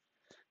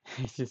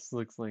 It just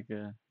looks like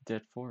a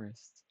dead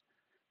forest.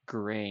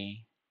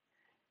 Gray.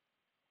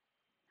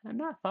 I'm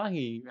not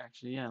foggy,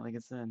 actually, yeah, like I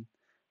said.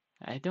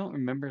 I don't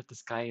remember if the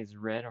sky is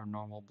red or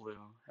normal blue,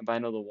 but I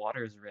know the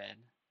water is red.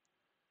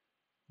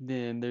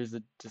 Then there's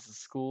just a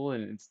school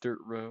and it's dirt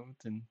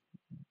roads, and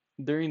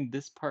during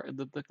this part of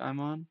the book I'm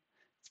on,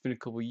 it's been a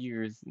couple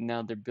years.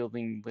 Now they're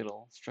building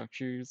little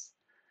structures.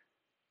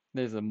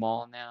 There's a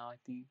mall now, I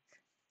think.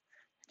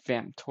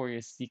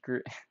 Vamptoria's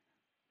Secret.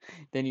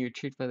 Then you're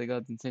tricked by the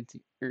gods and sent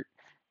to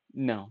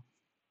no.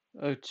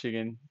 Oh,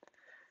 chicken.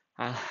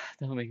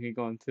 Don't make me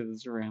go into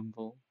this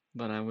ramble,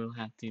 but I will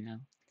have to now.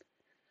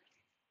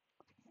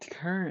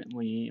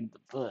 Currently in the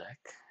book,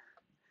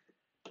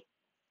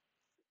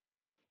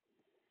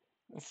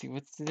 let's see,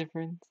 what's the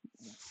difference?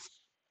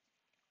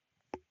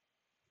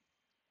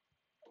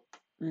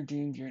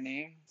 Redeemed your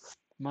name?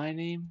 My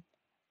name?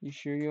 You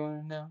sure you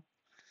want to know?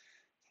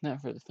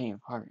 Not for the faint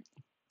of heart.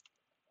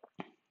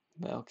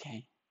 But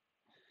okay.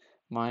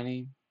 My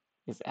name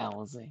is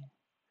Alize,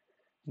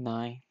 and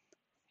I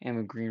am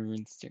a green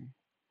runester.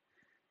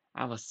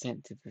 I was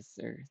sent to this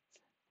earth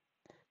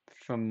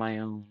from my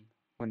own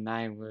when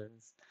I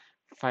was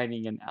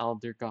fighting an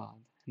elder god,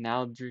 an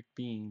eldritch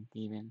being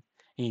even,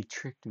 and he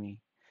tricked me,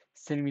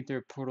 sending me through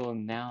a portal,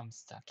 and now I'm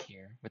stuck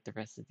here with the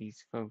rest of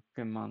these folk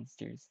and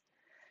monsters,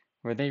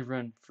 where they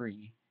run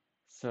free.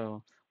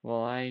 So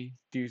while I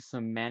do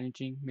some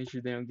managing, make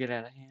sure they don't get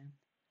out of hand,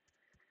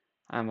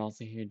 I'm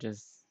also here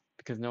just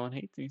because no one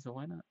hates me, so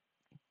why not?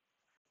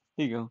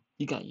 Here you go.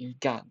 You got your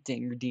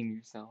goddamn redeem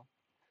yourself.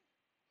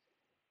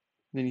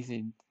 Then he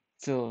said,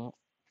 so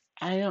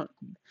I don't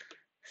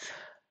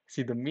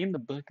see the me in the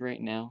book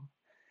right now.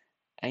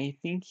 I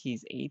think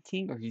he's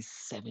 18 or he's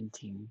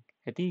 17.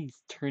 I think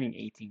he's turning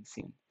 18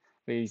 soon,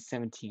 but he's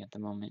 17 at the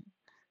moment.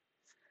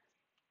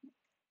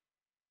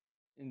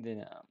 And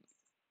then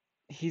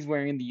he's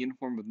wearing the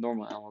uniform with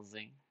normal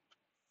Alize.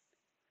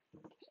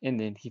 And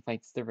then he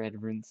fights the Red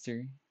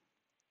Runester.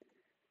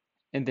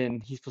 And then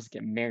he's supposed to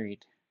get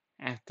married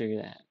after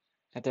that.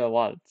 After a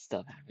lot of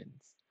stuff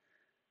happens.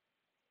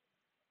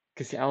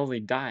 Because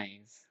Alize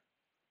dies.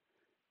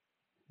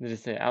 They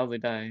just say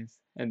Alize dies.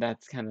 And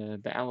that's kind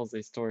of the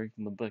Alize story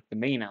from the book, the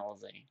main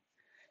Alize.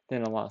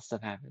 Then a lot of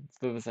stuff happens.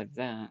 But besides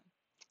that,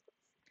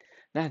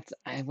 that's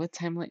what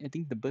timeline? I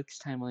think the book's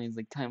timeline is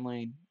like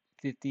timeline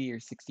 50 or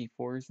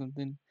 64 or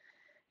something.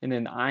 And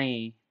then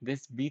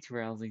this B2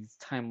 Alize is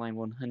timeline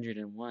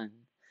 101,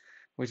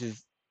 which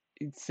is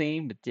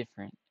same but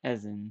different.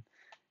 As in,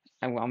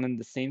 I'm in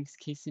the same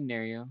case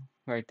scenario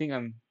where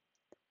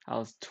I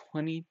was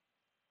 20.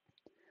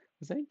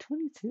 Was I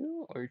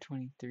 22 or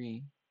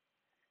 23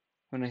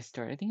 when I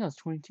started? I think I was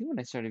 22 when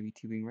I started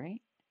VTubing,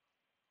 right?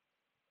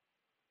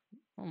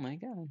 Oh my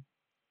god.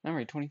 I'm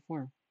right,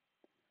 24.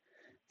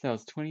 So I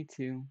was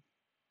 22,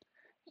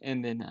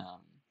 and then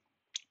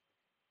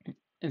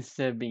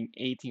instead of being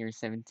 18 or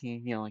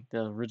 17, like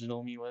the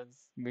original me was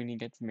when he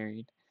gets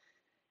married,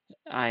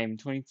 I'm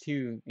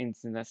 22 in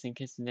that same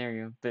case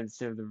scenario, but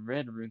instead of the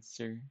Red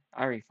Rooster,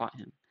 I already fought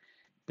him.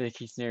 The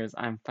case scenario is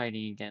I'm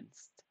fighting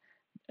against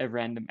a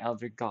random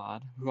elder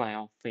god who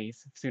I'll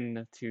face soon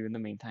enough to in the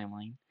main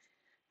timeline.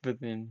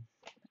 But then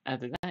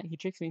after that, he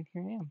tricks me, and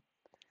here I am.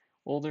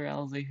 Older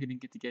Alize who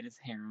didn't get to get his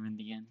harem in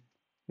the end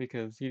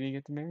because he didn't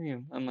get to marry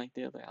him, unlike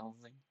the other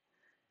Alize.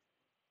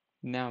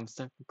 Now I'm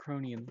stuck with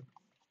Cronium.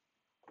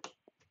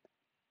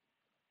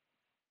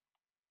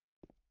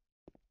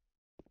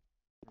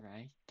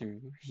 Right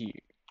through here.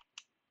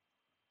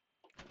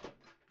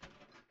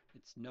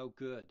 It's no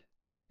good.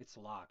 It's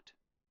locked.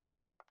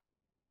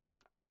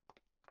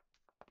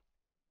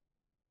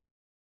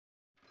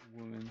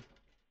 Woman.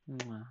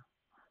 Mwah.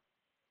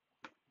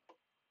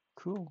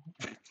 Cool.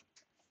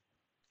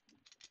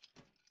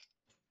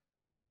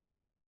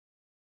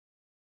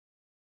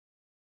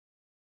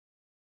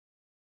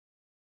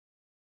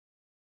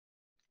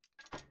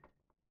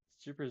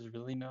 Strippers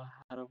really know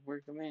how to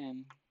work a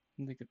man.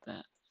 Look at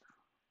that.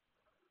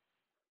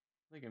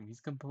 Look at him, he's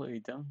completely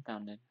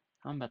dumbfounded.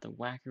 I'm about to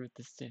whack her with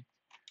the stick.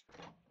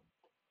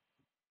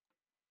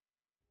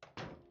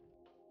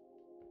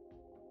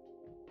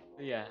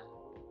 But yeah,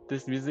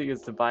 this music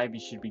is the vibe you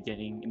should be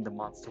getting in the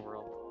monster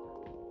world.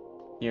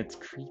 Yeah, it's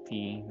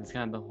creepy. That's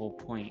kind of the whole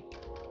point.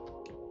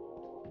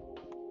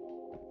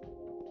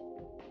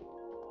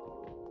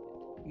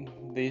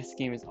 This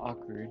game is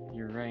awkward.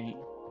 You're right.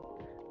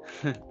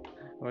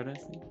 What did I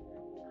say?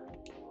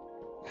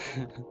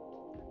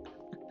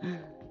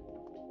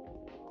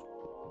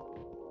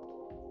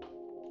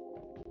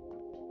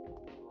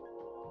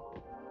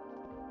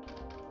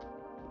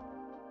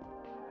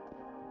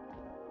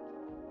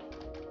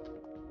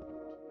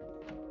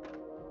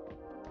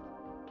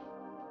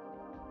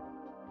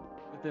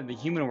 But then the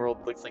human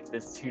world looks like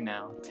this too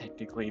now,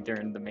 technically,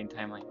 during the main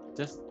timeline.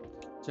 Just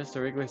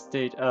a regular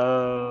stage.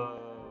 Oh.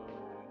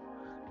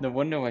 No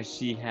wonder why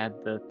she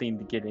had the thing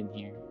to get in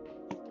here.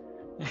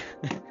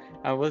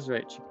 I was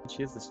right,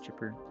 she is a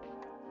stripper.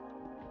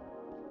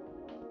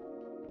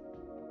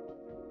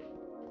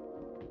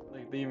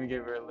 Like, they even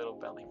gave her a little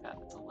belly fat,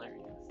 it's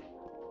hilarious.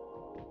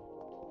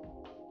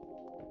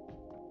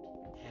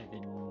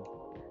 Heaven.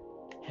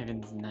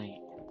 Heaven's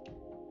night.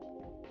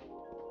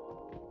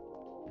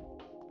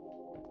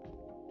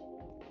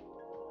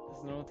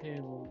 There's no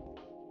table.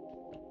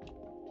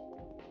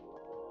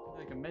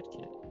 Like a med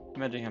kit.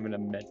 Imagine having a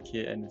med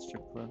kit and a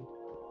strip club.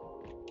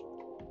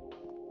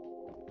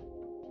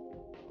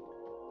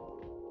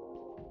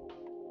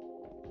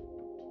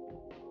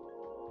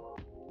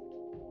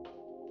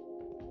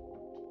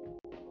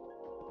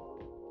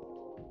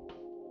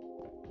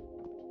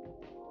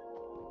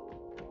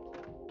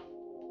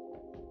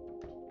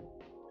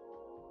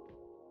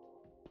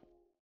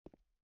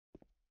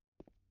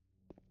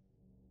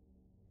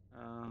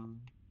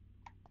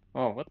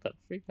 Oh, what the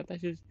freak? I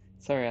thought she was.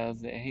 Sorry, I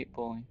hate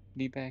bowling.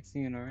 Be back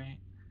soon, alright?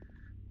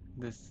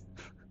 This.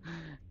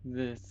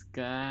 This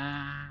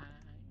guy.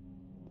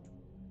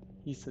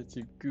 He's such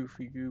a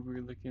goofy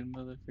goober looking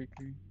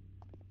motherfucker.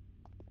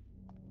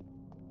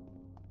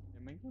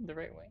 Am I going the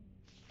right way?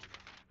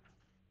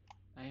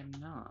 I am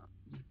not.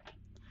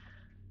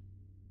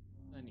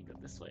 I need to go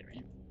this way,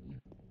 right?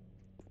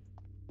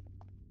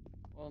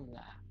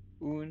 Hola.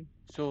 Un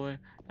soy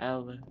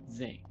el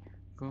Z.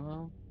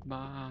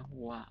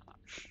 Konbawa.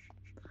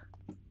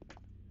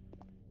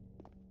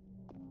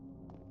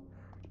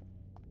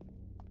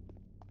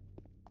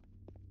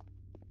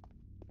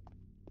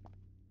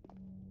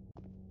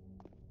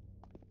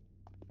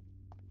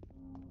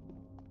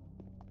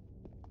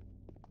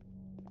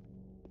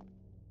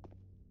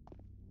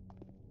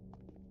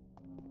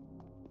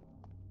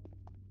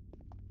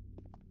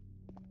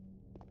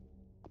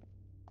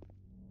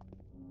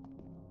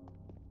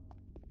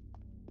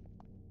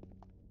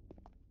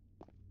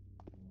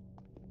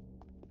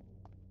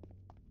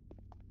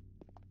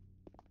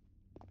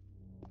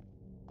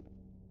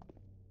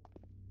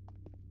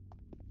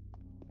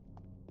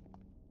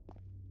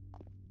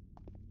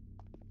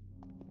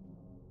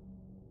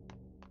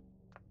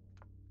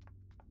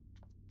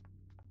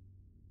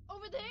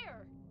 Over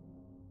there!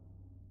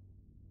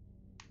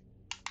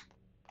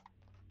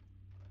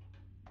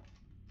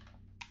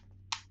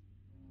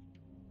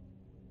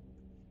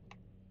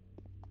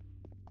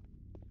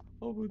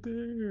 Over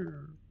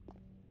there.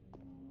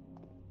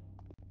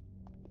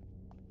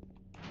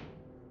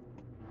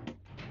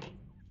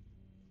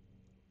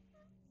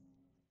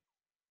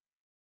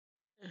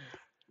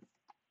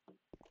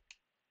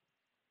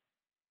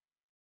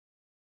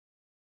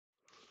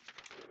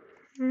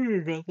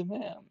 Got the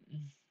map.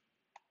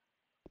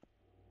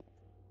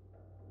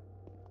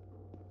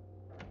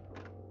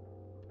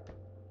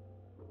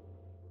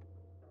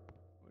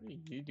 What are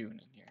you doing in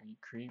here, you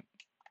creep?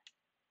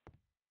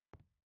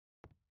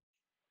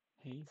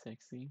 Hey,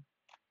 sexy.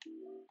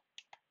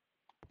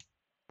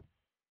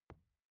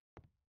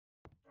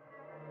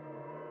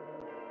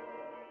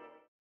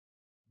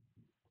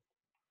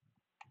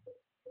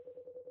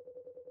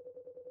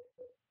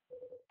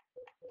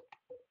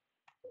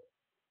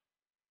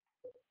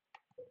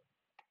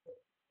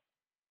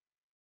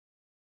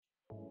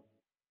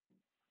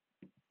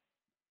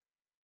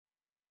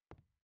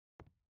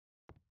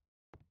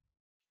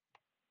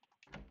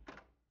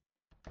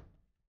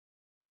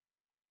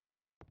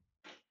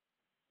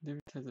 There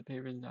are tons of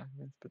papers and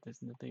documents, but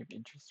there's nothing of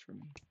interest for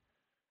me.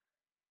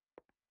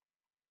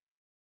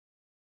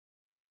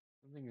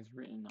 Something is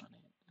written on it.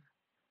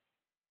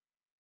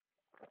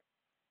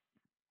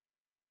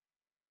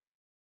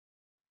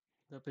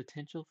 The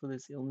potential for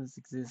this illness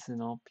exists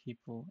in all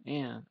people,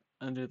 and,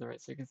 under the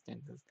right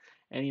circumstances,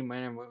 any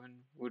man or woman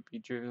would be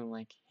driven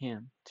like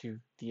him to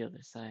the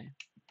other side.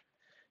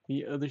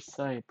 The other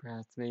side,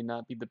 perhaps, may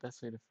not be the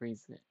best way to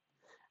phrase it.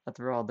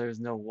 After all, there is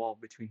no wall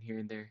between here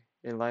and there.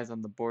 It lies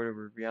on the border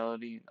where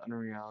reality and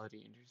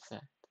unreality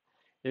intersect.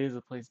 It is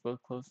a place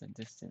both close and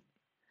distant.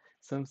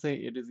 Some say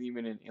it is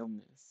even an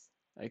illness.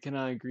 I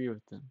cannot agree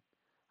with them.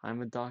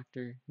 I'm a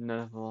doctor,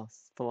 not a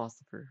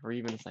philosopher, or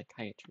even a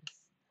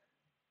psychiatrist.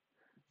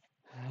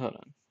 Hold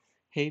on.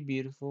 Hey,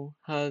 beautiful.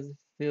 How does it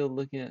feel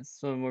looking at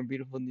someone more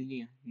beautiful than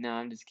you? No,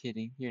 I'm just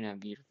kidding. You're not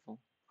beautiful.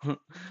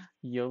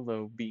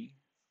 YOLO, B.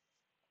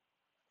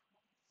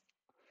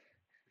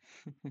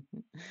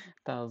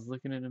 Thought I was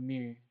looking at a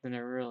mirror, then I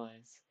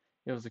realized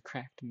it was a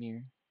cracked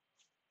mirror.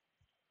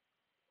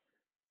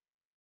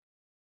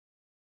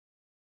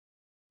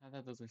 I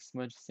thought those were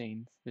smudge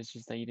stains. It's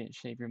just that you didn't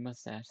shave your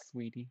mustache,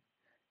 sweetie.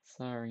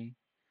 Sorry.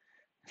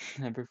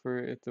 I prefer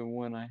if the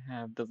one I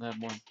have doesn't have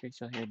more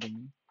facial hair than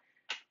me.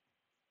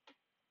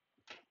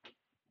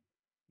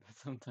 But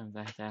sometimes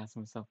I have to ask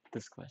myself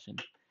this question.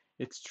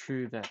 It's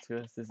true that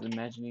to us his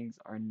imaginings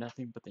are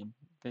nothing but the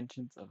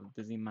inventions of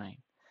a busy mind.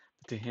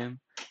 But to him,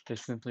 there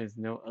simply is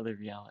no other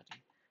reality.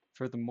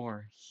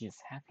 Furthermore, he is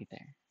happy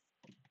there.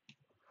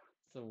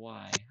 So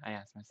why, I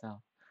ask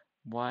myself,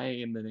 Why,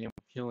 in the name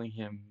of killing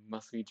him,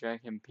 must we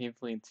drag him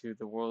painfully into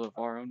the world of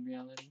our own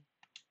reality?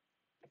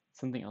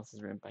 Something else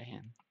is written by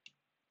hand.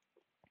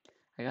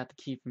 I got the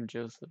key from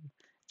Joseph.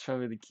 It's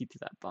probably the key to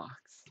that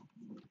box.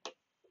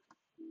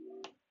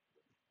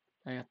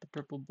 I got the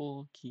purple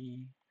bowl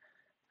key.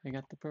 I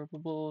got the purple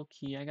bowl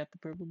key. I got the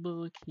purple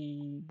bowl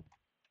key.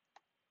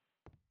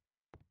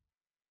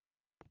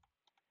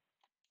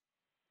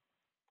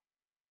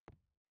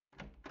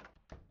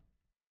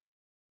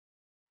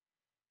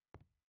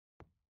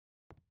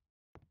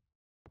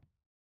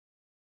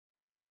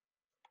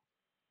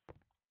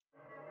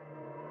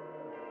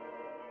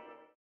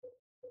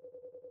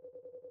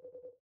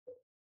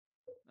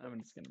 I'm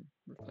just gonna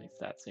replace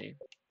that save.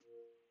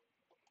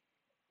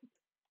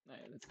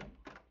 Alright, let's go.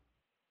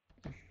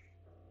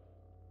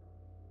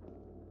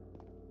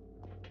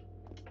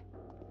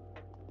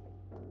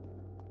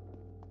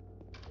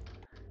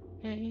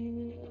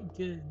 Hey,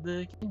 good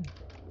looking.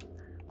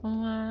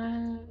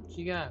 What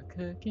you got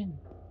cooking?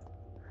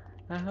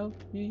 I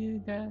hope you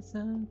got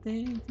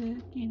something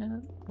cooking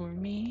up for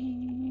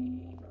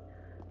me.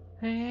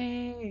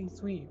 Hey,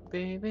 sweet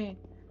baby,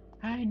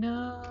 I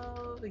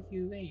know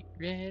you ain't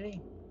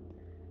ready.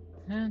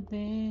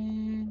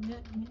 Something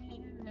that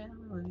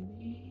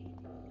melody.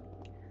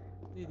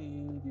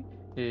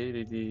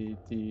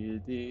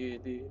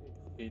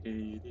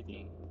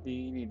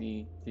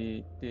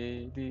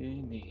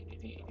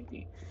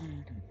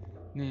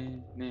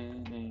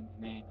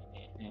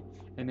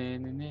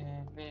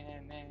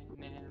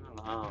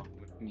 Along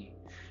with me.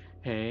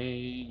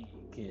 Hey,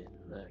 good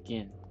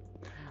looking.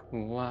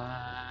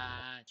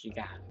 What you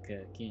got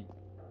cooking?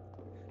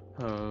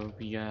 Hope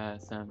you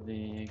got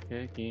something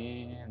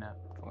cooking up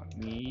for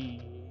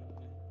me.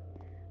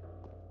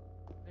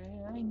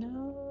 I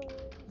know,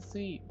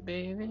 sweet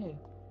baby.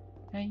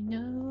 I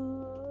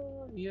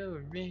know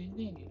you're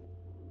ready.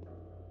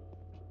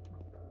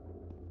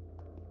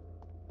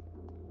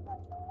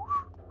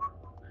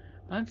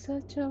 I'm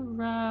such a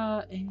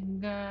rotten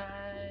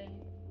guy.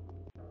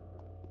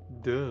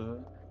 Duh.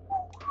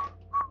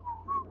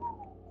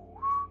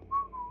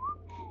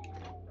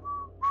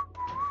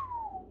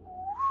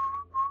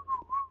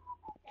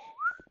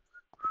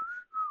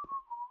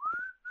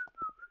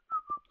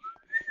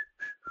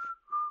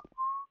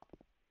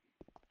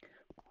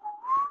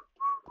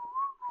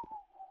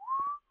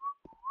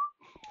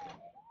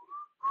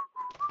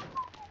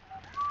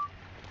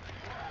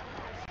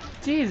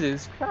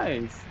 Jesus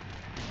Christ.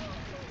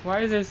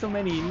 Why is there so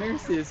many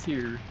nurses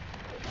here?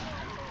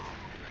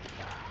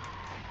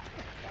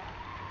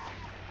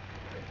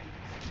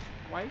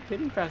 Why are you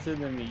hitting faster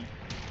than me?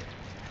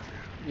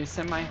 You're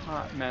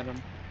semi-hot,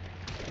 madam.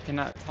 I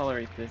cannot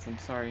tolerate this, I'm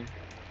sorry.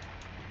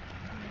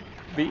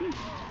 B? Look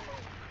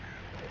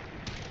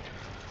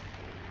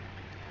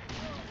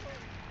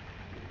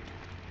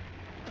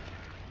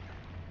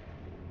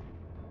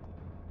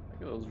at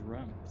those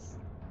rumps.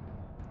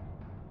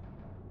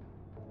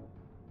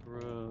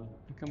 Bruh,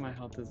 how come my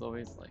health is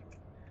always like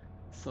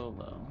so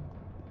low?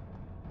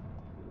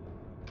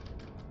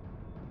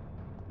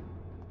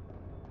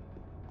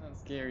 Not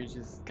scary,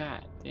 just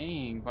god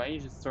dang, why are you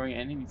just throwing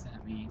enemies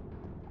at me?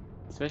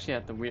 Especially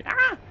at the weird.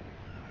 Ah!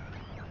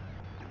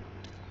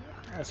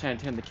 I was trying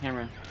to turn the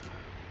camera.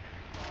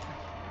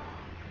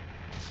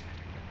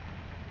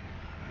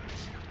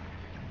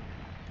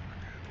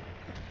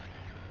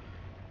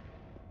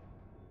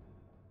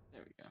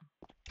 There we go.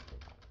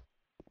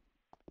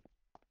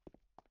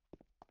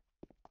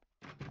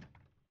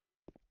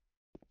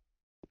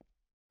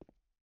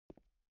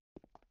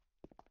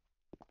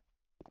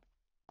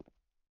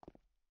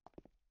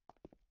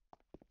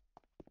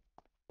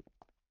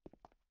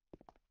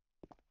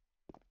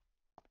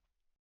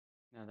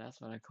 Now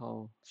that's what I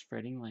call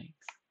spreading legs.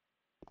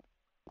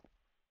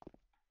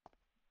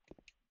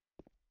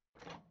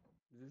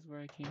 Is this where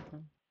I came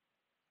from?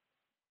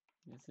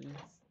 Yes, it is.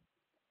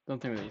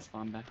 Don't think they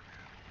spawn back.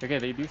 Okay,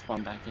 they do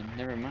spawn back in.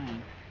 Never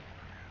mind.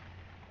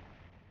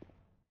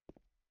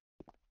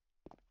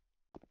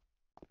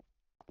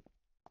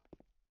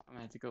 I'm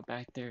gonna have to go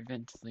back there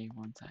eventually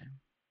one time.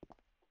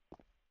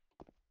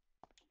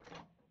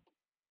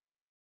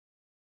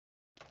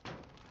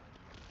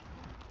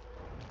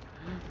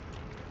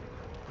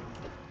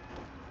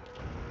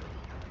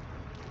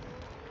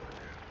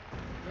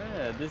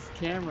 Yeah, this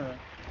camera.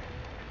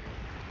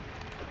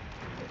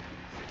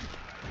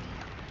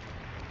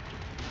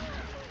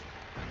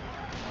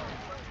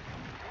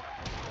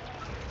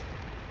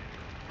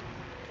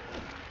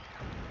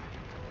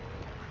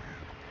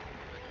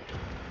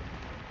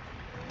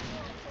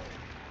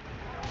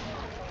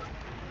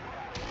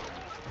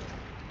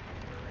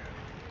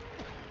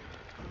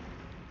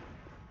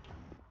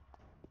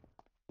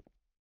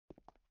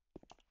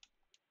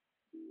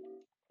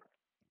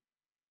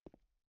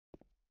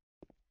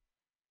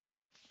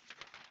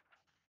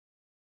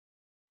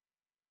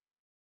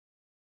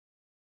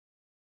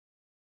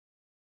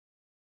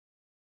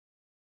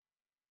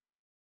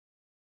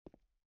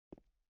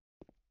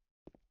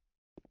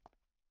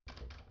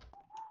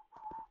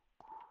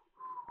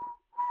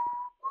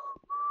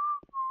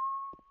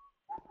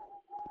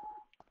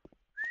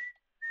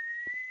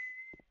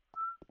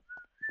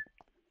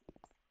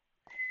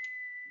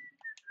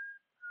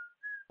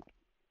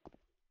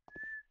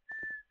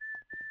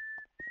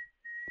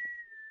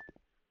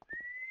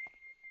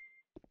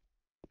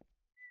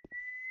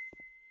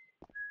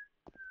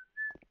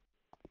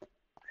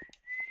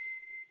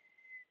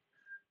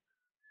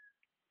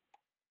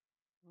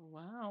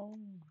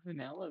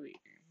 an elevator.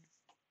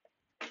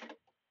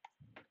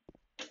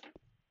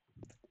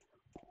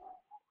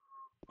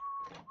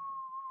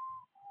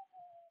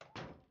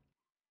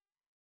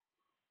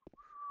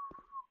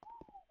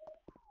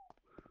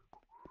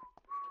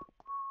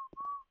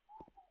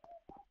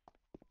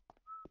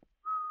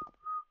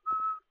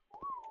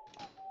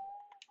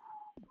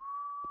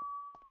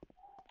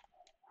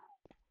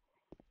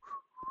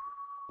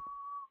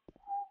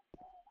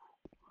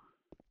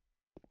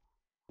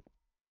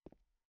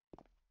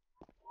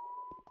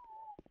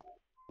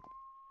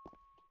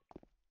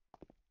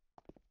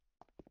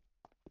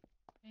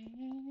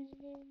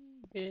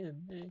 Good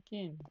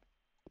again.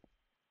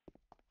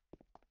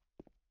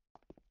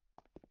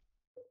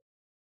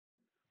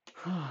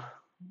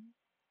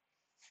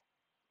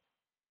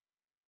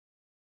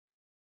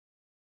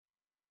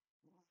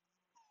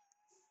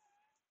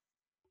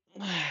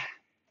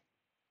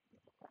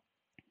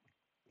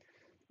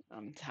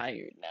 I'm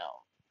tired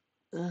now.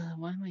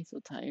 Why am I so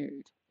tired?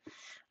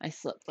 I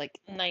slept like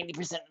 90%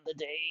 of the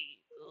day.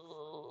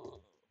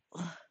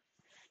 Ugh.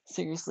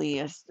 Seriously,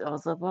 I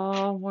was up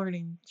all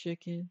morning,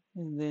 chicken,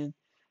 and then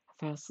I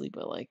fell asleep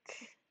at like.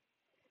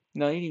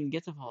 No, I didn't even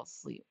get to fall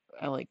asleep.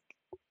 I like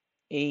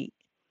 8.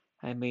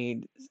 I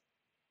made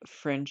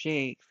French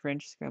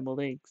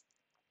scrambled eggs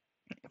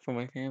for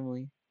my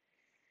family,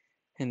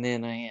 and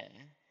then I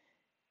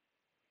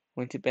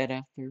went to bed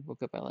after.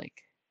 Woke up at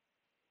like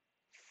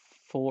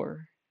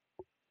 4,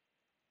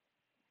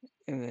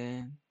 and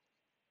then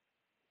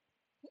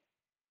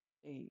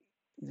ate.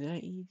 Did I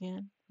eat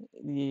again?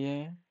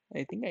 Yeah,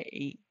 I think I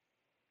ate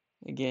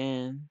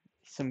again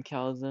some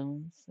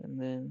calzones,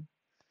 and then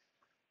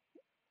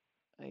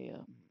I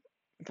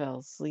fell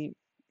asleep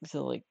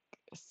till like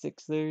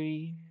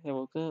 6:30. I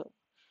woke up.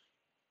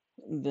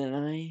 Then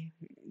I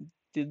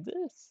did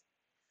this.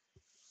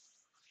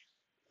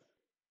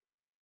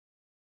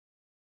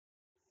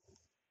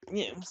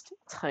 Yeah, I'm still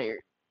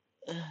tired.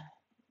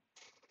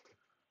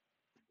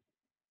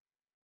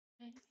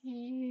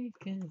 Hey,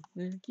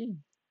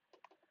 cooking.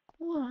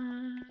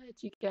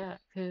 What you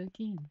got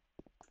cooking?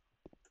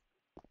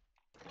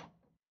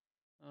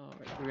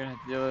 Alright, we're gonna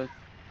have to do it.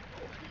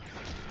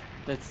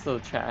 That's so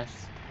trash.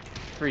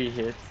 3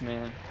 hits,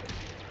 man.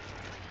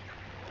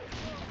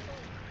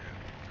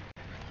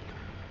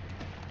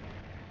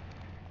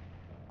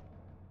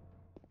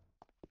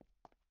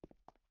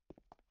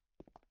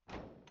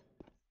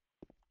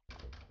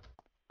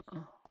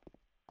 Oh,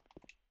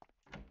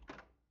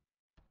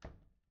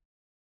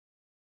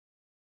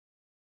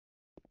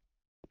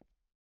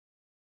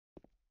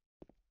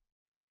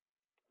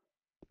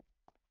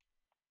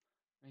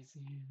 I see.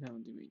 That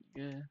won't do any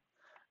good.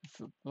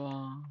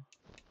 Football.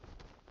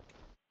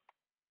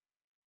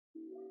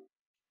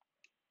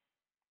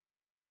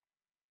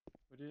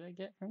 What did I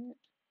get from it?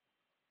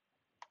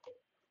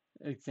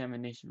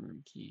 Examination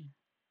room key.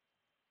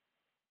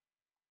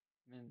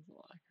 Men's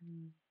locker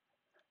room.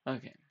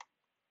 Okay.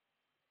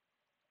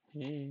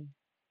 Hey.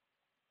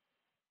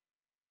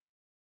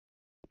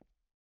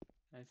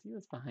 I see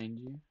what's behind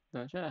you.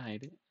 Don't try to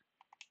hide it.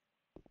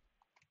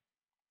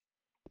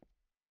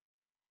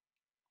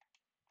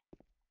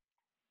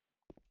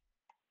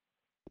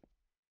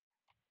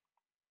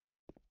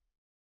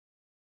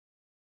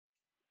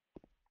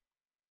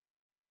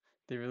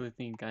 They really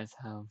think guys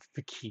have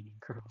bikini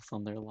girls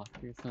on their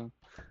lockers, huh?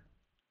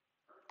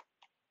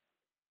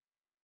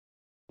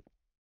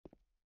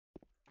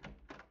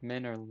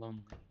 Men are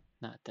lonely,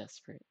 not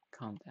desperate.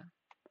 Calm down.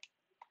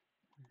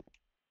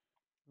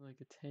 Like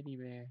a teddy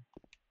bear.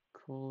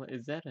 Cool.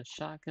 Is that a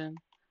shotgun?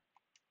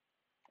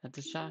 That's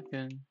a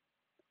shotgun.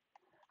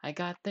 I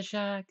got the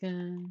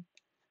shotgun.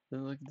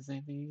 Doesn't look the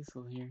same thing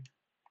useful here.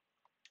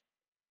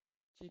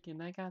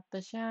 Chicken, I got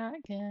the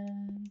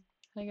shotgun.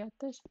 I got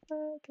the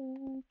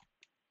shotgun.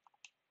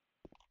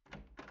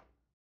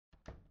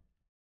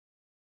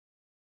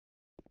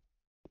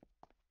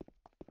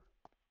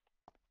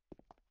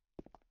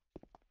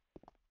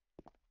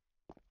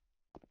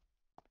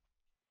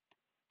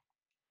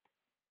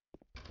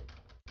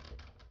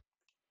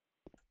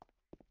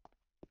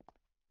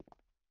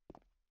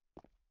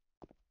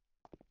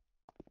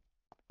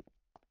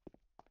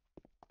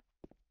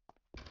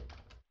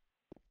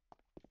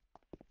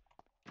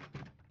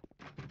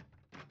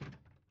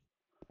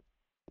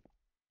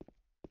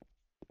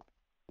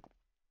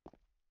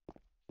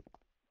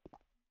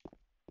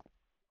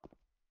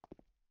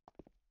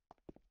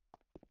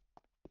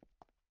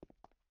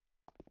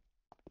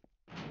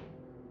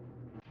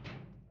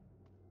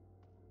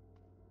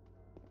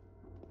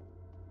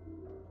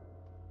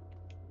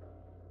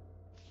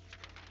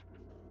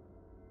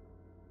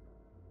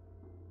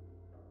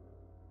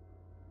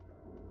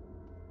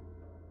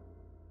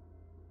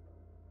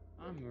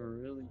 I'm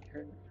really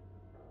hurt.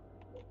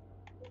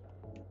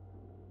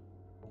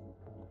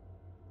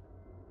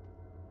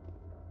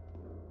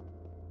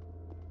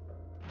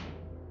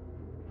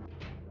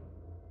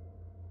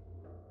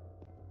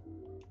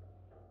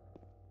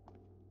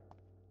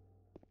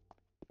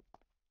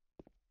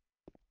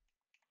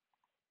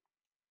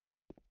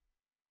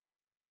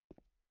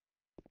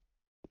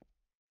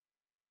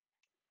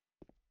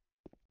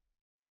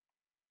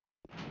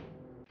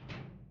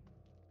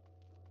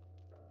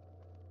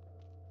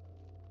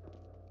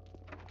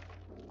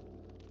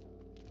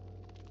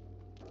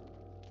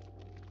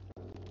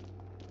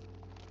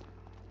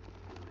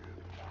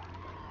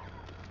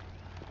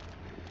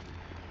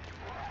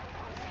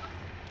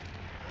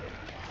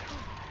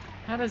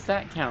 How does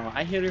that count?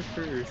 I hit her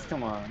first.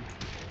 Come on.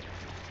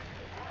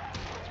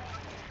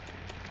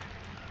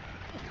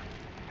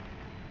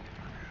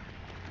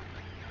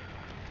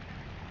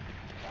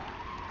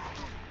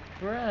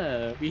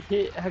 Bruh, we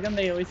hit. How come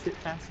they always hit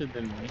faster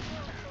than me?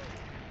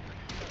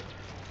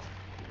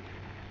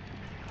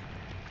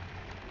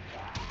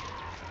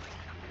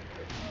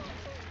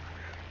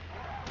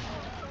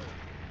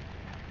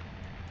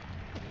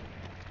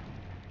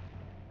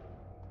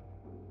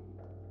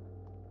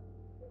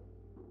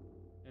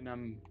 And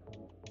I'm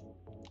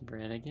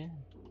bread again.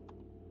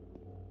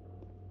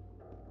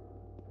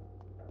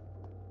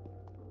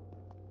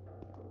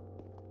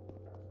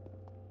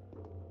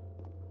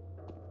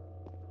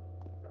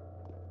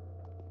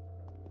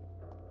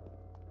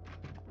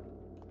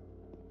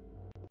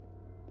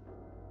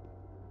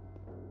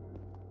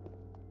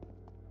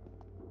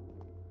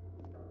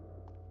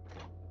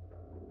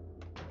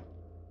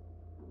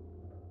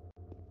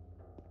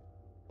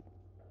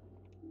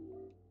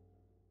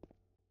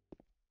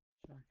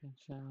 Shotgun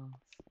shells.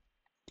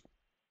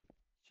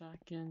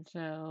 Shotgun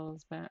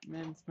shells.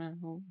 Batman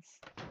smells.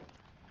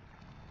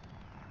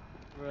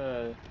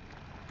 Bruh.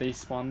 They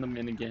spawned them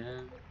in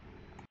again.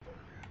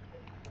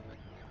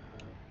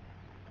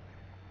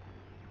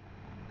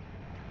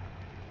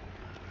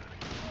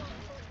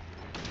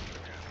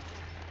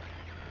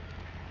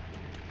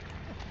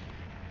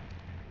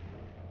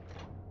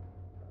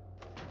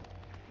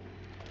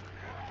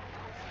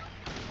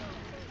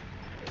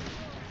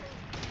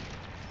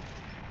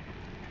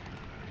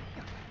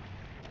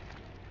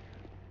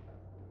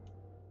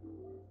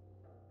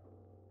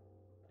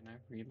 Can I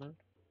reload?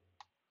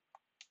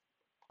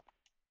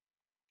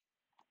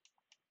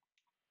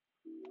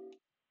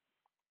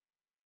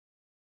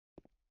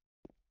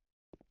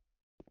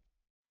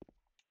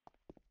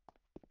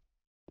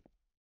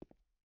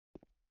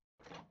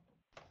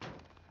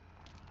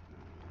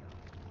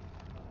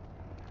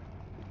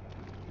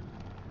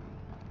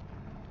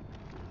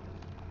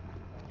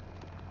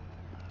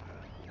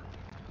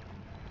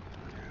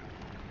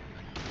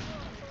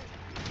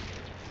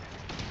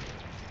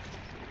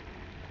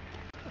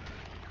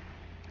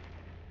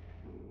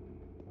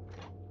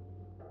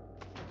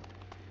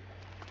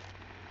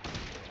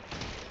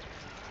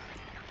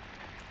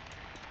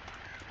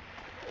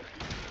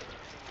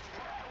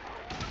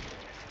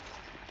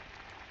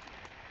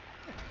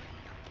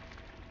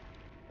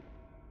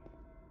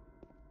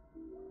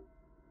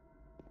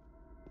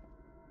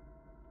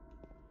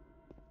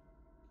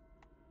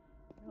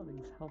 All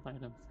these health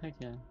items. Heck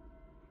yeah.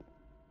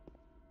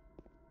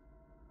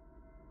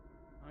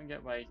 I don't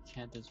get why you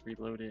can't just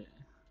reload it.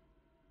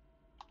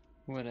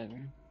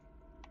 Whatever.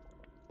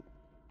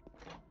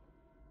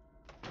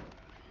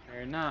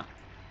 Or not.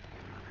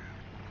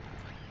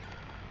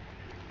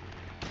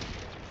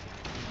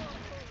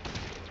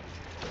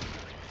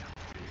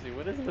 See,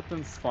 what is with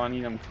them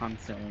spawning them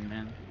constantly,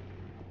 man?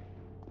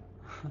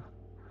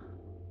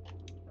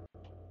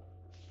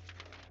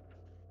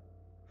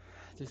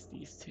 Just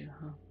these two,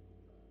 huh?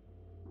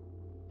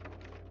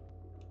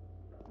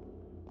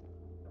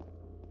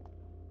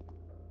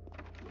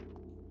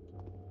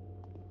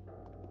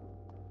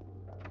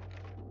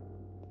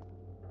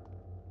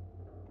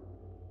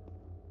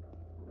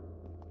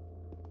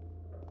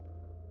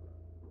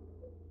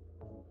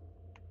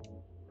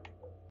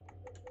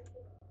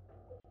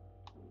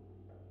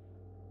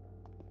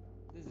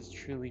 This is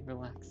truly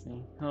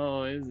relaxing.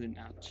 Oh, is it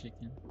not,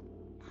 chicken?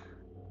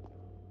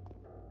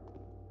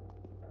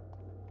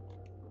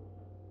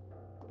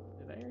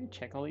 Did I already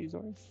check all these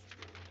doors?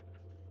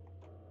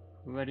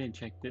 Oh, I didn't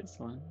check this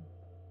one.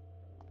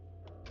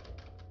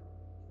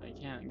 I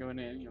can't go in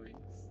it anyways.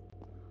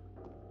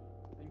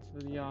 Thanks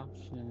for the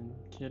option,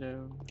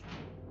 kiddo.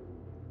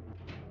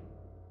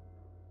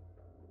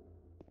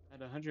 I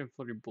had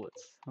 140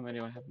 bullets. How many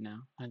do I have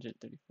now?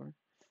 134.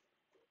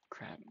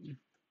 Crap.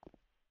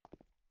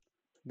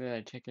 Did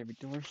I check every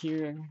door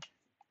here?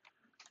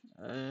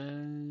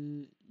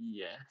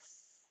 Yes.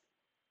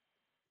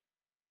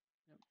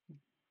 Yep.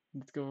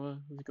 Let's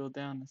go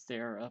down the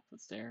stair or up the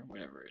stair,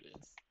 whatever it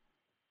is.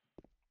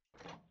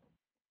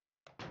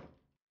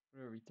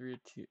 What are we, 3 or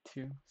 2?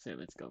 2? Say,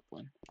 let's go up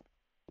 1.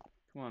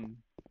 Come on,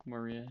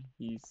 Maria,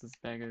 use this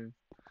bag of...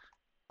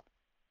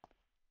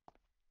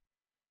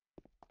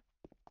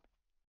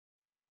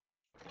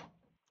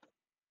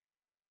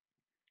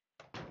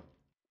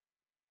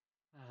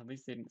 at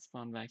least they didn't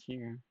spawn back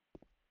here.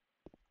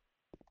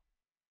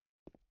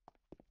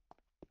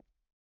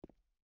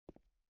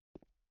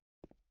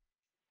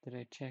 Did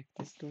I check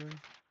this door?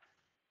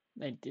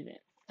 I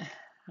didn't.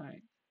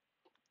 Alright.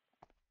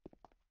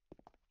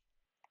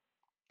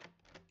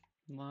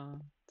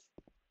 Locked.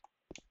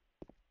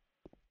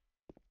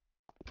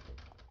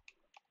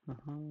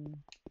 Uh-huh.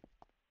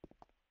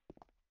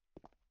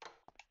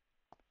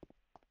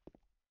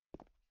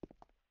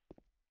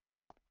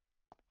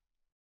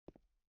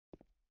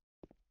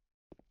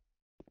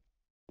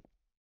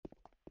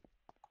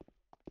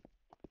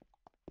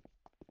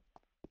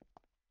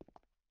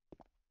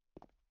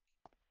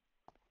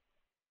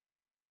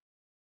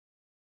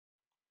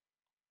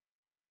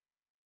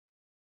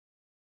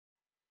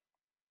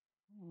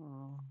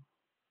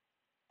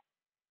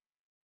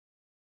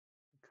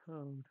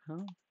 code,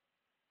 huh?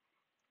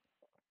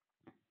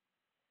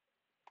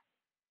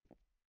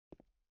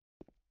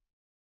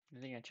 I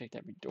think I checked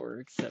every door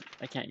except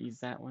I can't use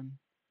that one.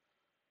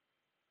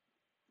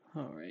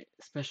 Alright,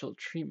 special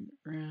treatment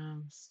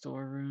room,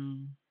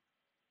 storeroom.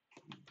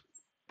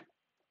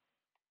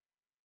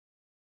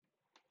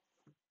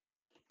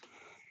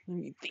 Let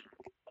me think.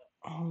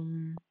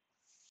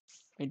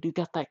 I do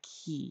got that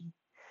key.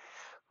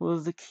 What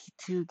was the key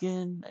to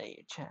again? I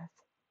need to check.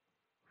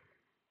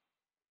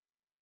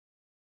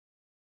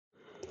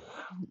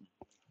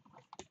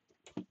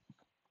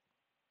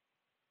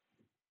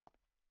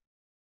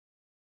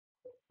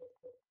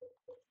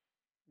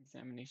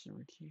 Examination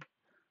room key.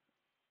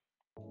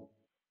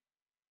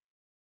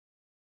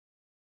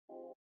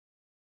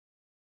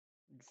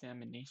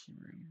 Examination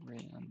room,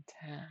 right on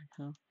tag,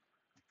 huh?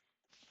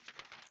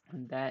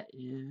 And that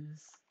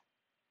is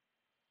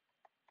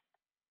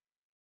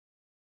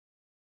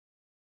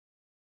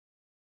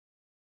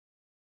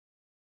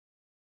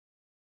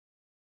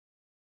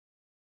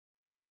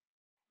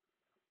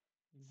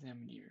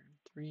examining room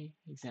 3.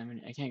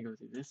 Examining. I can't go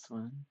through this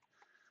one.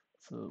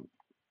 So,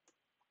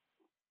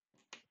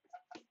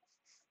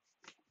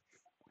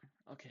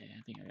 okay,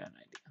 I think I got an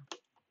idea.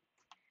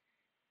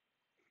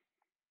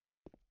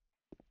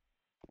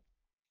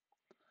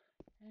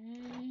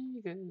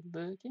 Hey, good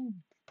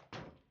looking.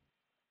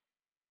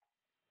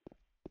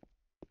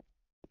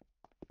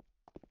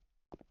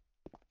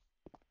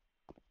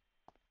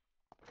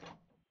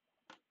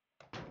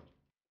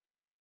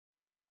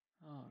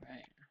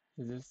 Alright.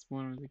 Is this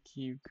one with the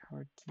key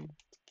card too?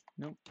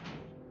 Nope.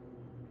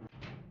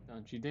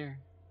 Don't you dare.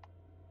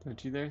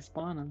 Don't you dare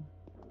spawn him.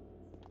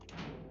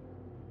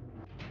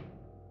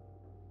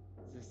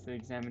 Is this the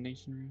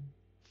examination room?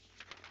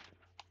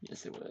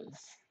 Yes, it was.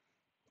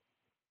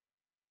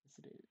 Yes,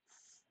 it is.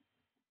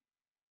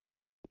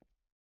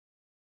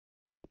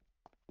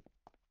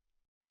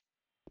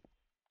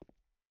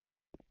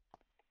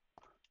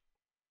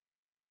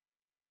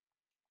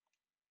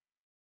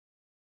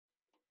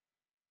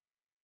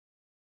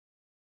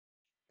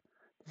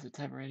 There's a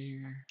typewriter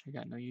here. I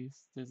got no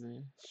use. There's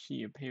a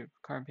sheet of paper,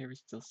 carbon paper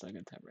still stuck in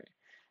the typewriter.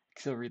 I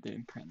can still read the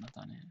imprint left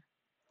on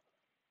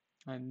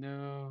it. I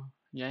know.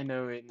 Yeah, I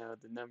know it. No,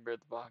 the number of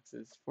the box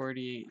is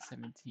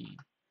 4817.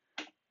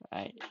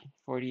 Right,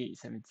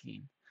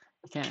 4817.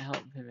 I can't help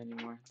him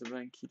anymore. The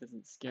blank key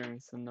doesn't scare me,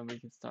 so nobody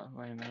can stop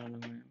who I am. I don't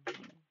know who I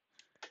am.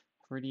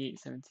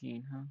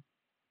 4817, huh?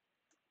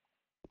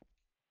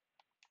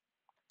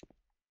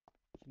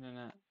 Can I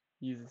not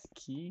use this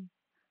key?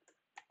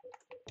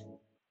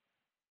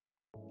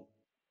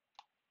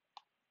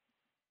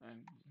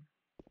 I'm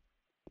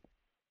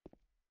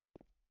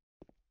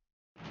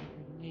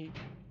 48.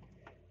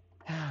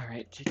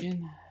 Alright,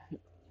 chicken.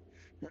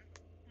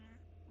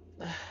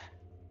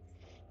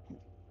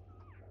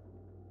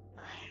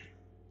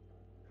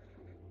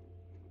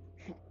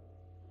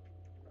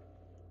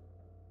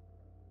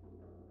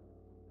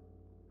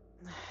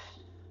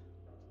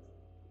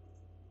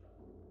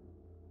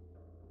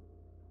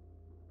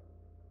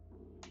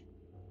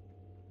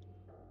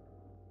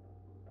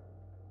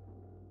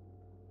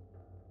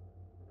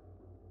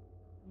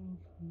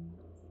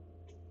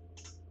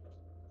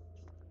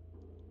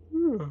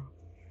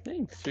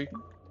 Thanks,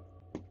 chicken.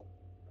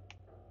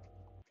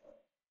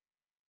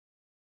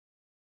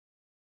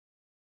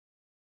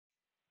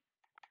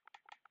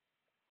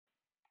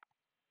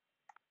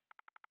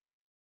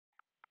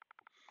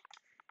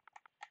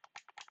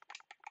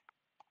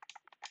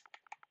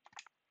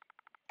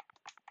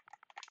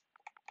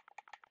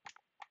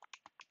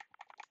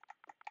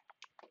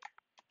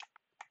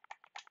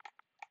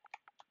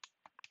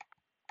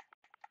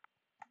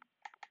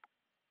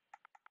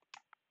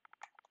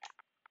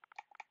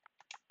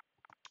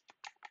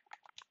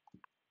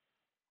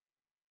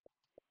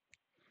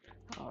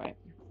 Alright.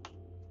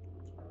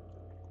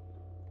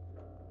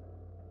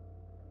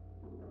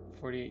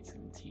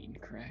 4817,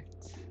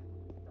 correct.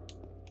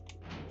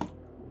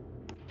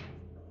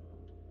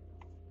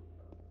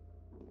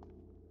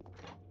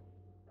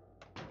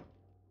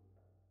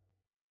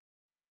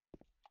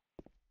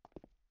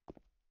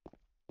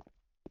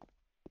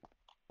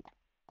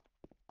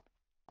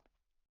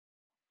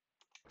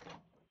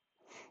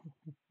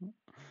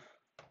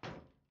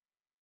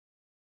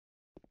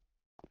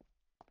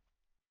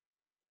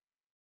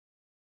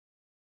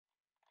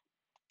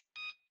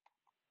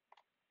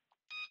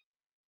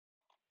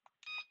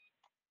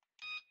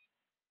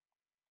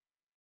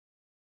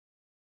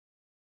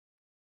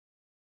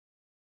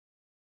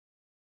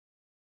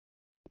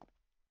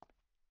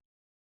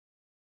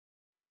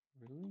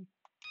 Really?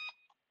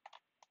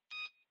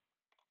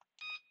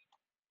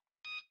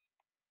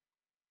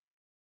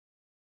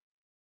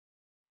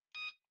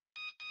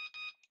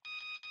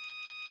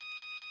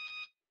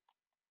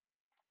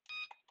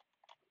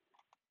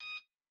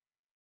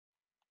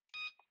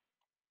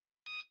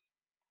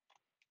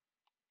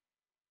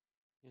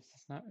 Guess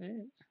that's not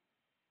it.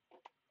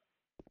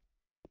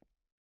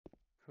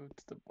 Code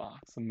to the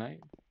box. There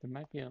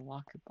might be a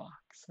locker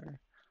box or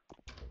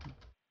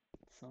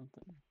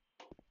something.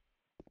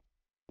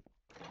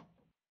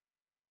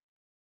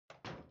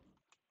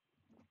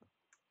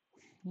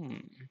 Hmm.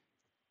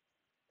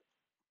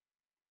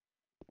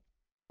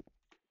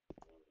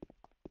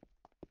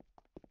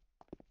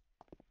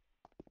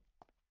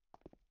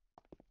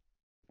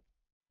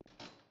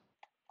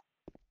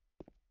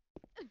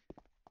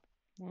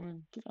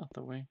 Well, get out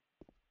the way.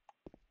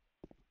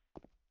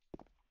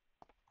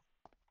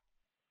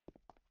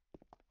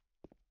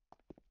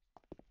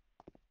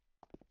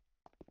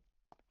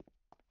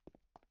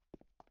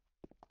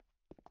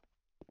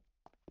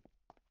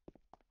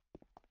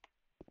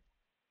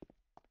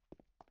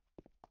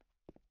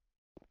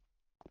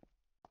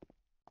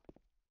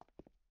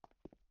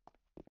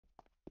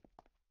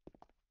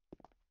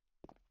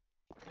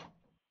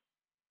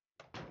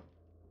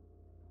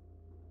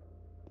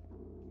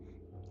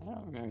 I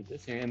don't remember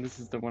this area, and this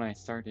is the one I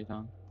started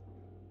on.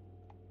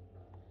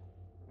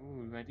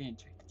 Ooh, I didn't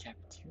check the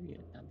cafeteria.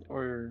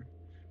 Or,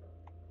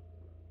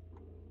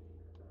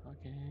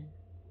 okay.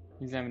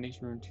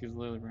 Examination room 2 is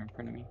literally right in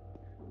front of me.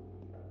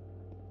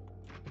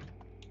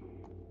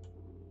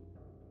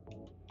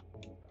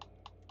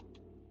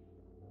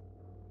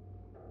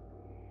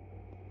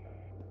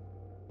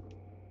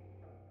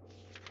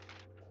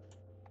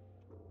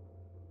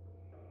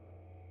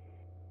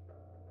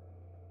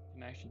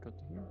 Can I actually go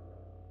through here?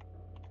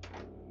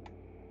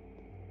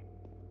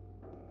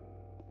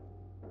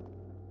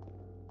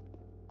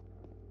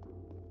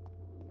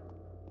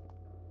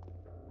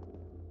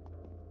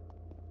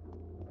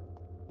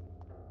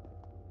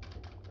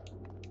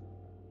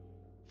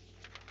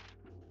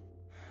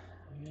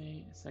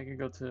 Okay, so I could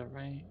go to the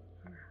right.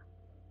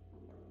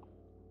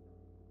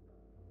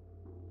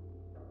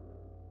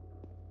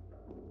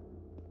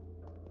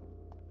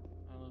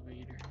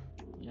 Elevator.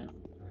 Yeah.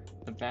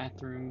 The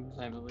bathrooms,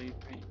 I believe,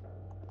 right?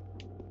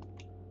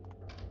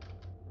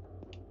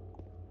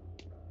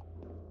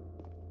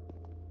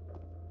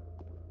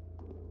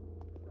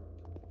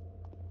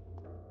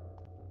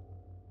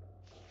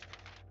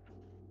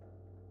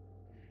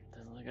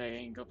 Doesn't look like I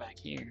can go back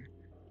here.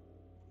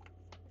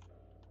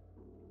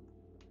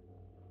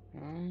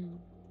 Um,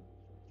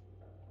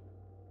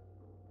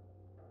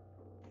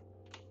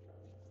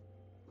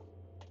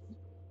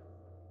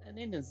 I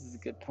think this is a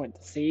good point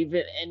to save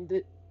it, end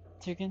it,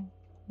 chicken.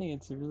 I think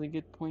it's a really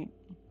good point.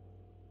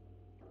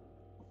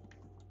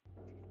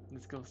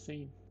 Let's go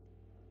save.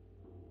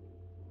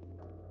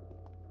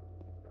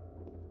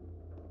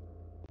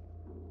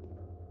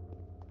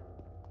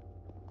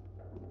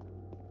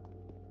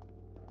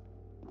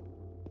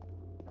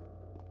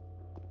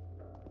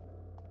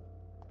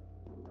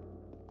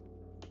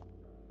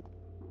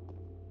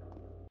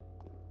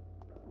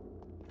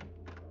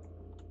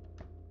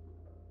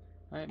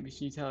 Alright, make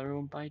sure you tell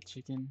everyone bye,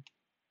 chicken.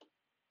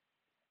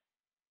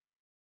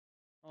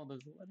 Oh,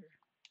 there's a letter.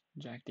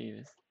 Jack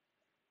Davis.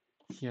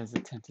 He has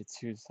attempted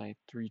suicide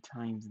 3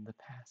 times in the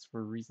past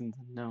for reasons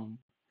unknown.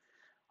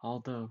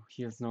 Although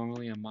he is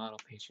normally a model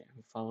patient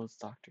who follows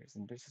doctors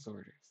and nurses'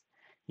 orders,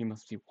 he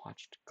must be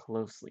watched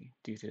closely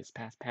due to his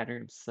past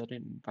pattern of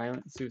sudden and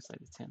violent suicide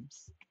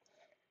attempts.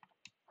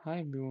 Hi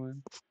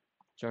everyone.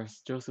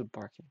 Joseph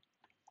Barkin.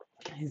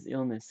 His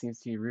illness seems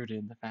to be rooted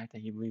in the fact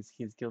that he believes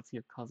he is guilty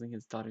of causing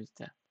his daughter's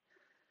death.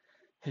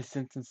 His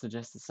symptoms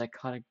suggest a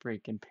psychotic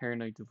break and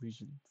paranoid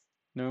delusions.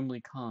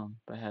 Normally calm,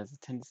 but has a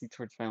tendency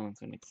towards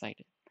violence when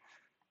excited.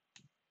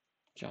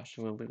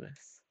 Joshua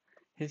Lewis.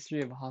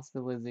 History of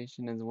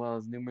hospitalization as well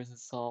as numerous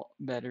assault,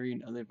 battery,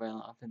 and other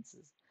violent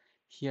offenses.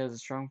 He has a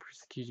strong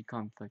persecution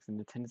complex and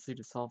the tendency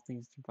to solve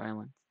things through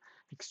violence.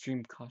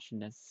 Extreme caution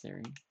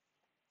necessary.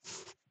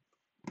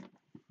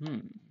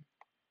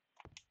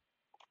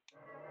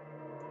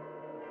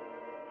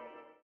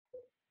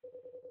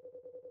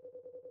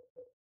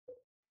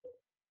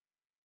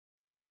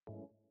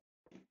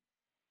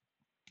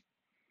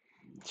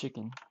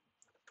 Chicken.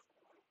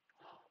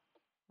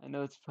 I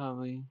know it's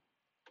probably...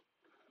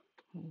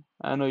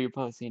 I know you're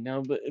probably saying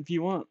no, but if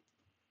you want,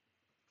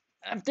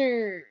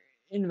 after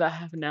in about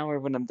half an hour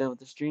when I'm done with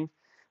the stream,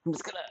 I'm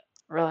just gonna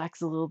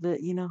relax a little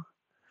bit, you know?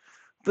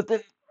 But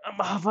then I'm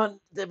gonna hop on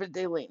Different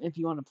Day Late. If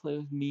you want to play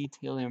with me,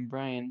 Taylor, and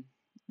Brian,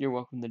 you're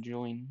welcome to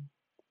join.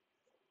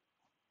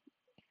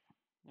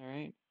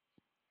 Alright?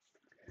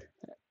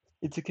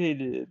 It's okay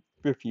to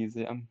refuse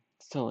it.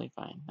 It's totally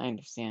fine. I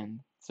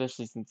understand.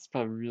 Especially since it's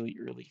probably really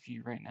early for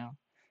you right now.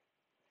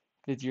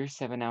 If you're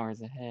 7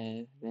 hours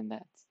ahead, then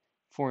that's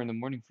 4 in the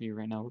morning for you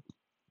right now.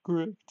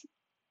 Correct.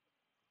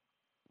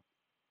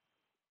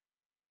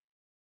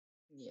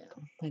 Yeah,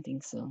 I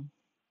think so.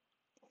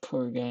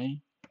 Poor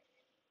guy.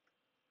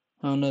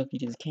 I don't know if he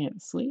just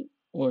can't sleep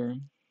or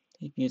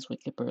if he just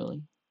wake up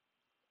early.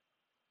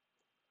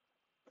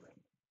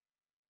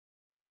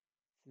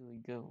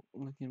 Silly goat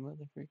looking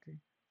motherfucker.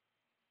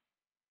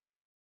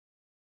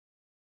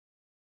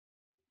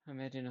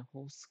 Imagine a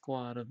whole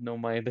squad of no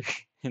mither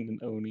and an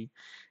Oni.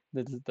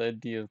 That's just the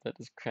idea of that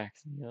just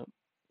cracks me up.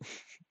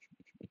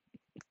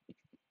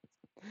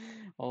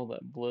 All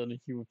that blood,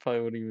 he would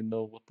probably wouldn't even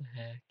know what the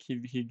heck.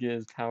 He'd get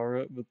his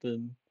power up, but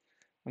then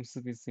I'm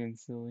sleeping soon,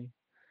 silly.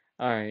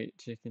 Alright,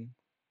 chicken.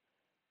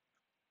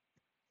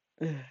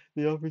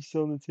 The offer's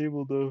still on the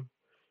table though.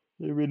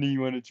 Everybody, you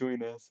want to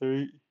join us,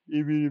 alright?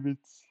 Even if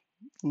it's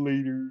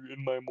later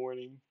in my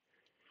morning.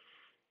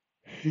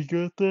 You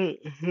got that,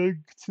 Hug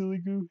Silly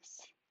Goose?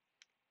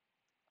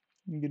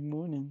 Good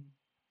morning.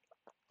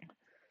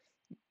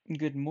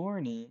 Good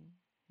morning.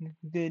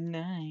 Good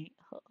night.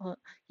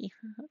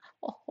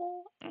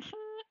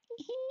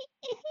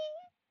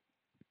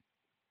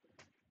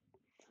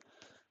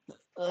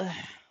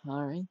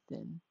 Alright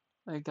then.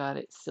 I got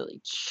it,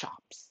 silly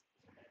chops.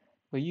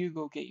 Well, you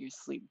go get your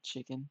sleep,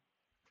 chicken.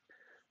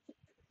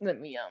 Let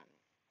me,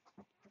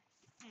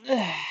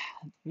 let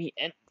me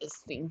end this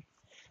thing.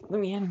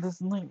 Let me end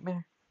this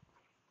nightmare.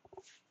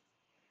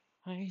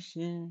 Hi,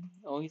 Shin.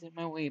 Always in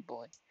my way,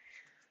 boy.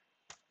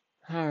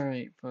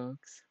 Alright,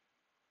 folks.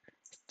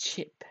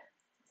 Chippy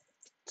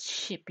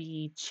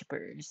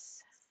chippers.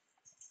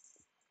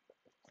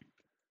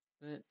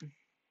 But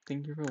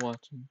thank you for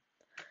watching.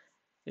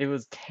 It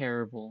was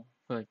terrible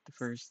for like the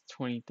first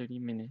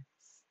 20-30 minutes.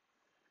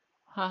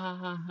 Ha ha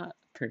ha ha.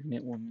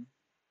 Pregnant woman.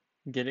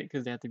 Get it?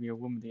 Because they have to be a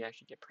woman to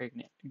actually get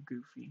pregnant.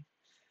 Goofy.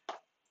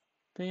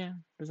 But yeah,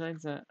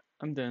 besides that,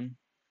 I'm done.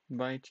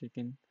 Bye,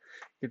 chicken.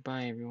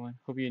 Goodbye, everyone.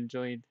 Hope you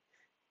enjoyed,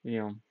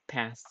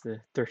 past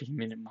the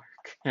 30-minute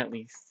mark, at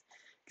least.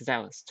 Because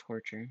that was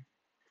torture.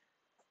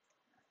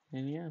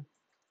 And yeah,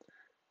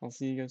 I'll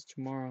see you guys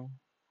tomorrow.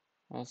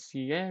 I'll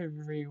see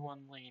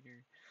everyone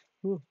later.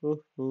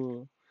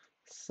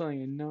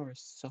 Sayonara,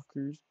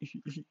 suckers.